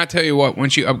 And I tell you what,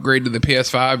 once you upgrade to the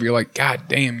PS5, you're like, God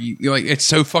damn, you're like, it's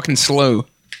so fucking slow.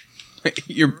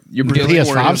 Your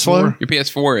PS5 is slow? Your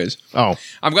PS4 is. Oh,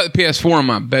 I've got the PS4 in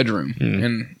my bedroom,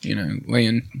 and lay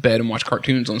in bed and watch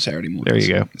cartoons on Saturday mornings. There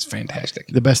you go. It's fantastic.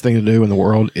 the best thing to do in the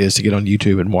world is to get on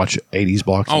YouTube and watch 80s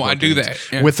blocks. Oh, of I do cartoons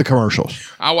that, yeah. with the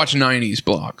commercials. I watch 90s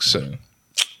blocks, so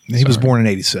He was born in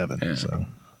 87, so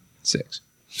 6.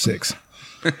 6.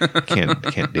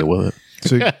 Can't deal with it.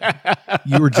 So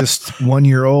you were just 1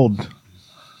 year old.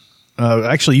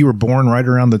 Actually, you were born right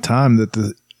around the time that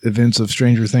the events of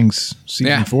Stranger Things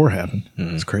season 4 happened.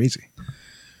 It's crazy.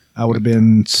 I would have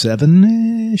been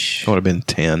 7-ish. I would have been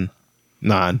 10,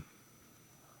 9.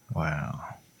 Wow.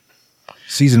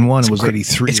 Season 1 was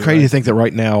 83. It's crazy to think that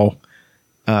right now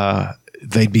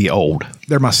they'd be old.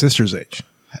 They're my sister's age.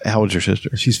 How old's your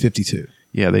sister? She's 52.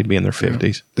 Yeah, they'd be in their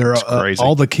 50s. They're It's crazy.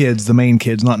 all the kids, the main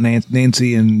kids, not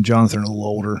Nancy and Jonathan are a little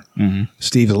older. Mhm.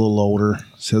 Steve is a little older.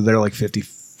 So they're like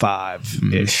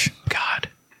 55-ish. God.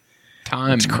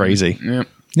 Time. It's crazy. Yeah. You know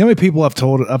how many people I've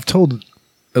told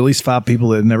at least 5 people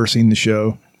that had never seen the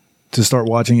show to start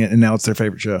watching it, and now it's their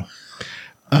favorite show.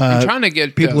 I'm trying to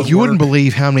get People, you wouldn't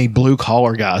believe how many blue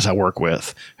collar guys I work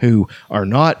with who are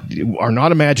not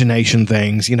imagination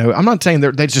things. You know, I'm not saying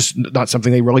they're just not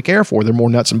something they really care for. They're more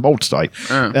nuts and bolts type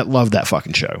that love that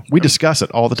fucking show. We discuss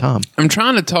it all the time. I'm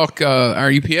trying to talk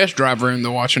our UPS driver into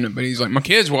watching it, but he's like, my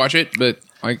kids watch it, but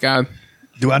like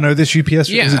Do I know this UPS?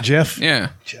 Yeah. Is it Jeff? Yeah.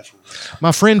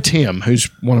 My friend Tim, who's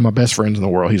one of my best friends in the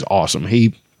world, he's awesome.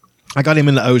 I got him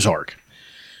into Ozark,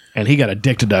 and he got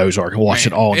addicted to Ozark and watched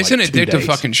it all. In It's like an 2 addictive days.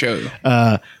 fucking show.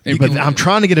 But I'm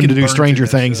trying to get him to do Stranger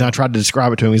Things, and I tried to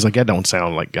describe it to him. He's like, "That don't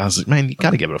sound like." I was like, "Man, you got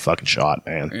to give it a fucking shot,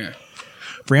 man." Yeah.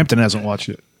 Frampton hasn't watched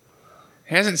it.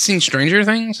 Hasn't seen Stranger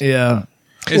Things? Yeah.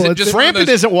 Is it just one of Frampton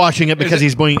those- isn't watching it because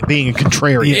he's being a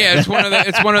contrarian. Yeah, it's one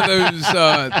of those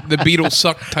the Beatles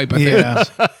suck type of Yeah.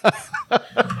 things.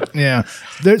 Yeah.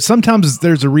 Sometimes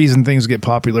there's a reason things get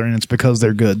popular, and it's because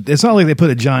they're good. It's not like they put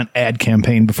a giant ad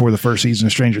campaign before the first season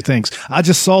of Stranger Things. I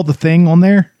just saw the thing on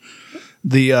there,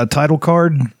 the title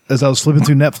card, as I was flipping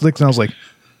through Netflix, and I was like,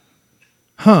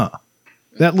 huh,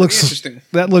 that looks interesting.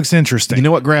 That looks interesting. You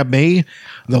know what grabbed me?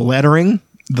 The lettering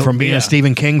from being a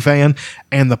Stephen King fan,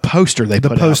 and the poster they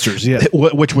put posters, out,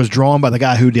 which was drawn by the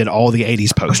guy who did all the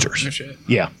 80s posters. Oh, shit.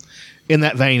 Yeah. In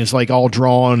that vein, it's like all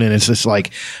drawn, and it's just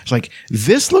like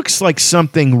this looks like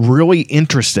something really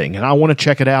interesting, and I want to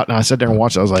check it out. And I sat there and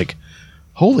watched it. I was like,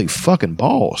 holy fucking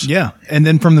balls! Yeah. And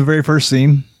then from the very first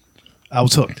scene, I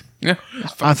was hooked. Yeah.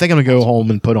 I think I'm gonna go home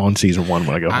and put on season 1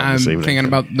 when I go home. I'm this evening. thinking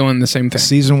about doing the same thing.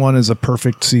 Season 1 is a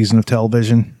perfect season of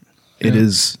television. It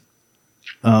is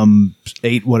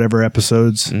 8 whatever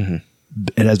episodes.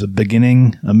 it has a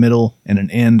beginning, a middle, and an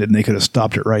end, and they could have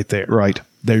stopped it right there. Right.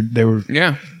 They were.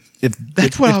 Yeah. If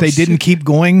they didn't keep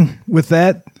going with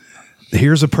that,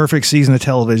 here's a perfect season of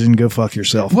television. Go fuck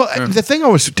yourself. Well, the thing I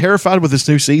was terrified with this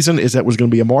new season is that it was going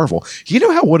to be a Marvel. You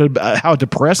know how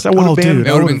depressed I would have been? Dude,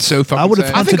 That would have been so fucking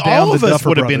sad. I think all of us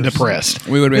would have been Brothers. depressed.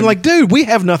 We would have been like, dude, we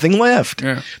have nothing left.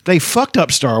 Yeah. They fucked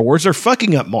up Star Wars. They're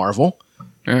fucking up Marvel.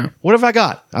 Yeah. What have I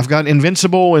got? I've got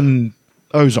Invincible and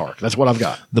Ozark. That's what I've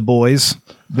got. The Boys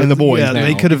And The Boys Yeah, now.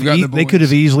 they could have. You've got The They could have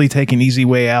Boys. easily taken easy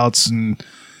way outs and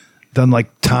done like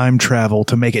time travel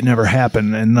to make it never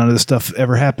happen, and none of this stuff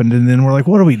ever happened. And then we're like,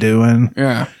 what are we doing?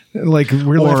 Yeah. Like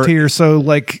we're left here. So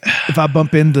like, if I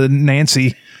bump into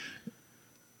Nancy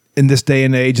in this day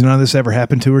and age, none of this ever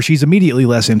happened to her. She's immediately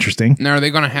less interesting. Now, are they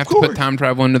going to have to put time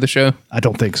travel into the show? I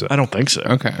don't think so. I don't think so.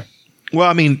 Okay. Well,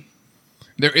 I mean,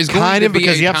 There is going kind to of be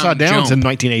because a the Upside time Down's jump. in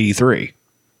 1983.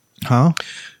 Huh?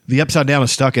 The Upside Down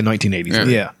is stuck in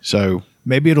 1983. Yeah. So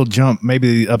Maybe it'll jump.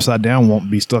 Maybe the Upside Down won't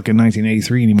be stuck in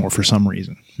 1983 anymore for some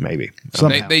reason. maybe.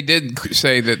 Somehow. They did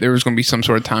say that there was going to be some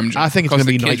sort of time jump. I think it's going to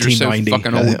be because the kids are so 1990.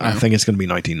 fucking old I now. think it's going to be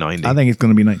 1990. I think it's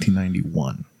going to be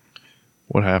 1991.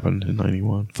 What happened in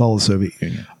 91? Fall of the Soviet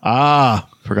Union. Ah,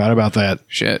 forgot about that.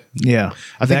 Shit. Yeah,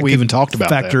 I think That we could even talked about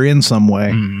factor that. in some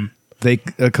way. They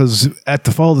because at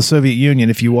the fall of the Soviet Union,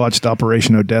 if you watched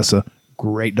Operation Odessa,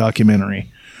 great documentary.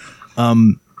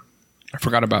 I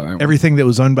forgot about that one. Everything that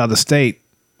was owned by the state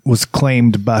was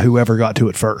claimed by whoever got to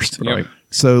it first. Right.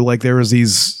 So like there was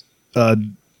these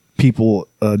people,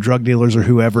 drug dealers or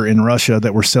whoever in Russia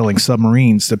that were selling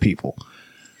submarines to people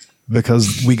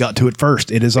because we got to it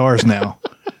first. It is ours now.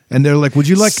 And they're like, would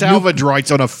you like salvage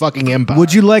rights on a fucking empire?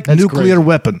 would you like That's nuclear crazy.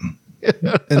 weapon?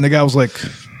 And the guy was like,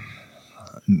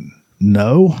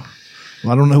 no.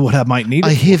 I don't know what I might need.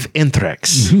 I have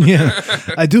anthrax. Yeah,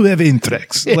 I do have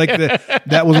anthrax. Like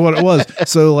that was what it was.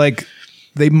 So like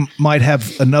they might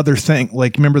have another thing.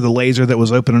 Like remember the laser that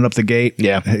was opening up the gate?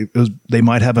 Yeah. They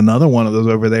might have another one of those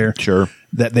over there. Sure.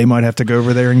 That they might have to go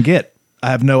over there and get. I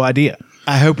have no idea.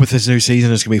 I hope with this new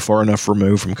season it's going to be far enough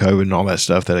removed from COVID and all that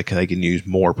stuff that they can use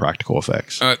more practical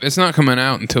effects. It's not coming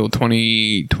out until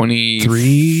 2023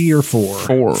 3 or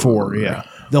 4. 4, yeah.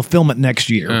 They'll film it next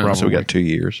year. Probably. So we got 2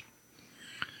 years.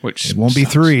 Which It won't be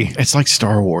 3. It's like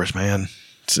Star Wars, man.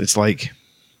 It's like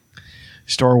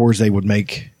Star Wars. They would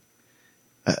make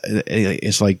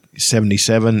it's like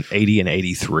 77, 80, and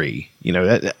 83. You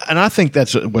know, and I think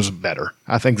was better.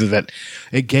 I think that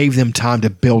it gave them time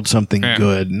to build something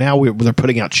good. Now they're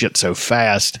putting out shit so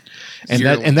fast,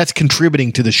 and that's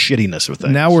contributing to the shittiness of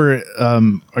things. Now we're.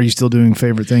 Are you still doing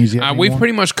favorite things yet? we've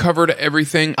pretty much covered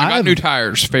everything. I got new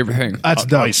tires. Favorite thing. That's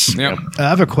nice. Yep. I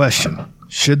have a question.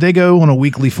 Should they go on a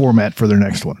weekly format for their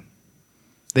next one?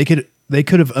 They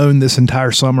could have owned this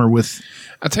entire summer with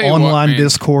I'll tell you online what, man.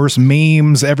 discourse,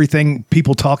 memes, everything,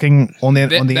 people talking on the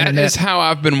That internet. is how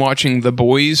I've been watching The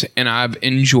Boys, and I've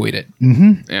enjoyed it.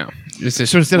 Mm-hmm. Yeah.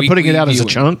 So instead of putting it out as a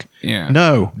chunk,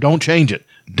 no, don't change it.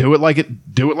 Do it like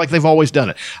they've always done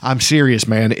it. I'm serious,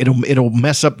 man. It'll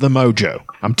mess up the mojo.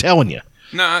 I'm telling you.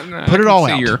 No, Put it all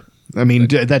out. I mean,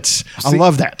 I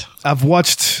love that. I've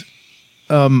watched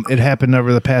it happen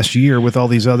over the past year with all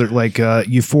these other like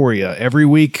Euphoria. Every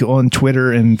week on Twitter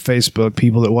and Facebook,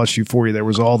 people that watched Euphoria, there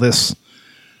was all this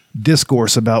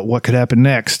discourse about what could happen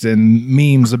next and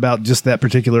memes about just that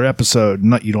particular episode.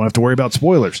 You don't have to worry about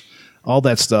spoilers, all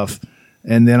that stuff.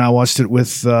 And then I watched it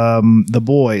with The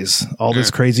Boys, all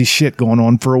this crazy shit going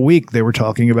on for a week. They were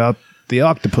talking about the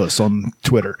octopus on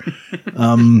Twitter.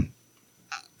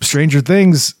 Stranger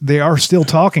Things, they are still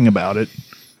talking about it.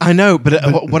 I know,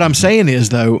 but what I'm saying is,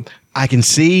 though, I can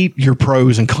see your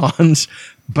pros and cons,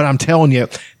 but I'm telling you,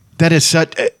 that is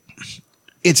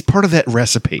it's part of that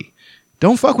recipe.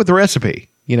 Don't fuck with the recipe.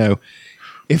 You know,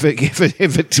 if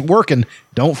it's working,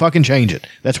 don't fucking change it.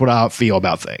 That's what I feel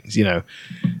about things. You know,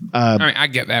 I mean, I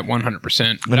get that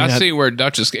 100%. But I see where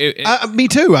Dutch is. Me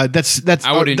too. That's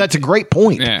a great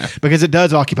point. Yeah. Because it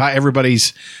does occupy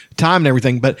everybody's time and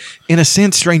everything. But in a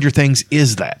sense, Stranger Things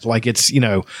is that. Like it's, you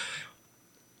know,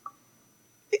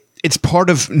 it's part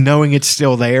of knowing it's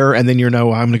still there, and then I'm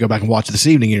going to go back and watch it this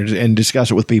evening and discuss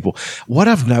it with people. What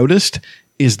I've noticed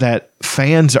is that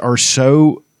fans are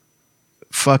so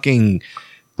fucking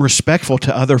respectful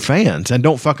to other fans and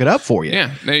don't fuck it up for you.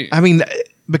 Yeah, I mean,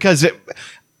 because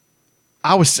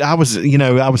I was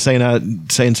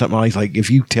saying something like,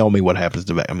 if you tell me what happens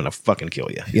to Beck, I'm going to fucking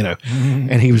kill you, you know.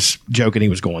 And he was joking he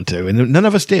was going to, and none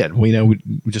of us did. We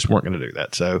just weren't going to do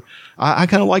that. So I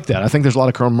kind of like that. I think there's a lot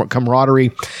of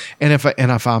camaraderie, and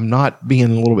if I'm not being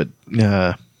a little bit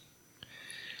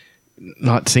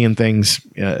not seeing things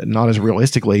not as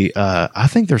realistically, I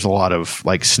think there's a lot of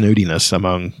like snootiness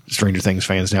among Stranger Things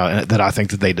fans now that I think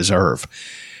that they deserve,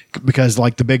 because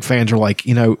like the big fans are like,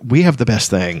 you know, we have the best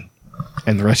thing,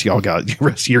 and the rest of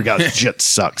your guys shit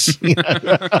sucks. You know?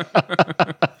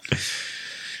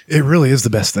 It really is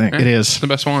the best thing. It is the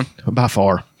best one by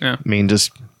far. Yeah, I mean,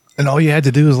 just and all you had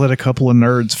to do is let a couple of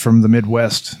nerds from the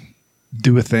Midwest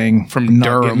do a thing from not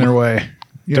Durham. get in their way.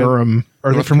 Durham,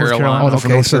 or they're from North Carolina. Oh, they're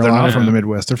from North so they're Carolina. not from the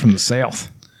Midwest; they're from the South.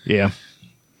 Yeah,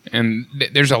 and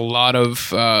there's a lot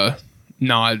of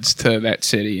nods to that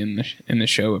city in the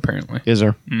show. Apparently, is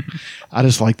there? Mm-hmm. I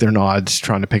just like their nods,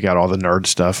 trying to pick out all the nerd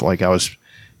stuff. Like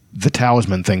the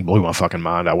talisman thing blew my fucking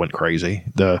mind. I went crazy.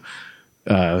 The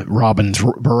Robin's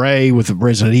beret with the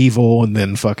Resident Evil, and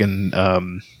then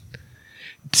fucking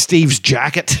Steve's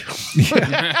jacket.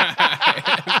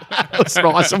 That's an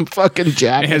awesome fucking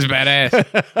jacket. It's badass.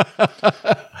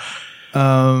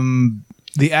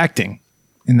 The acting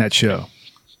in that show.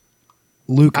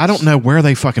 Lucas. I don't know where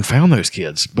they fucking found those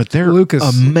kids, but they're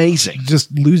amazing.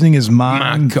 Just losing his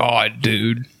mind. My God,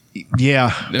 dude.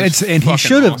 Yeah, and he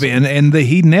should have been, and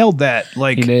he nailed that.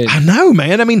 Like, I know,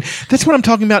 man. I mean, that's what I'm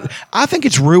talking about. I think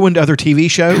it's ruined other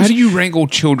TV shows. How do you wrangle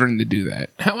children to do that?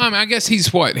 I guess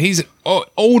he's what? He's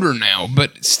older now,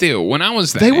 but still, when I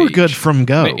was that they were age, good from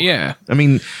go. Yeah, I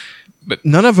mean, but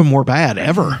none of them were bad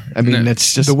ever. I mean,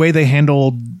 it's just the way they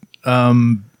handled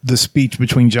the speech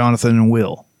between Jonathan and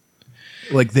Will.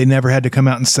 Like, they never had to come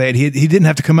out and say it. He didn't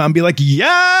have to come out and be like,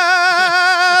 "Yeah."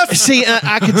 See,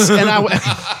 I could, and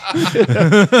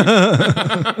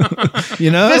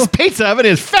you know, this pizza oven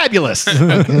is fabulous.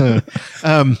 No,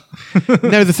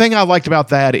 the thing I liked about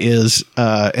that is,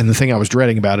 and the thing I was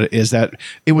dreading about it is that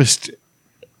it was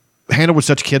handled with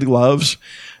such kid gloves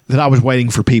that I was waiting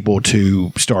for people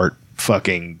to start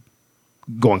fucking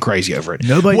going crazy over it.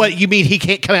 Nobody. What you mean? He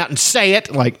can't come out and say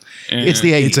it? Like it's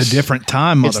the 80s. It's a different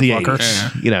time, It's the motherfucker.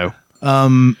 80s. You know.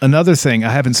 Another thing I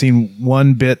haven't seen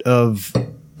one bit of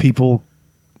people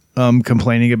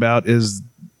complaining about is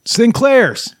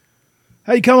Sinclair's.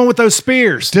 How you coming with those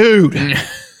spears, dude?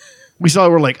 We saw it.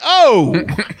 We're like, oh,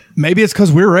 maybe it's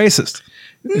because we're racist.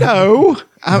 No,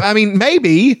 I mean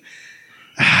maybe.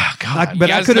 Oh, God, but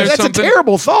I could have. That's a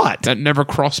terrible thought. That never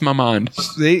crossed my mind.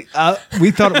 See,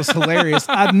 we thought it was hilarious.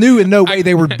 I knew in no way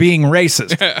they were being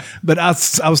racist, but I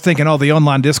was thinking, oh, the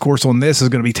online discourse on this is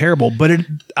going to be terrible. But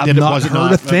I've not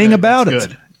heard a thing about it.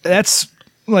 Good. That's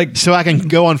like, so I can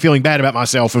go on feeling bad about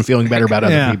myself and feeling better about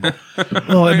other people.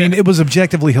 Well, I mean, it was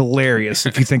objectively hilarious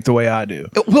if you think the way I do.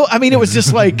 Well, I mean, it was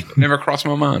just like never crossed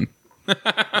my mind.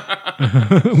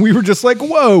 We were just like,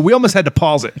 whoa, we almost had to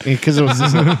pause it because it was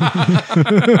just and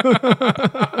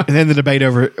then the debate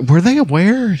over, were they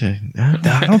aware?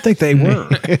 I don't think they were.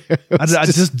 I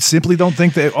just simply don't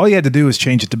think that all you had to do was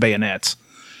change it to bayonets.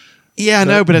 Yeah, I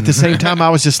know, but at the same time I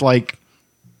was just like,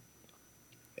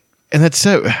 and that's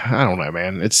so, I don't know,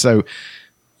 man, it's so,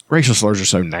 racial slurs are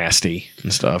so nasty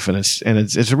and stuff, and it's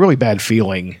a really bad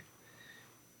feeling.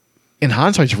 In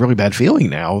hindsight, it's a really bad feeling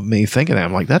now. Me thinking that,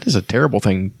 I'm like, that is a terrible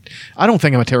thing. I don't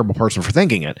think I'm a terrible person for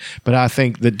thinking it, but I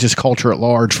think that just culture at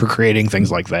large for creating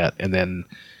things like that and then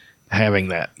having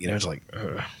that, you know, it's like,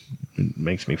 it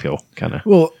makes me feel kind of.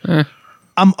 Well,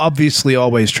 I'm obviously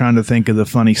always trying to think of the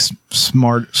funny,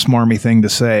 smarmy thing to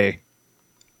say,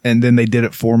 and then they did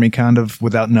it for me, kind of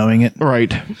without knowing it.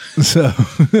 Right. So,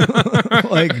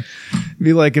 like,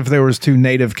 be like if there was two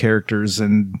native characters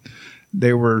and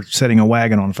they were setting a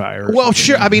wagon on fire. Well,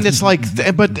 sure. I mean, it's like,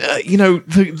 but you know,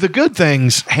 the good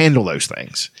things handle those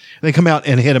things. They come out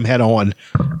and hit them head on,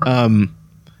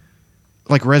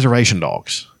 like Reservation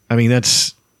Dogs. I mean,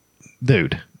 that's,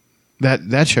 dude,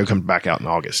 that show comes back out in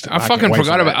August. I fucking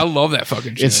forgot about. I love that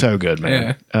fucking show. It's so good,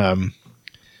 man. Yeah.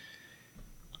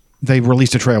 They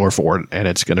released a trailer for it, and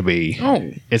it's going to be.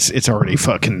 Oh. It's already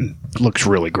fucking looks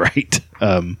really great.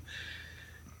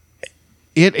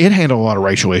 It handled a lot of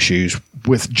racial issues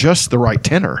with just the right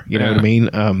tenor. You know what I mean?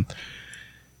 I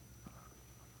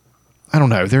don't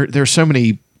know. There's so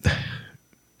many.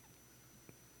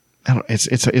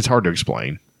 It's hard to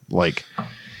explain. Like,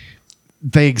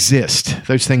 they exist.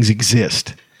 Those things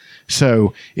exist.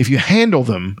 So if you handle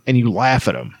them and you laugh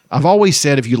at them, I've always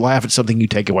said if you laugh at something, you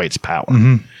take away its power.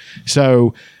 Mm-hmm.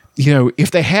 So, you know,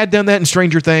 if they had done that in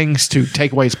Stranger Things to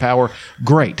take away its power,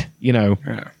 great. You know.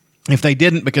 Yeah. If they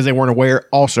didn't because they weren't aware,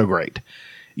 also great.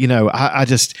 You know, I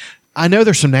know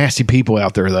there's some nasty people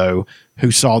out there though who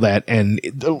saw that and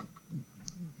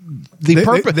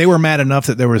they were mad enough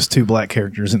that there was two black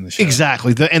characters in the show.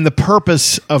 Exactly. And the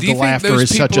purpose of the laughter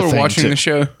is such a thing. Watching the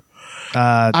show,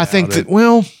 I think that.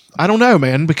 Well, I don't know,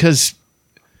 man, because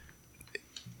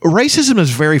racism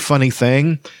is a very funny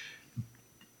thing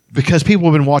because people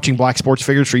have been watching black sports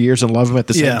figures for years and love them at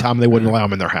the same time they wouldn't allow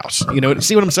them in their house. You know,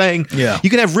 see what I'm saying? Yeah. You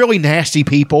can have really nasty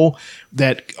people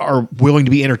that are willing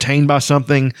to be entertained by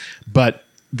something, but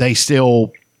they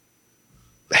still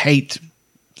hate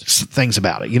things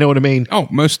about it. You know what I mean? Oh,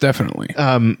 most definitely.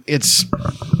 It's,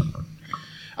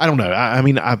 I don't know. I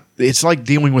mean, it's like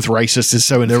dealing with racists is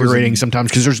so infuriating sometimes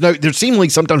because there's seemingly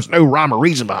sometimes no rhyme or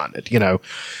reason behind it. You know,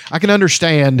 I can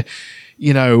understand,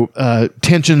 you know,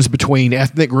 tensions between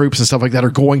ethnic groups and stuff like that are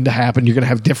going to happen. You're going to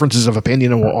have differences of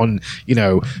opinion on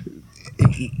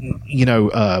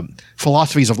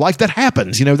philosophies of life. That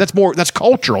happens. You know, that's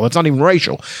cultural. That's not even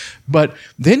racial. But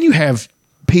then you have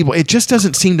people. It just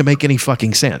doesn't seem to make any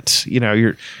fucking sense. You know,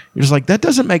 you're just like, that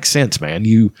doesn't make sense, man.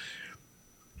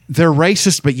 They're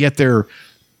racist, but yet they're,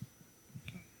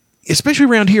 especially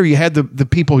around here, you had the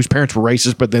people whose parents were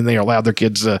racist, but then they allowed their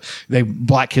kids,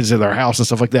 black kids in their house and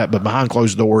stuff like that. But behind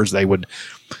closed doors, they would.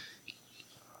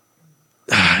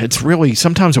 It's really,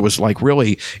 sometimes it was like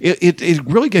really, it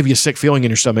really gave you a sick feeling in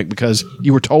your stomach because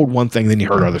you were told one thing, then you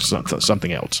heard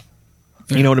something else.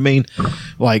 You know what I mean?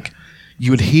 Like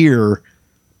you would hear,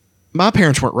 my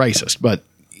parents weren't racist, but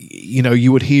you know,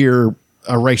 you would hear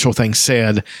a racial thing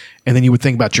said, and then you would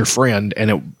think about your friend,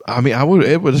 and it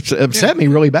would upset me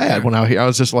really bad when I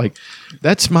was just like,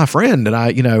 that's my friend,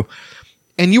 and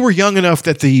and you were young enough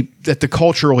that the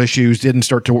cultural issues didn't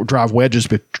start to drive wedges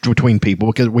between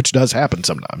people, which does happen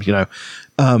sometimes, you know,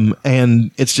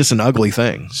 and it's just an ugly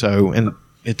thing. So, and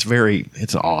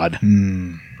it's odd.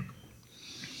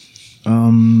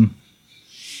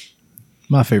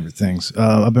 My favorite things.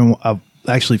 I've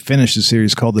actually finished a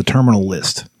series called The Terminal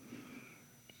List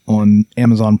on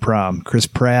Amazon Prime. Chris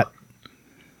Pratt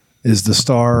is the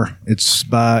star.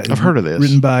 I've heard of this.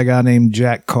 Written by a guy named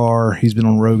Jack Carr. He's been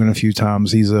on Rogan a few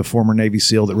times. He's a former Navy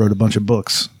SEAL that wrote a bunch of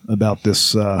books about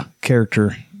this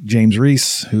character, James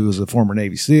Reese, who was a former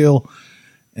Navy SEAL.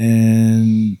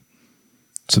 And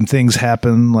some things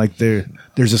happen. Like there's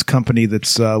this company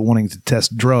that's wanting to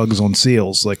test drugs on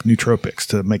SEALs, like nootropics,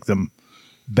 to make them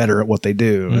better at what they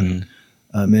do. Mm-hmm.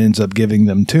 And it ends up giving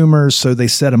them tumors. So they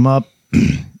set them up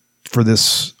for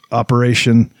this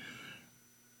operation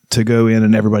to go in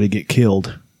and everybody get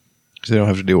killed. So they don't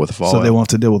have to deal with the fallout. So they want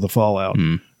to deal with the fallout,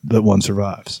 but one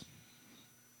survives.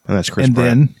 And that's Chris And Pratt.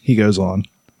 then he goes on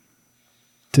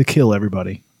to kill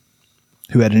everybody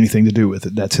who had anything to do with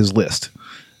it. That's his list.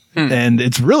 And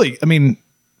it's really, I mean,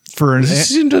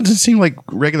 this doesn't seem like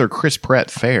regular Chris Pratt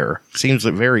fare. Seems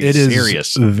like very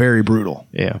serious. It is very brutal.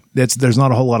 Yeah. There's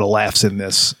not a whole lot of laughs in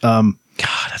this.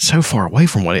 God, that's so far away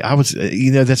from what I was.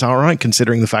 That's all right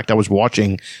considering the fact I was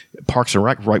watching Parks and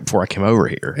Rec right before I came over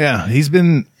here. Yeah, he's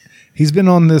been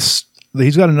on this.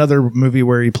 He's got another movie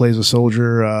where he plays a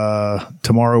soldier.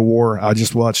 Tomorrow War. I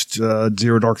just watched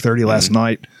Zero Dark 30 last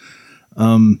night.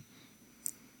 In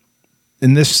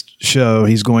this show,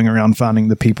 he's going around finding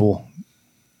the people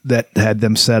that had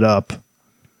them set up,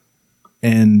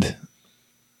 and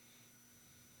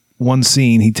one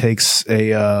scene he takes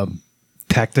a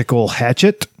tactical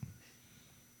hatchet.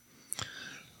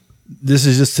 This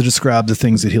is just to describe the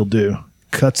things that he'll do.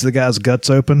 Cuts the guy's guts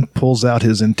open, pulls out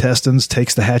his intestines,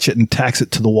 takes the hatchet and tacks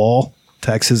it to the wall,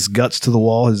 tacks his guts to the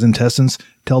wall, his intestines,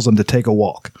 tells him to take a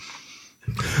walk.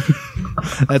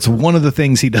 That's one of the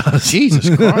things he does.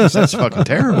 Jesus Christ, that's fucking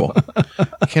terrible.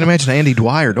 I can't imagine Andy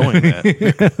Dwyer doing that.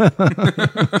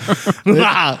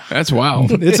 That's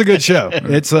wild. It's a good show.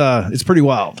 It's pretty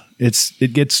wild.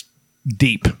 It gets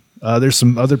deep. There's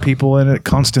some other people in it.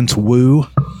 Constance Wu.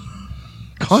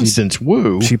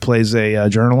 She plays a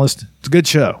journalist. It's a good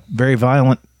show. Very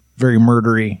violent, very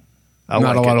murdery.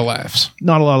 Not a lot of laughs.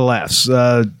 Not a lot of laughs.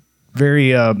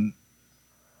 Very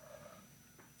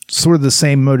sort of the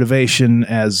same motivation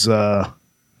as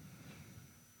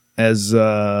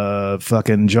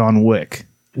fucking John Wick.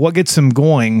 What gets him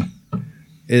going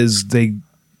is they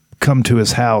come to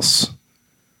his house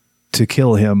to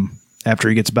kill him after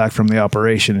he gets back from the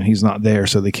operation, and he's not there,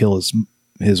 so they kill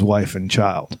his wife and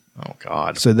child. Oh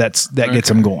God! So that gets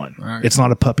him going. Okay. It's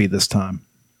not a puppy this time.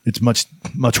 It's much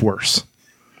worse,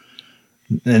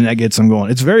 and that gets him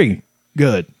going. It's very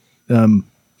good.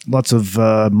 Lots of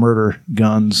murder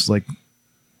guns. Like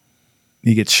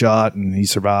he gets shot and he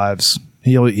survives.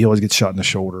 He always gets shot in the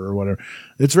shoulder or whatever.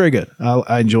 It's very good.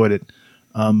 I enjoyed it.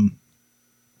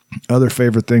 Other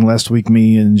favorite thing last week,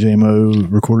 me and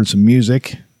JMO recorded some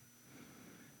music.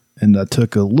 And I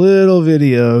took a little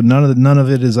video. None of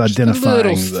it is identifying. A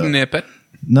little snippet.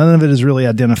 None of it is really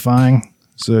identifying.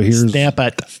 So here's Snap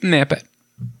it.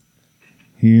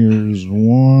 Here's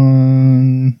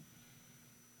one.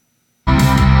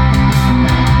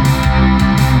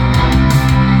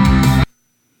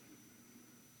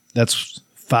 That's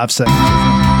 5 seconds.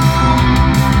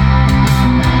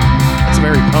 It's a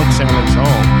very punk sounding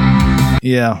song.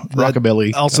 Yeah.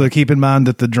 Rockabilly. Also, keep in mind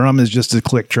that the drum is just a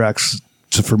click tracks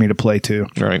for me to play to.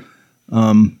 Right.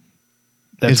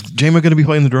 Is J-Mo going to be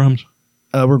playing the drums?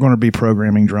 We're going to be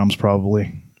programming drums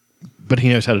probably. But he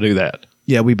knows how to do that.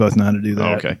 Yeah, we both know how to do that.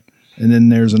 Oh, okay. And then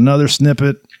there's another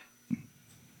snippet.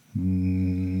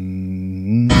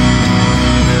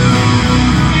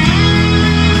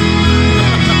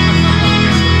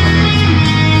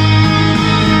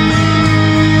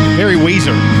 Very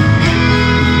Weezer.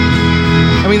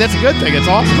 I mean, that's a good thing. It's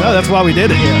awesome. No, that's why we did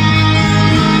it.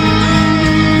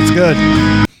 Yeah. It's good.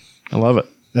 I love it.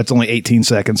 That's only 18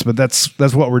 seconds, but that's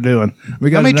what we're doing. We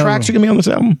got How many tracks are going to be on this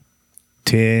album?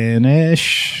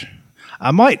 10-ish.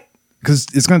 I might, because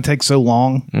it's going to take so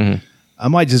long. Mm-hmm. I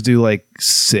might just do like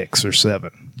 6 or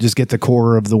 7. Just get the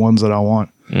core of the ones that I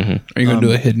want. Mm-hmm. Are you going to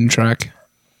do a hidden track?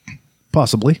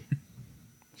 Possibly.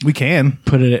 We can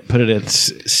put it at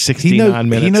 69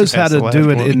 minutes. He knows how to do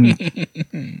it in.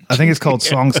 I think it's called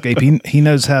Songscape. He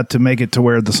knows how to make it to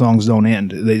where the songs don't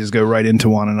end. They just go right into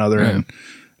one another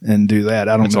and do that.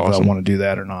 I don't know if I want to do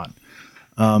that or not.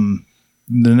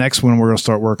 The next one we're going to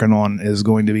start working on is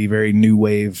going to be very new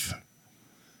wave,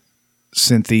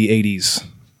 synthy 80s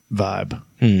vibe.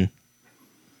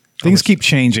 Things keep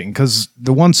changing because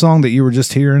the one song that you were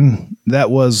just hearing,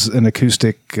 that was an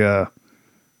acoustic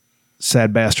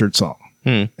Sad Bastard song.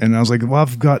 And I was like, well,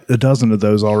 I've got a dozen of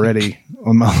those already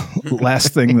on my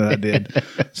last thing that I did.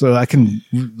 So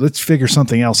let's figure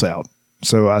something else out.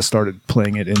 So I started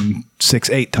playing it in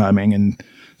 6/8 timing and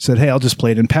said, hey, I'll just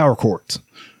play it in power chords.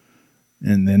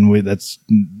 And then it's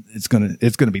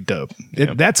gonna be dope.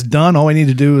 That's done. All I need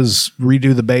to do is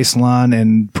redo the bass line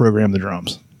and program the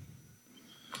drums.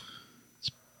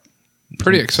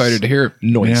 Pretty excited to hear it.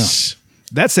 Nice. Yeah.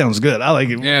 That sounds good. I like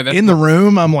it. Yeah, in the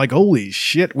room, I'm like, holy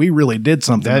shit, we really did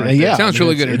something. Right yeah, it sounds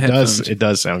really good in headphones. It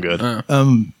does sound good.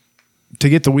 To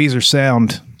get the Weezer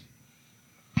sound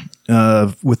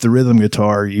with the rhythm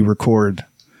guitar,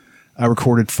 I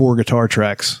recorded 4 guitar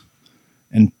tracks,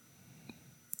 and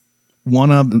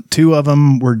two of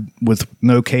them were with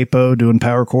no capo doing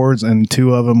power chords, and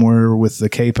 2 of them were with the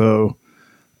capo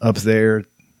up there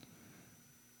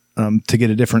to get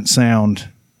a different sound,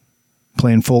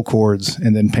 playing full chords,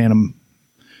 and then pan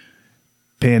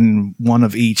one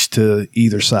of each to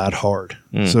either side hard.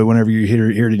 So whenever you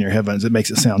hear it in your headphones, it makes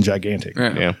it sound gigantic.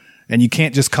 Yeah. And you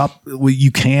can't just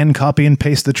you can copy and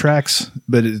paste the tracks,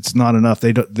 but it's not enough.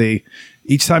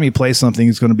 Each time you play something,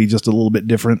 it's going to be just a little bit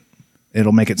different.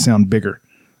 It'll make it sound bigger.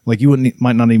 Like you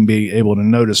might not even be able to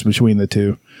notice between the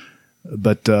two,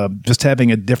 but just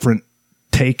having a different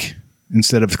take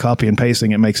instead of copy and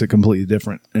pasting, it makes it completely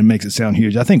different. It makes it sound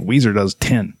huge. I think Weezer does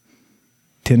 10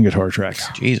 guitar tracks.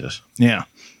 Jesus. Yeah.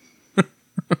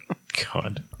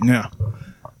 God. Yeah.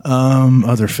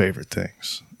 Other favorite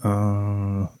things.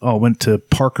 I went to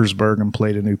Parkersburg and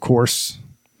played a new course.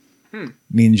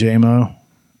 Me and J-Mo.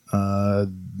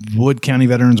 Wood County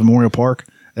Veterans Memorial Park.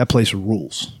 That place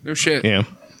rules. No shit. Yeah.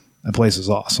 That place is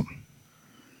awesome.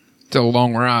 It's a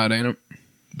long ride, ain't it?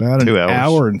 About 2 an hours.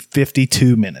 hour and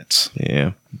 52 minutes.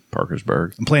 Yeah.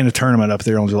 Parkersburg. I'm playing a tournament up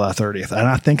there on July 30th, and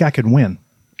I think I could win.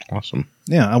 Awesome.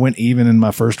 Yeah, I went even in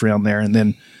my first round there, and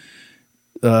then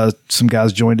some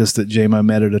guys joined us that J-Mo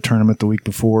met at a tournament the week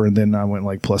before, and then I went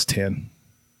like plus 10.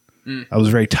 I was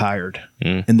very tired,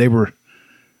 and they were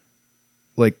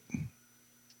like,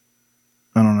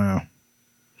 I don't know.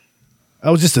 I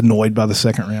was just annoyed by the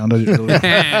second round. I didn't really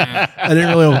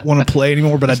want to play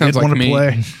anymore, but I did want to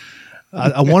play.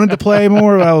 I wanted to play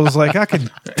more, but I was like, I could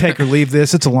take or leave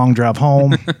this. It's a long drive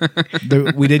home.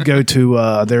 We did go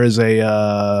to, there is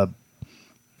a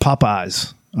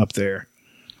Popeyes up there.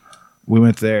 We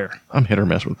went there. I'm hit or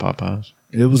miss with Popeyes.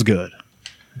 It was good.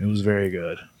 It was very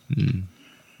good.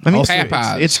 I mean, Also,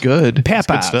 Popeyes. it's good. It's good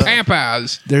Popeyes. stuff.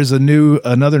 Popeyes. There's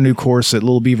another new course at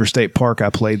Little Beaver State Park I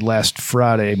played last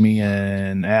Friday, me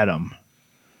and Adam.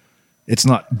 It's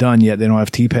not done yet. They don't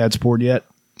have T-pads poured yet,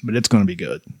 but it's going to be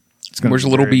good. Where's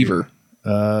Little Beaver?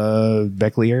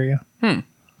 Beckley area.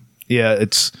 Yeah,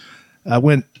 I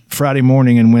went Friday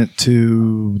morning and went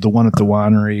to the one at the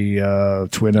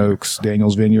winery, Twin Oaks,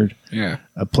 Daniel's Vineyard. Yeah.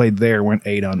 I played there, went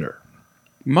 8 under.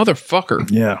 Motherfucker.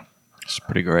 Yeah. It's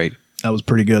pretty great. I was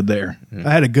pretty good there. I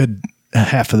had a good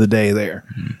half of the day there.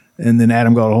 And then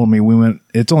Adam got a hold of me.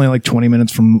 It's only like 20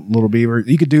 minutes from Little Beaver.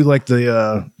 You could do like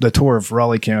the tour of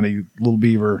Raleigh County, Little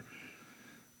Beaver,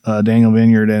 Daniel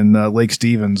Vineyard, and Lake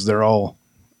Stevens. They're all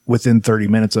within 30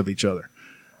 minutes of each other.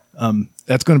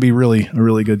 That's going to be a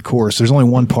really good course. There's only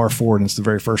one par 4, and it's the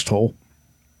very first hole.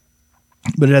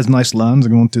 But it has nice lines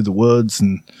going through the woods,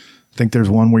 and I think there's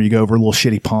one where you go over a little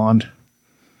shitty pond.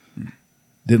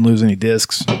 Didn't lose any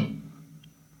discs.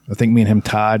 I think me and him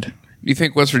tied. Do you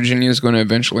think West Virginia is going to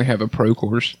eventually have a pro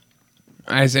course?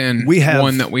 As in, we have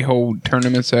one that we hold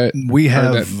tournaments at? We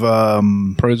have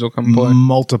pros will come play?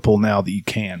 Multiple now that you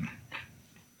can.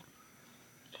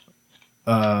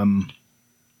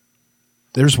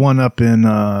 There's one up in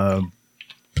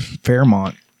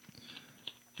Fairmont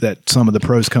that some of the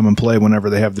pros come and play whenever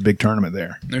they have the big tournament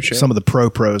there. No shit. Some of the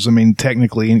pros. I mean,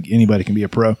 technically anybody can be a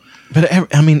pro.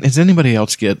 But I mean, does anybody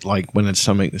else get like when it's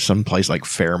some place like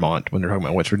Fairmont when they're talking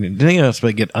about West Virginia? Does anybody else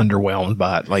get underwhelmed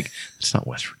by it? Like, it's not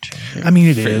West Virginia. I mean,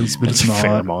 it is, but it's not.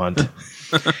 Fairmont.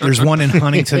 There's one in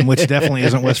Huntington, which definitely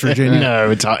isn't West Virginia.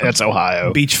 No, it's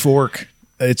Ohio. Beach Fork.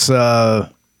 It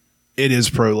is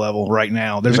pro level right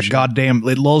now. There's a goddamn.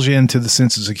 It lulls you into the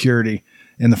sense of security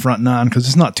in the front nine because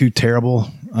it's not too terrible.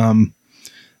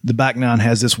 The back nine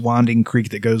has this winding creek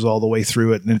that goes all the way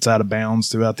through it, and it's out of bounds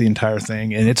throughout the entire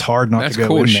thing, and it's hard not to go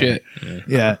cool in shit. there.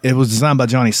 Yeah, it was designed by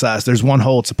Johnny Size. There's one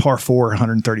hole. It's a par 4,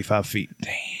 135 feet.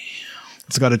 Damn.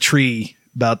 It's got a tree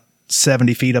about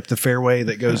 70 feet up the fairway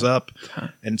that goes up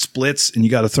and splits, and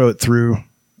you got to throw it through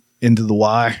into the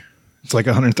Y. It's like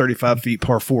 135 feet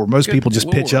par 4. Most people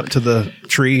just pitch up to the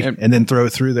tree and then throw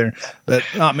it through there. But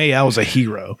not me. I was a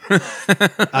hero.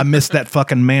 I missed that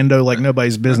fucking Mando like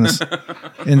nobody's business.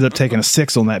 Ended up taking a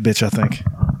 6 on that bitch, I think.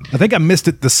 I think I missed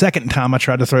it the second time I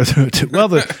tried to throw through it too. Well,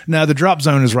 the drop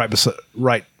zone is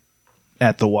right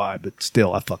at the Y, but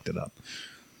still I fucked it up.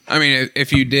 I mean,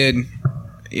 if you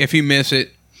miss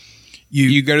it,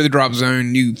 you go to the drop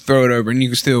zone, you throw it over, and you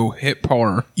can still hit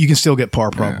par. You can still get par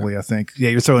probably, I think. Yeah,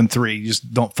 you're throwing 3. You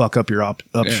just don't fuck up your up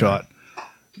shot.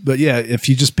 But yeah, if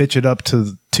you just pitch it up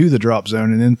to the drop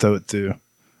zone and then throw it through.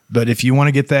 But if you want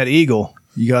to get that eagle,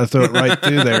 you got to throw it right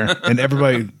through there. And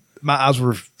everybody, my eyes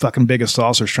were fucking big as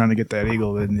saucers trying to get that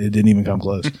eagle, and it didn't even come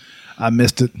close. I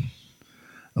missed it.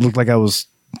 It looked like I was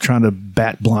trying to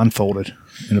bat blindfolded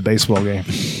in a baseball game.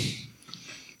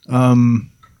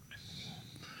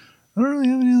 I don't really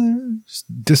have any other.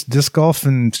 Just disc golf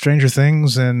and Stranger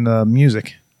Things and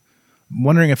music. I'm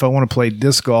wondering if I want to play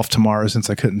disc golf tomorrow since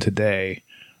I couldn't today,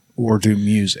 or do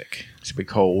music. It's gonna be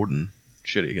cold and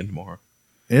shitty again tomorrow.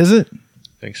 Is it? I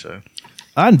think so.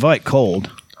 I invite cold.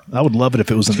 I would love it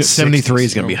if it was in the 73 60s.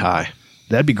 is gonna be high.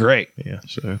 That'd be great. Yeah.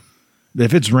 So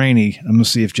if it's rainy, I'm gonna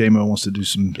see if J-Mo wants to do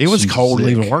some. It was cold sick.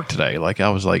 leaving work today. Like I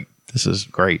was like, this is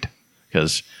great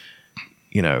because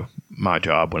my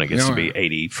job when it gets to be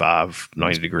 85,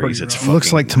 90 degrees, it's fucking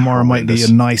looks like tomorrow horrendous. might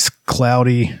be a nice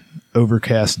cloudy,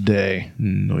 overcast day.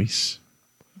 Nice.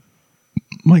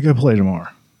 Might go play tomorrow.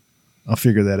 I'll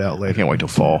figure that out later. I can't wait till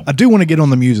fall. I do want to get on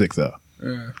the music though.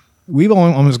 Yeah. We've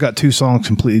almost got 2 songs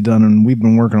completely done, and we've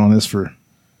been working on this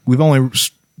we've only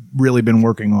really been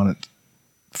working on it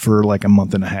for like a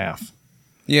month and a half.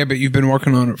 Yeah, but you've been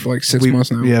working on it for like 6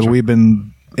 months now. Yeah, we've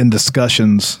been in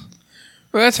discussions.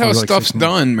 Well, that's how like stuff's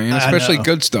done, man. Especially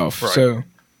good stuff. Right. So,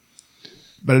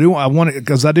 but I want it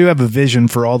because I do have a vision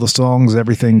for all the songs.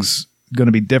 Everything's going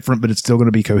to be different, but it's still going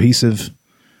to be cohesive.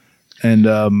 And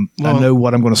I know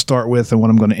what I'm going to start with and what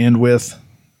I'm going to end with,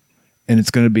 and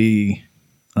it's going to be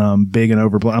big and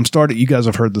overblown. You guys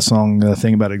have heard the song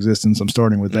 "Thing About Existence." I'm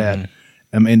starting with that.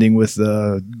 Mm-hmm. I'm ending with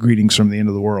 "Greetings from the End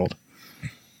of the World."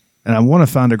 And I want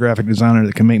to find a graphic designer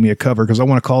that can make me a cover because I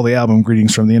want to call the album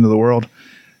 "Greetings from the End of the World."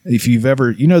 If you've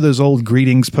ever, those old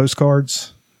greetings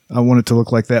postcards, I want it to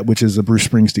look like that, which is a Bruce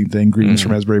Springsteen thing, greetings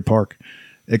from Asbury Park,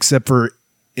 except for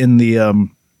in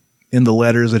the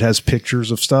letters, it has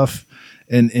pictures of stuff.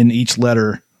 And in each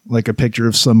letter, like a picture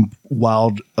of some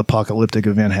wild apocalyptic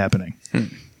event happening.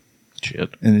 Shit.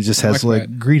 And it just has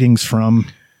like greetings from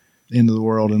end of the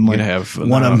world. And like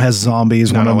one of them has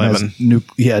zombies, one of them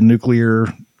has nuclear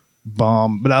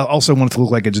bomb. But I also want it to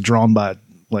look like it's drawn by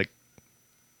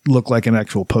look like an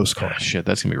actual postcard. Shit,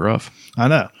 that's gonna be rough. I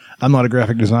know. I'm not a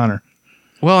graphic designer.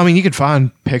 Well, I mean, you could find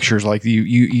pictures like you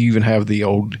even have the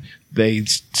old. They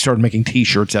started making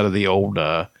T-shirts out of the old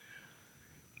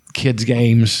kids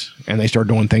games, and they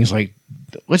started doing things like,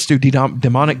 let's do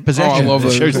demonic possession. Oh, I love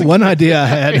those. One idea I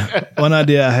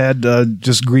had,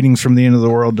 just greetings from the end of the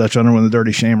world, Dutch Underwear and the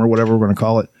Dirty Shame, or whatever we're going to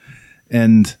call it,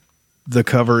 and the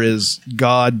cover is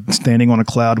God standing on a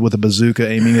cloud with a bazooka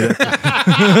aiming at it.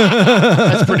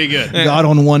 That's pretty good. God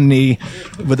on one knee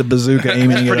with a bazooka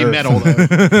aiming at it. Pretty metal, though.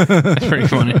 That's pretty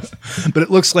funny. But it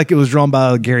looks like it was drawn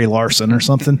by Gary Larson or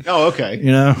something. Oh, okay.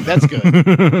 That's good.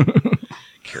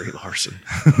 Gary Larson.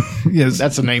 Yes.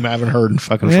 That's a name I haven't heard in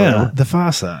fucking Yeah, forever. The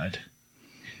Far Side.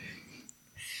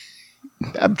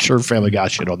 I'm sure Family Guy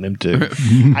shit on them, too.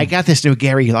 I got this new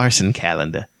Gary Larson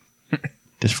calendar.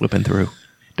 Just flipping through.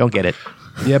 Don't get it.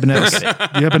 You happen to have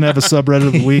a subreddit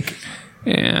of the week?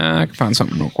 Yeah, I can find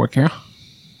something real quick here.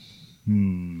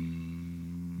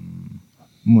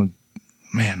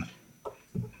 Man,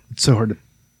 it's so hard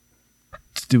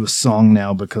to do a song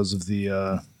now because of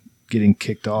the getting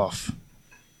kicked off.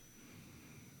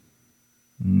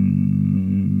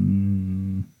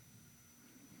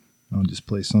 I'll just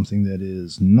play something that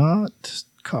is not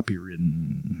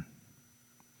copywritten.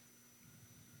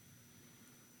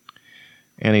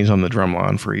 Annie's on the drum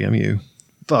line for EMU.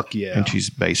 Fuck yeah. And she's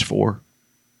bass 4.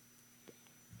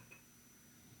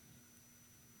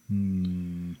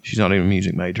 She's not even a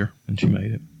music major, and she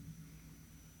made it.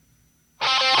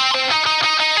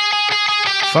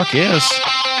 Fuck yes.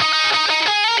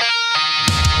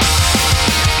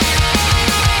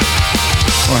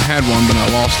 Well, I had one, but I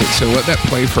lost it, so let that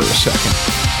play for a second.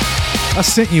 I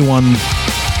sent you one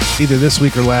either this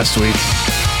week or last week.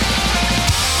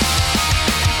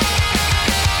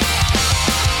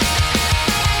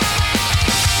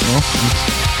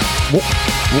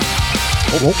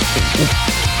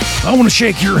 I want to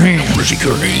shake your hand. Shake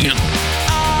your hand.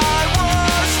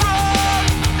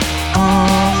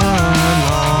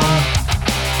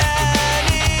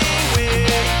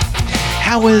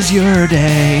 How was your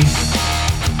day?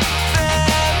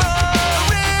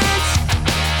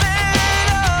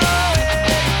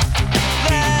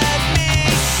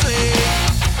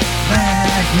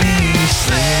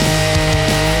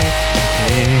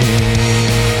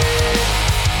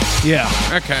 Yeah.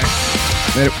 Okay.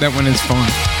 That one is fun.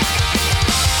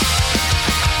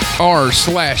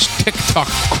 r/TikTok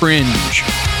cringe.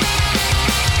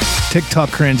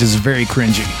 TikTok cringe is very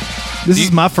cringy. This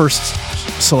is my first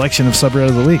selection of subreddit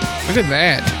of the week. Look at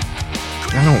that.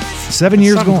 I don't. 7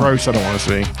 years going. Gross. I don't want to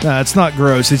see. No, it's not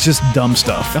gross. It's just dumb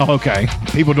stuff. Oh, okay.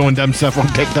 People doing dumb stuff on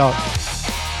TikTok.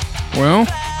 Well,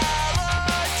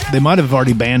 they might have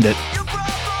already banned it.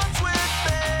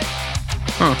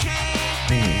 Huh.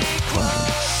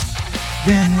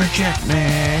 Then reject me.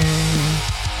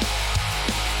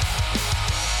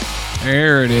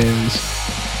 There it is.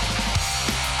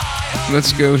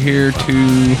 Let's go here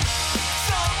to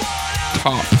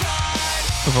top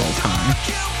of all time.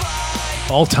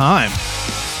 All time?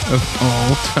 Of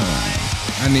all time.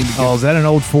 I need to is that an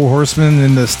old Four Horsemen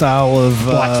in the style of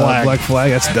Black Flag? Black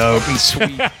Flag? That's dope.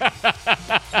 Sweet.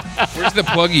 Where's the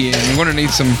pluggy in? We're going to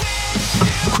need some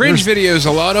cringe videos,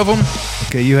 a lot of them.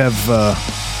 Okay, you have...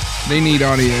 they need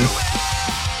audio.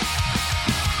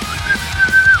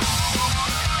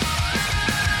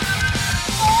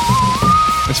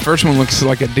 This first one looks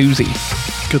like a doozy.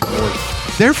 Good lord.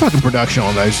 Their fucking production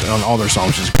on all their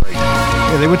songs is great.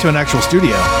 Yeah, they went to an actual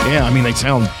studio. Yeah, I mean, they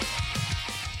sound...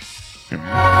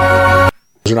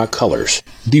 Those are not colors.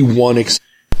 The one...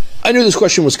 I knew this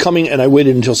question was coming, and I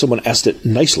waited until someone asked it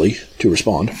nicely to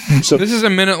respond. So this is a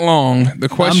minute long. The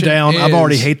question I'm down. is, I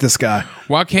already hate this guy.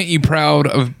 Why can't you be proud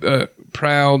of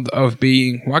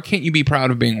being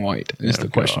white? Is the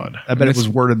question. I bet it was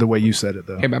worded the way you said it,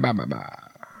 though. Okay, bye.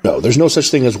 No, there's no such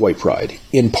thing as white pride,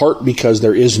 in part because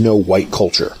there is no white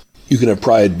culture. You can have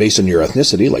pride based on your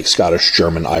ethnicity, like Scottish,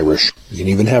 German, Irish. You can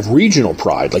even have regional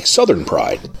pride, like Southern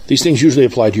pride. These things usually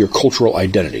apply to your cultural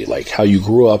identity, like how you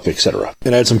grew up, etc.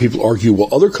 And I had some people argue, well,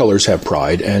 other colors have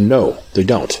pride, and no, they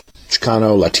don't.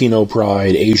 Chicano, Latino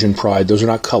pride, Asian pride, those are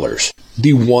not colors.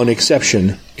 The one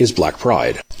exception is Black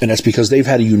pride, and that's because they've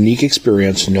had a unique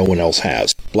experience no one else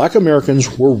has. Black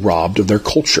Americans were robbed of their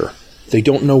culture. They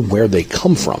don't know where they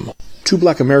come from. Two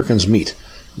Black Americans meet.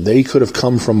 They could have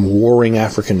come from warring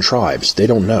African tribes. They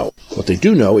don't know. What they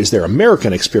do know is their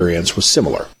American experience was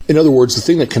similar. In other words, the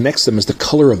thing that connects them is the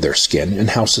color of their skin and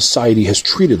how society has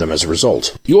treated them as a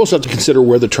result. You also have to consider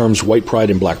where the terms white pride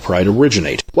and black pride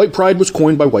originate. White pride was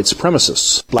coined by white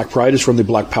supremacists. Black pride is from the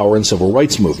Black Power and Civil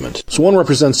Rights movement. So one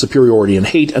represents superiority and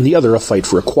hate, and the other a fight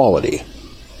for equality.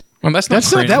 Well, that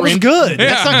was good. Yeah.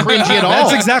 That's not cringy at all.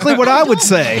 That's exactly what I would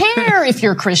say. Care if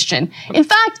you're Christian. In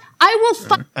fact, I will.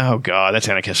 Oh God, that's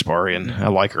Anna Kasparian. I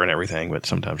like her and everything, but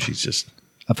sometimes she's just.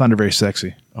 I find her very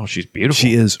sexy. Oh, she's beautiful.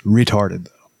 She is retarded,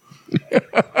 though.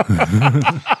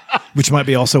 Which might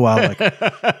be also why I like her.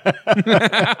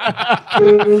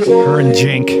 Her and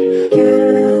Jink.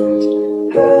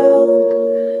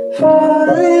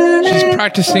 She's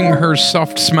practicing her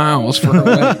soft smiles for her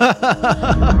wedding.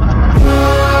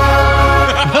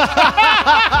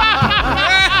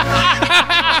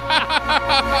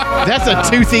 That's a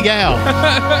toothy gal.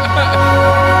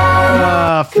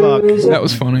 Ah, fuck. That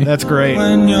was funny. That's great.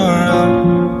 When you're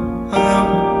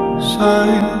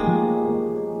outside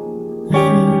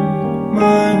in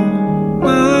my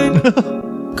mind,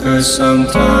 'cause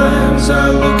sometimes I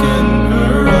look in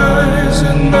her eyes. eyes,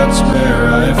 and that's where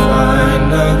I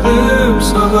find a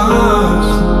glimpse of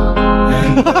us.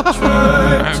 And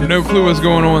I have no clue what's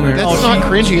going on there. That's not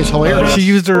cringy. It's hilarious. She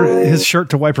used his shirt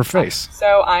to wipe her face. So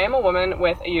I am a woman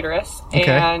with a uterus, Okay.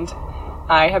 and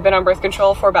I have been on birth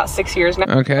control for about 6 years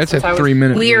now. Okay, that's Since I a was- 3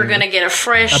 minute. We are going to get a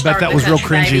fresh I bet start that in was the real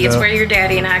country, cringy, baby. It's though. where your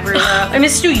daddy and I grew up. I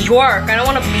miss New York. I don't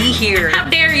want to be here. How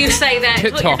dare you say that?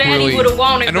 It's what your TikTok daddy really- would have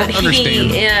wanted, I don't but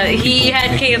understand. he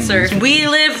had cancer. We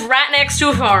live right next to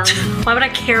a farm. Why would I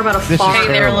care about a is farm? Hey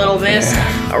there, terrible. little miss.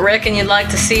 I reckon you'd like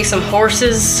to see some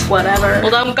horses. Whatever.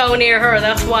 Well, don't go near her.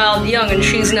 That's Wild Young, and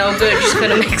she's no good. She's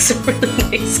gonna make some really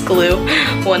nice glue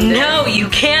one day. No, you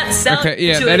can't sell Okay,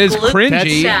 yeah, to that a is glue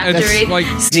cringy. factory. It's like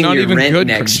Raising not your even rent good.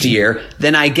 next cringy. year,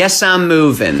 then I guess I'm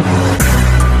moving.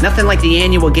 Nothing like the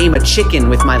annual game of chicken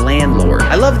with my landlord.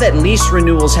 I love that lease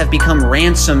renewals have become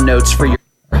ransom notes for your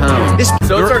home.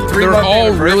 They're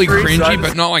all really cringy,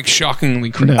 but not like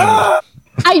shockingly cringy.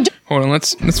 Hold on,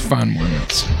 let's find one.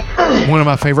 One of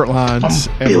my favorite lines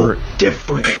ever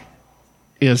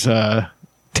is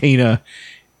Tina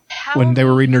when they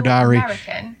were reading her diary.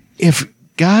 If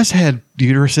guys had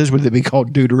uteruses, would they be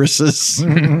called deuteruses?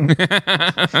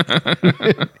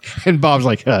 And Bob's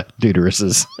like,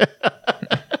 deuteruses.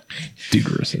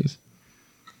 Deuteruses.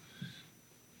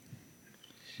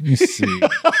 Let me see.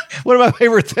 One of my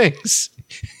favorite things.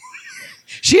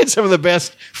 She had some of the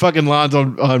best fucking lines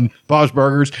on Bob's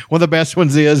Burgers. One of the best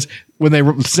ones is when they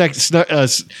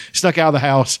snuck out of the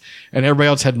house and everybody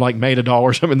else had like made a doll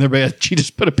or something in their bed. She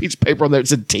just put a piece of paper on there that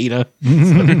said Tina.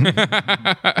 You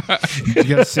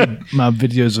gotta see my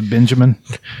videos of Benjamin.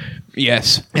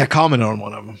 Yes. Yeah, comment on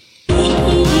one of them.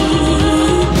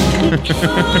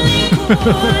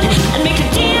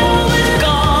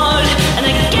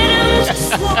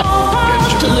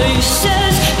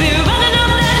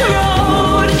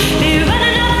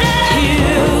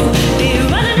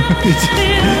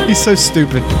 He's so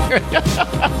stupid.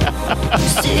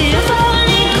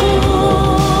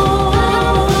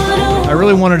 I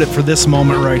really wanted it for this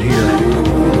moment right here.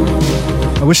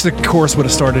 I wish the chorus would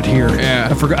have started here. Yeah.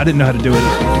 I forgot. I didn't know how to do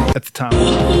it at the time.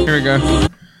 Here we go.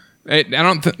 I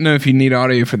don't know if you need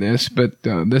audio for this, but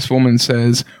this woman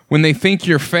says, when they think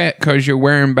you're fat because you're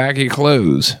wearing baggy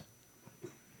clothes,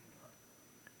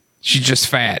 she's just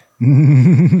fat.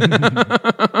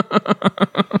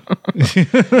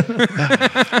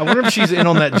 I wonder if she's in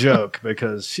on that joke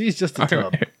because she's just a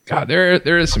tub. God,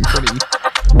 there is some pretty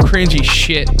cringy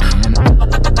shit, man.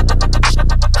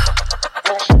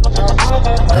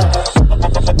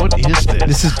 What is this?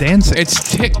 This is dancing.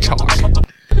 It's TikTok.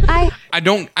 I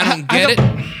don't get it.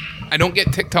 I don't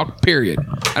get TikTok, period.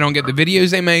 I don't get the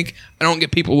videos they make. I don't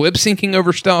get people lip syncing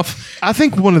over stuff. I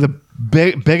think one of the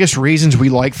biggest reasons we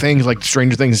like things like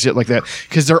Stranger Things and shit like that,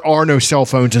 because there are no cell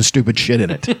phones and stupid shit in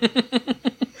it.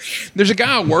 There's a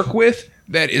guy I work with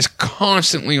that is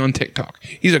constantly on TikTok.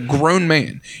 He's a grown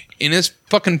man in his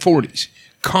fucking 40s,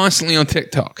 constantly on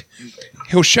TikTok.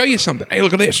 He'll show you something. Hey,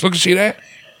 look at this. Look, see that?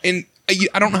 And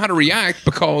I don't know how to react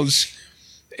because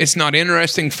it's not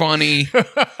interesting, funny.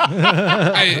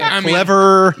 I mean,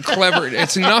 clever.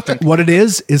 It's nothing. What it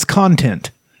is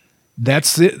content.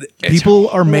 That's it. People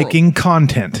are making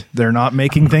content. They're not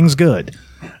making things good.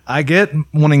 I get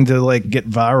wanting to like get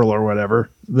viral or whatever,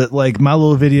 but like my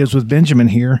little videos with Benjamin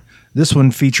here, this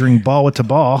one featuring Ball to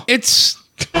Ball. But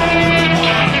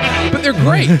they're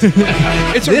great.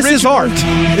 It's This is art.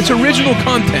 It's original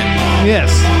content.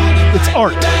 Yes. It's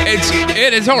art.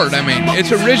 It is art. I mean,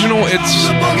 it's original. It's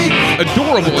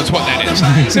adorable. Is what that is.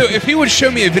 So if he would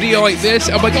show me a video like this,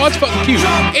 I'm like, oh, it's fucking cute,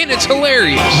 and it's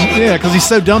hilarious. Yeah, because he's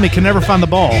so dumb he can never find the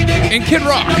ball. And Kid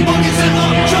Rock.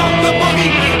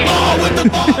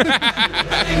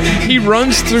 He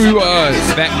runs through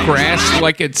that grass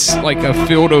like it's like a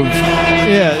field of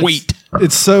wheat.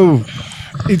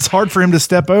 It's hard for him to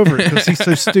step over it because he's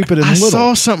so stupid and I little.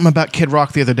 saw something about Kid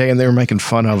Rock the other day and they were making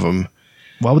fun of him.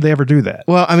 Why would they ever do that?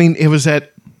 Well, I mean, it was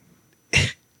that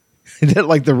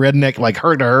like the redneck, like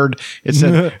herd to herd. It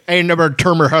said, ain't never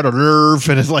termer had a nerve.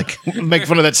 And it's like, make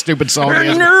fun of that stupid song.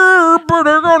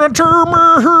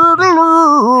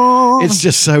 It's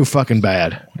just so fucking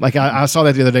bad. Like, I saw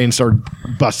that the other day and started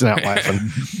busting out laughing.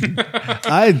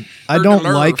 I don't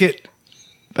like it,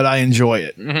 but I enjoy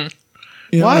it. Mm-hmm.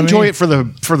 You know Well, I what enjoy mean? it for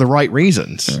the right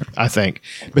reasons, I think.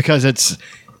 Because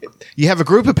you have a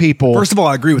group of people. First of all,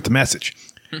 I agree with the message.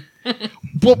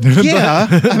 Well, yeah,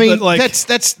 I mean, but like-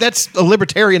 that's a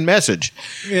libertarian message.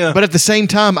 Yeah. But at the same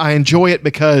time, I enjoy it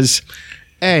because,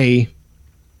 there's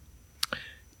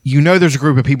a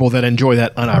group of people that enjoy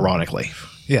that unironically.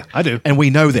 Yeah, I do. And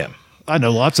we know them. I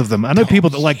know lots of them. I know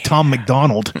people that like Tom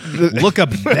McDonald. Look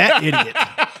up that idiot.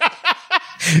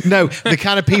 No, the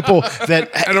kind of people that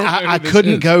I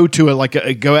couldn't go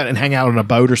to go out and hang out on a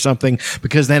boat or something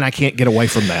because then I can't get away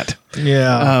from that.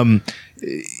 Yeah.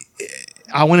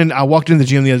 I walked into the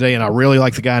gym the other day and I really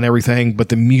liked the guy and everything, but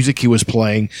the music he was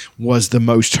playing was the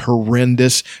most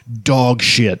horrendous dog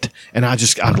shit. And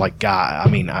I'm like, God, I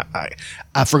mean,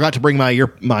 I forgot to bring my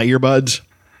earbuds,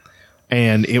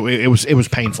 and it was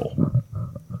painful.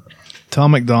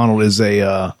 Tom McDonald is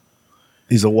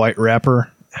he's a white rapper,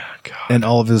 and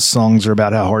all of his songs are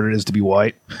about how hard it is to be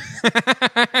white.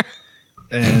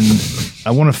 And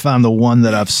I want to find the one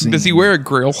that I've seen. Does he wear a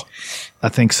grill? I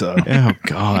think so. Oh,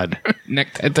 God.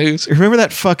 Neck tattoos. Remember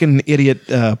that fucking idiot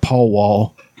Paul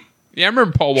Wall? Yeah, I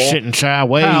remember Paul Wall. Shitting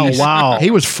sideways. Oh, wow.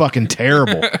 He was fucking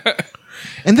terrible.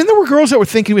 And then there were girls that would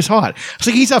think he was hot. It's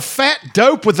like, he's a fat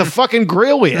dope with a fucking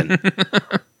grill in.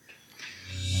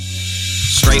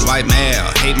 Straight white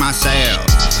male, hate myself.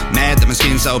 Mad that my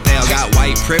skin's so pale. Got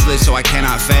white privilege, so I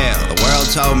cannot fail. The world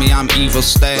told me I'm evil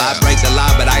still. I break the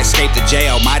law, but I escaped the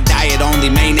jail. My diet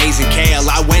only mayonnaise and kale.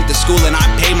 I went to school and I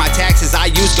pay my taxes. I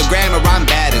used the grammar, I'm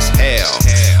bad as hell.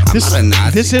 This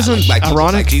isn't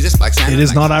ironic. It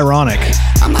is not ironic.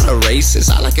 I'm not a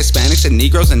racist. I like Hispanics and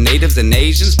Negroes and Natives and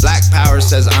Asians. Black power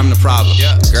says I'm the problem.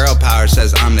 Girl power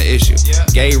says I'm the issue.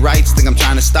 Gay rights think I'm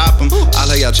trying to stop them. I'll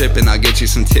let y'all trip and I'll get you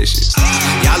some tissues.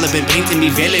 Y'all have been painting me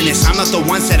villainous. I'm not the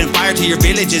one setting fire to your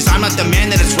villages. I'm not the man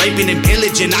that is raping and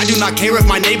pillaging. I do not care if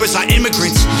my neighbors are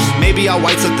immigrants. Maybe all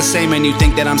whites look the same and you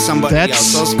think that I'm somebody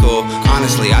else. So cool.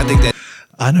 Honestly, I think that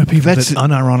I know people that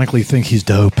unironically think he's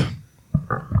dope.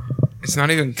 It's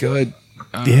not even good.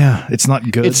 Yeah, it's not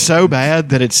good. It's so bad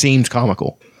that it seems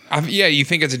comical. Yeah, you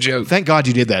think it's a joke. Thank God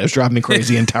you did that. It was driving me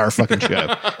crazy the entire fucking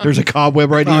show. There's a cobweb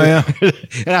right here. Yeah.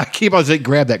 And I keep on saying,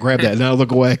 grab that. And I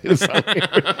look away. Yeah,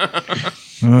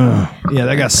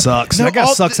 that guy sucks. That guy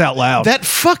sucks out loud.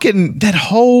 That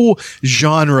whole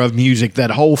genre of music,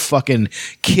 that whole fucking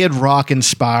Kid Rock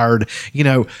inspired,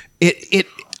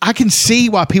 I can see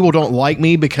why people don't like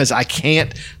me because I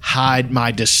can't hide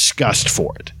my disgust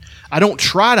for it. I don't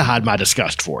try to hide my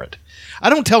disgust for it. I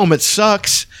don't tell them it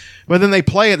sucks, but then they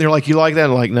play it and they're like, you like that?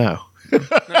 I'm like, no. I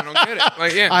don't get it.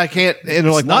 Like, yeah. I can't. And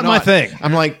they're like, not my thing.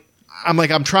 I'm like,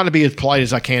 I'm trying to be as polite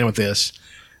as I can with this.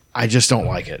 I just don't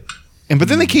like it. But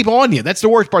then they keep on you. That's the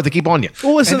worst part. They keep on you.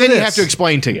 Well, listen and then to you this. have to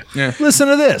explain to you. Yeah. Listen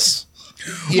to this.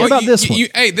 What about this one?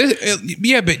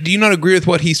 But do you not agree with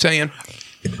what he's saying?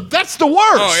 That's the worst.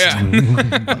 Oh, yeah.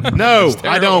 No,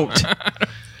 I don't.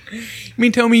 You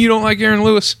mean tell me you don't like Aaron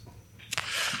Lewis?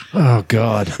 Oh,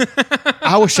 God.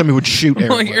 I wish somebody would shoot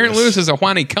Aaron Lewis. Aaron Lewis is a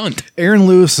whiny cunt. Aaron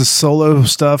Lewis's solo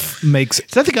stuff makes...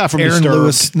 Is that the guy from Aaron Disturbed?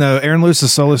 Lewis? No, Aaron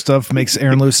Lewis's solo stuff makes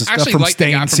Aaron Lewis's stuff from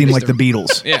Stain seem like the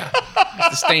Beatles. Yeah.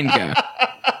 He's the Stained guy.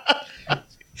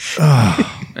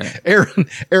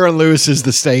 Aaron Lewis is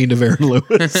the Stained of Aaron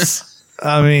Lewis.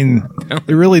 I mean,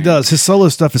 it really does. His solo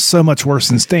stuff is so much worse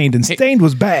than Stained, and Stained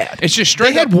was bad. It's just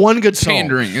straight They had one good song.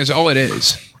 pandering is all it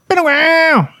is. Been a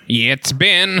while. Yeah, it's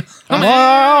been.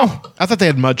 Wow. I thought they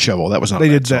had Mud Shovel. That was not They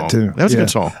a bad did that song. too. That was a Yeah. good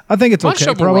song. I think it's Mud okay,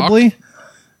 Shovel probably. rocked.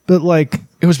 But like,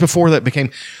 It was before that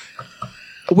became.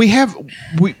 We have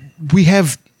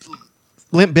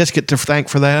Limp Bizkit to thank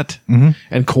for that,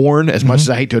 and Korn. As much as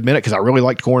I hate to admit it, because I really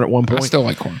liked Korn at one point. I still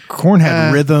like Korn. Korn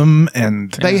had rhythm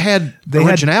and They had they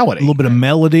originality. had a little bit of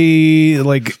melody.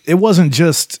 Like, it wasn't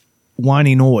just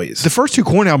whiny noise. The first two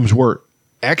Korn albums were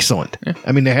excellent. Yeah.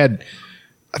 I mean, I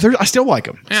still like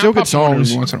them. Yeah, Still I'll good pop them on songs.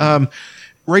 every once in a while.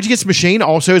 Rage Against the Machine,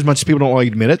 also, as much as people don't like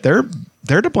to admit it,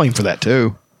 they're to blame for that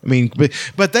too. I mean,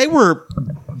 but they were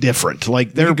different.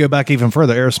 Like They could go back even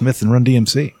further. Aerosmith and Run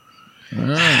DMC.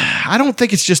 I don't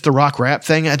think it's just the rock rap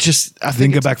thing. I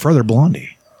Then go back further.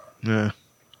 Blondie. Yeah.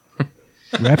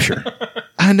 Rapture.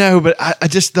 I know, but I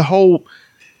just that whole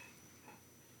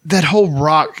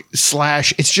rock /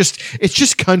 it's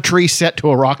just country set to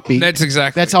a rock beat.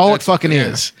 That's all it fucking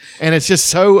is, and it's just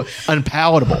so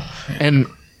unpalatable. And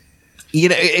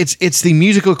it's the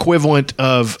musical equivalent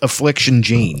of Affliction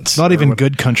jeans. It's not even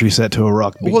good country set to a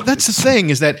rock beat. Well, that's the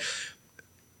thing is that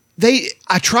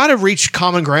I try to reach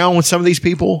common ground with some of these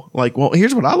people. Like, well,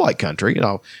 here's what I like country, and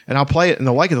I'll play it, and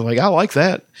they'll like it. They're like, I like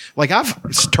that. Like, I've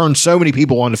turned so many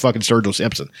people on to fucking Sturgill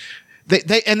Simpson.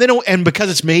 And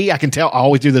because it's me, I can tell. I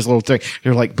always do this little thing.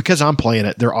 They're like, because I'm playing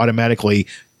it, they're automatically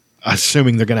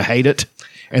assuming they're going to hate it,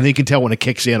 and you can tell when it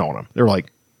kicks in on them. They're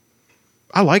like,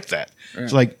 I like that. Yeah.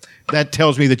 It's like, that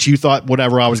tells me that you thought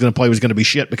whatever I was going to play was going to be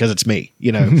shit because it's me,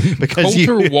 because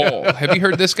Coulter Wall. Have you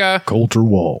heard this guy? Coulter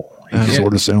Wall.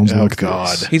 Sort of sounds like God.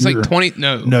 this. He's like 20.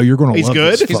 No, you're going to He's love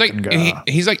good? this He's like fucking guy.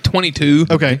 he's like 22.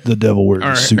 Okay. The devil wears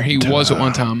a suit Or he and tie. was at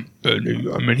one time. I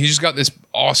mean, he's just got this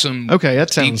awesome. Okay, that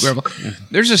deep sounds- revel-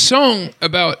 There's a song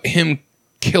about him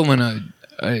killing a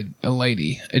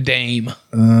lady, a dame.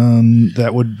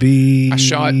 That would be I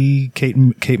shot- Kate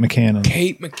McCannon.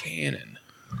 Kate McCannon.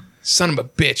 Son of a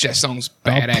bitch, that song's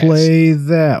badass. I'll play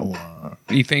that one.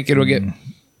 You think it'll get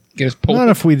us pulled? Not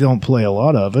if we don't play a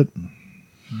lot of it.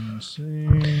 Let's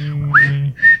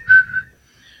see.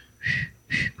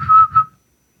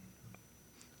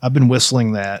 I've been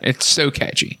whistling that. It's so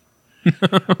catchy.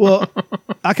 Well,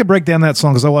 I could break down that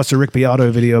song because I watched a Rick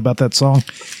Beato video about that song.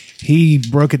 He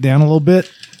broke it down a little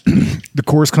bit. The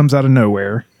chorus comes out of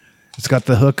nowhere. It's got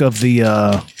the hook of the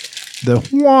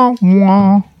wah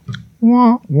wah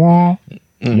wah wah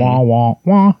wah wah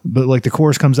wah, but like the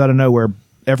chorus comes out of nowhere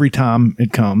every time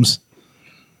it comes.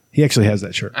 He actually has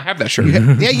that shirt. I have that shirt.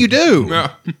 Yeah, you do.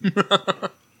 Yeah.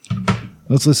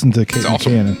 Let's listen to Kate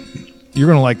awesome. McCannon. You're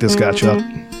gonna like this guy, Chuck.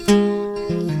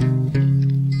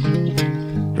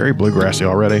 Very bluegrassy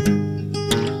already.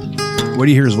 Where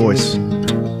do you hear his voice?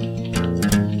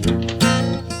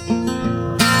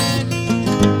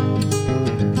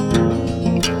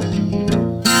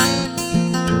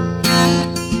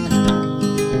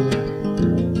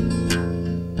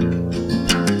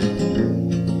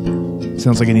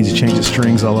 Sounds like he needs to change the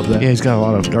strings, all of that. Yeah, he's got a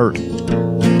lot of dirt.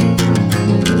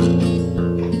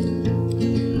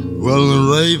 Well,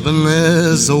 the raven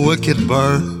is a wicked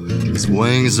bird. His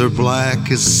wings are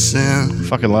black as sin.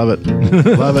 Fucking love it.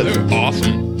 Love it.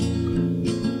 Awesome.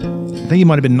 I think he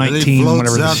might have been And he 19 floats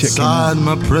whenever this shit came outside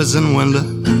out. my prison window,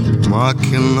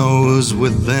 mocking those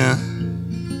within.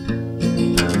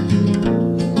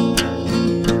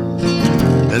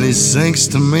 And he sinks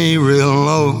to me real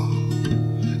low.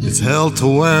 It's hell to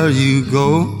where you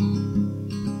go.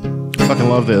 Fucking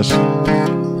love this.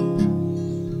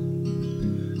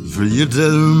 For you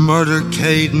didn't murder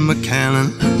Kate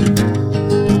McCannon.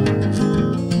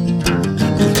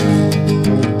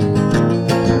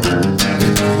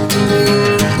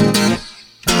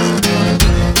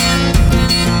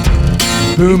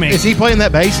 Booming. Is he playing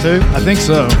that bass too? I think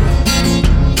so.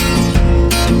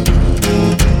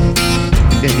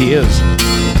 Yeah, he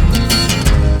is.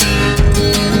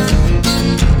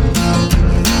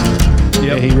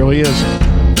 Yeah, he really is.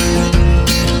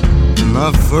 When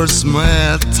I first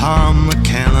met Tom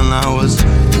McCannon, I was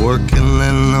working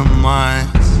in the mines.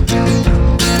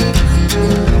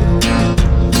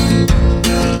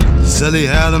 Said he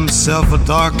had himself a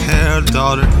dark-haired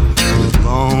daughter with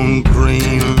long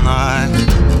green eyes.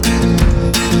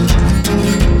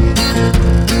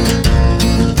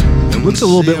 And Looks a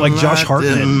little bit like Josh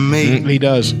Hartnett. He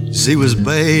does. She was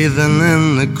bathing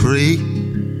in the creek.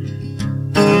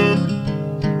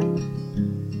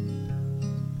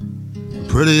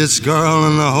 Prettiest girl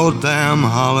in the whole damn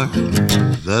holler.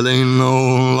 That ain't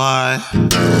no lie.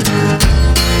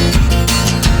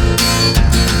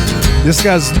 This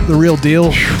guy's the real deal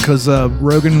because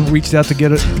Rogan reached out to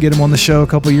get him on the show a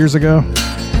couple years ago,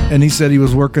 and he said he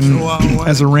was working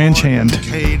as a ranch hand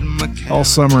all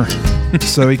summer,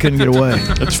 so he couldn't get away.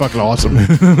 That's fucking awesome.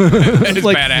 It's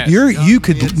Like badass. you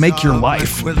could make your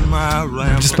life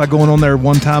just by going on there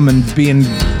one time and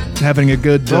having a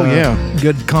good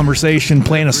good conversation,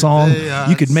 playing a song.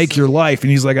 You could make your life. And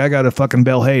he's like, I got a fucking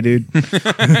bell hay, dude.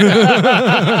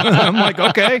 I'm like,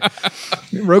 okay.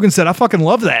 Rogan said, I fucking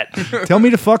love that. Tell me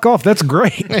to fuck off. That's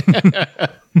great.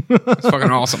 It's fucking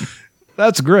awesome.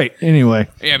 That's great. Anyway,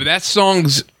 Yeah, but that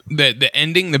song's the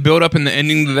ending, the build up and the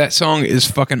ending to that song is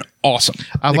fucking awesome.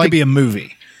 it could be a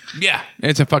movie. Yeah,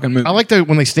 it's a fucking movie. I like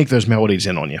when they sneak those melodies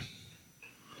in on you.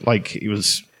 Like he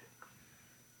was.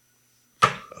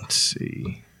 Let's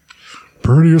see.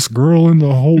 Prettiest girl in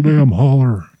the whole damn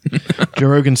holler. Joe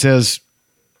Rogan says,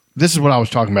 "This is what I was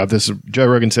talking about." Joe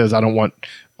Rogan says, "I don't want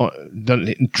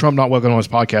Trump not welcome on his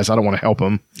podcast. I don't want to help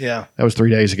him." Yeah. That was 3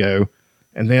 days ago,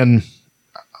 and then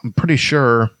I'm pretty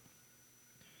sure.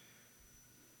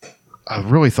 I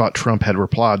really thought Trump had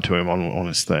replied to him on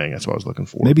his thing. That's what I was looking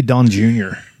for. Maybe Don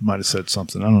Jr. might have said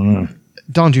something. I don't know.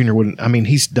 Don Jr. wouldn't. I mean,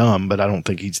 he's dumb, but I don't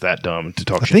think he's that dumb to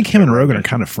talk. I think him and Rogan are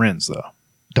kind of friends, though.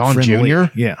 Don Friendly. Jr.?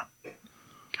 Yeah.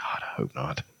 God, I hope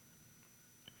not.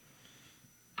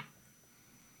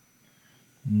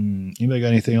 Anybody got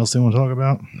anything else they want to talk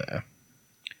about? Nah. I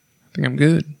think I'm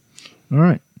good. All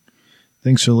right.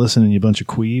 Thanks for listening, you bunch of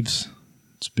queeves.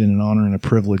 It's been an honor and a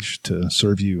privilege to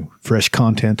serve you fresh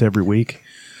content every week.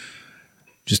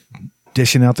 Just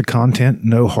dishing out the content,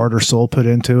 no heart or soul put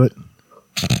into it.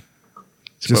 That's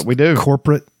what we do.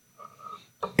 Corporate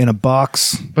in a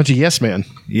box. Bunch of yes men.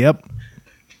 Yep.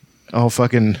 Oh,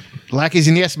 fucking lackeys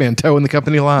and yes men towing the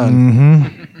company line.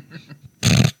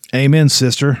 Mm-hmm. Amen,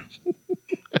 sister.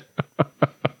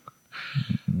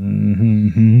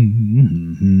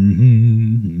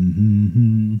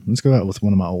 Let's go out with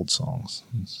one of my old songs.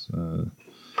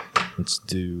 Let's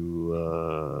do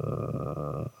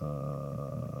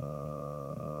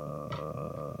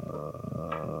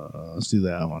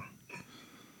that one.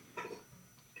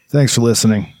 Thanks for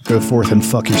listening. Go forth and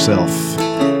fuck yourself.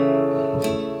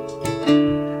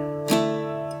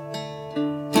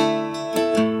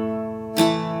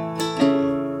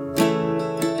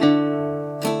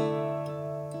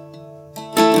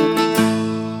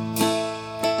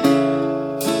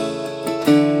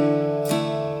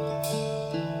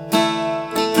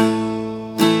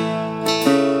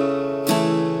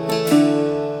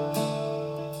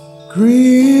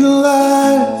 Green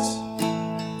lights,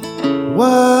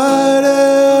 white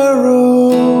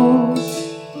arrows,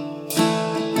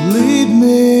 lead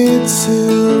me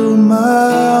to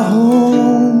my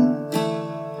home.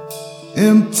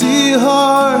 Empty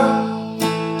heart,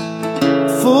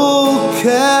 full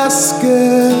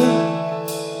casket,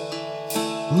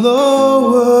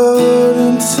 lowered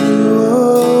into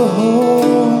a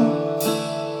hole.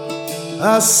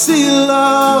 I see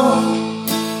love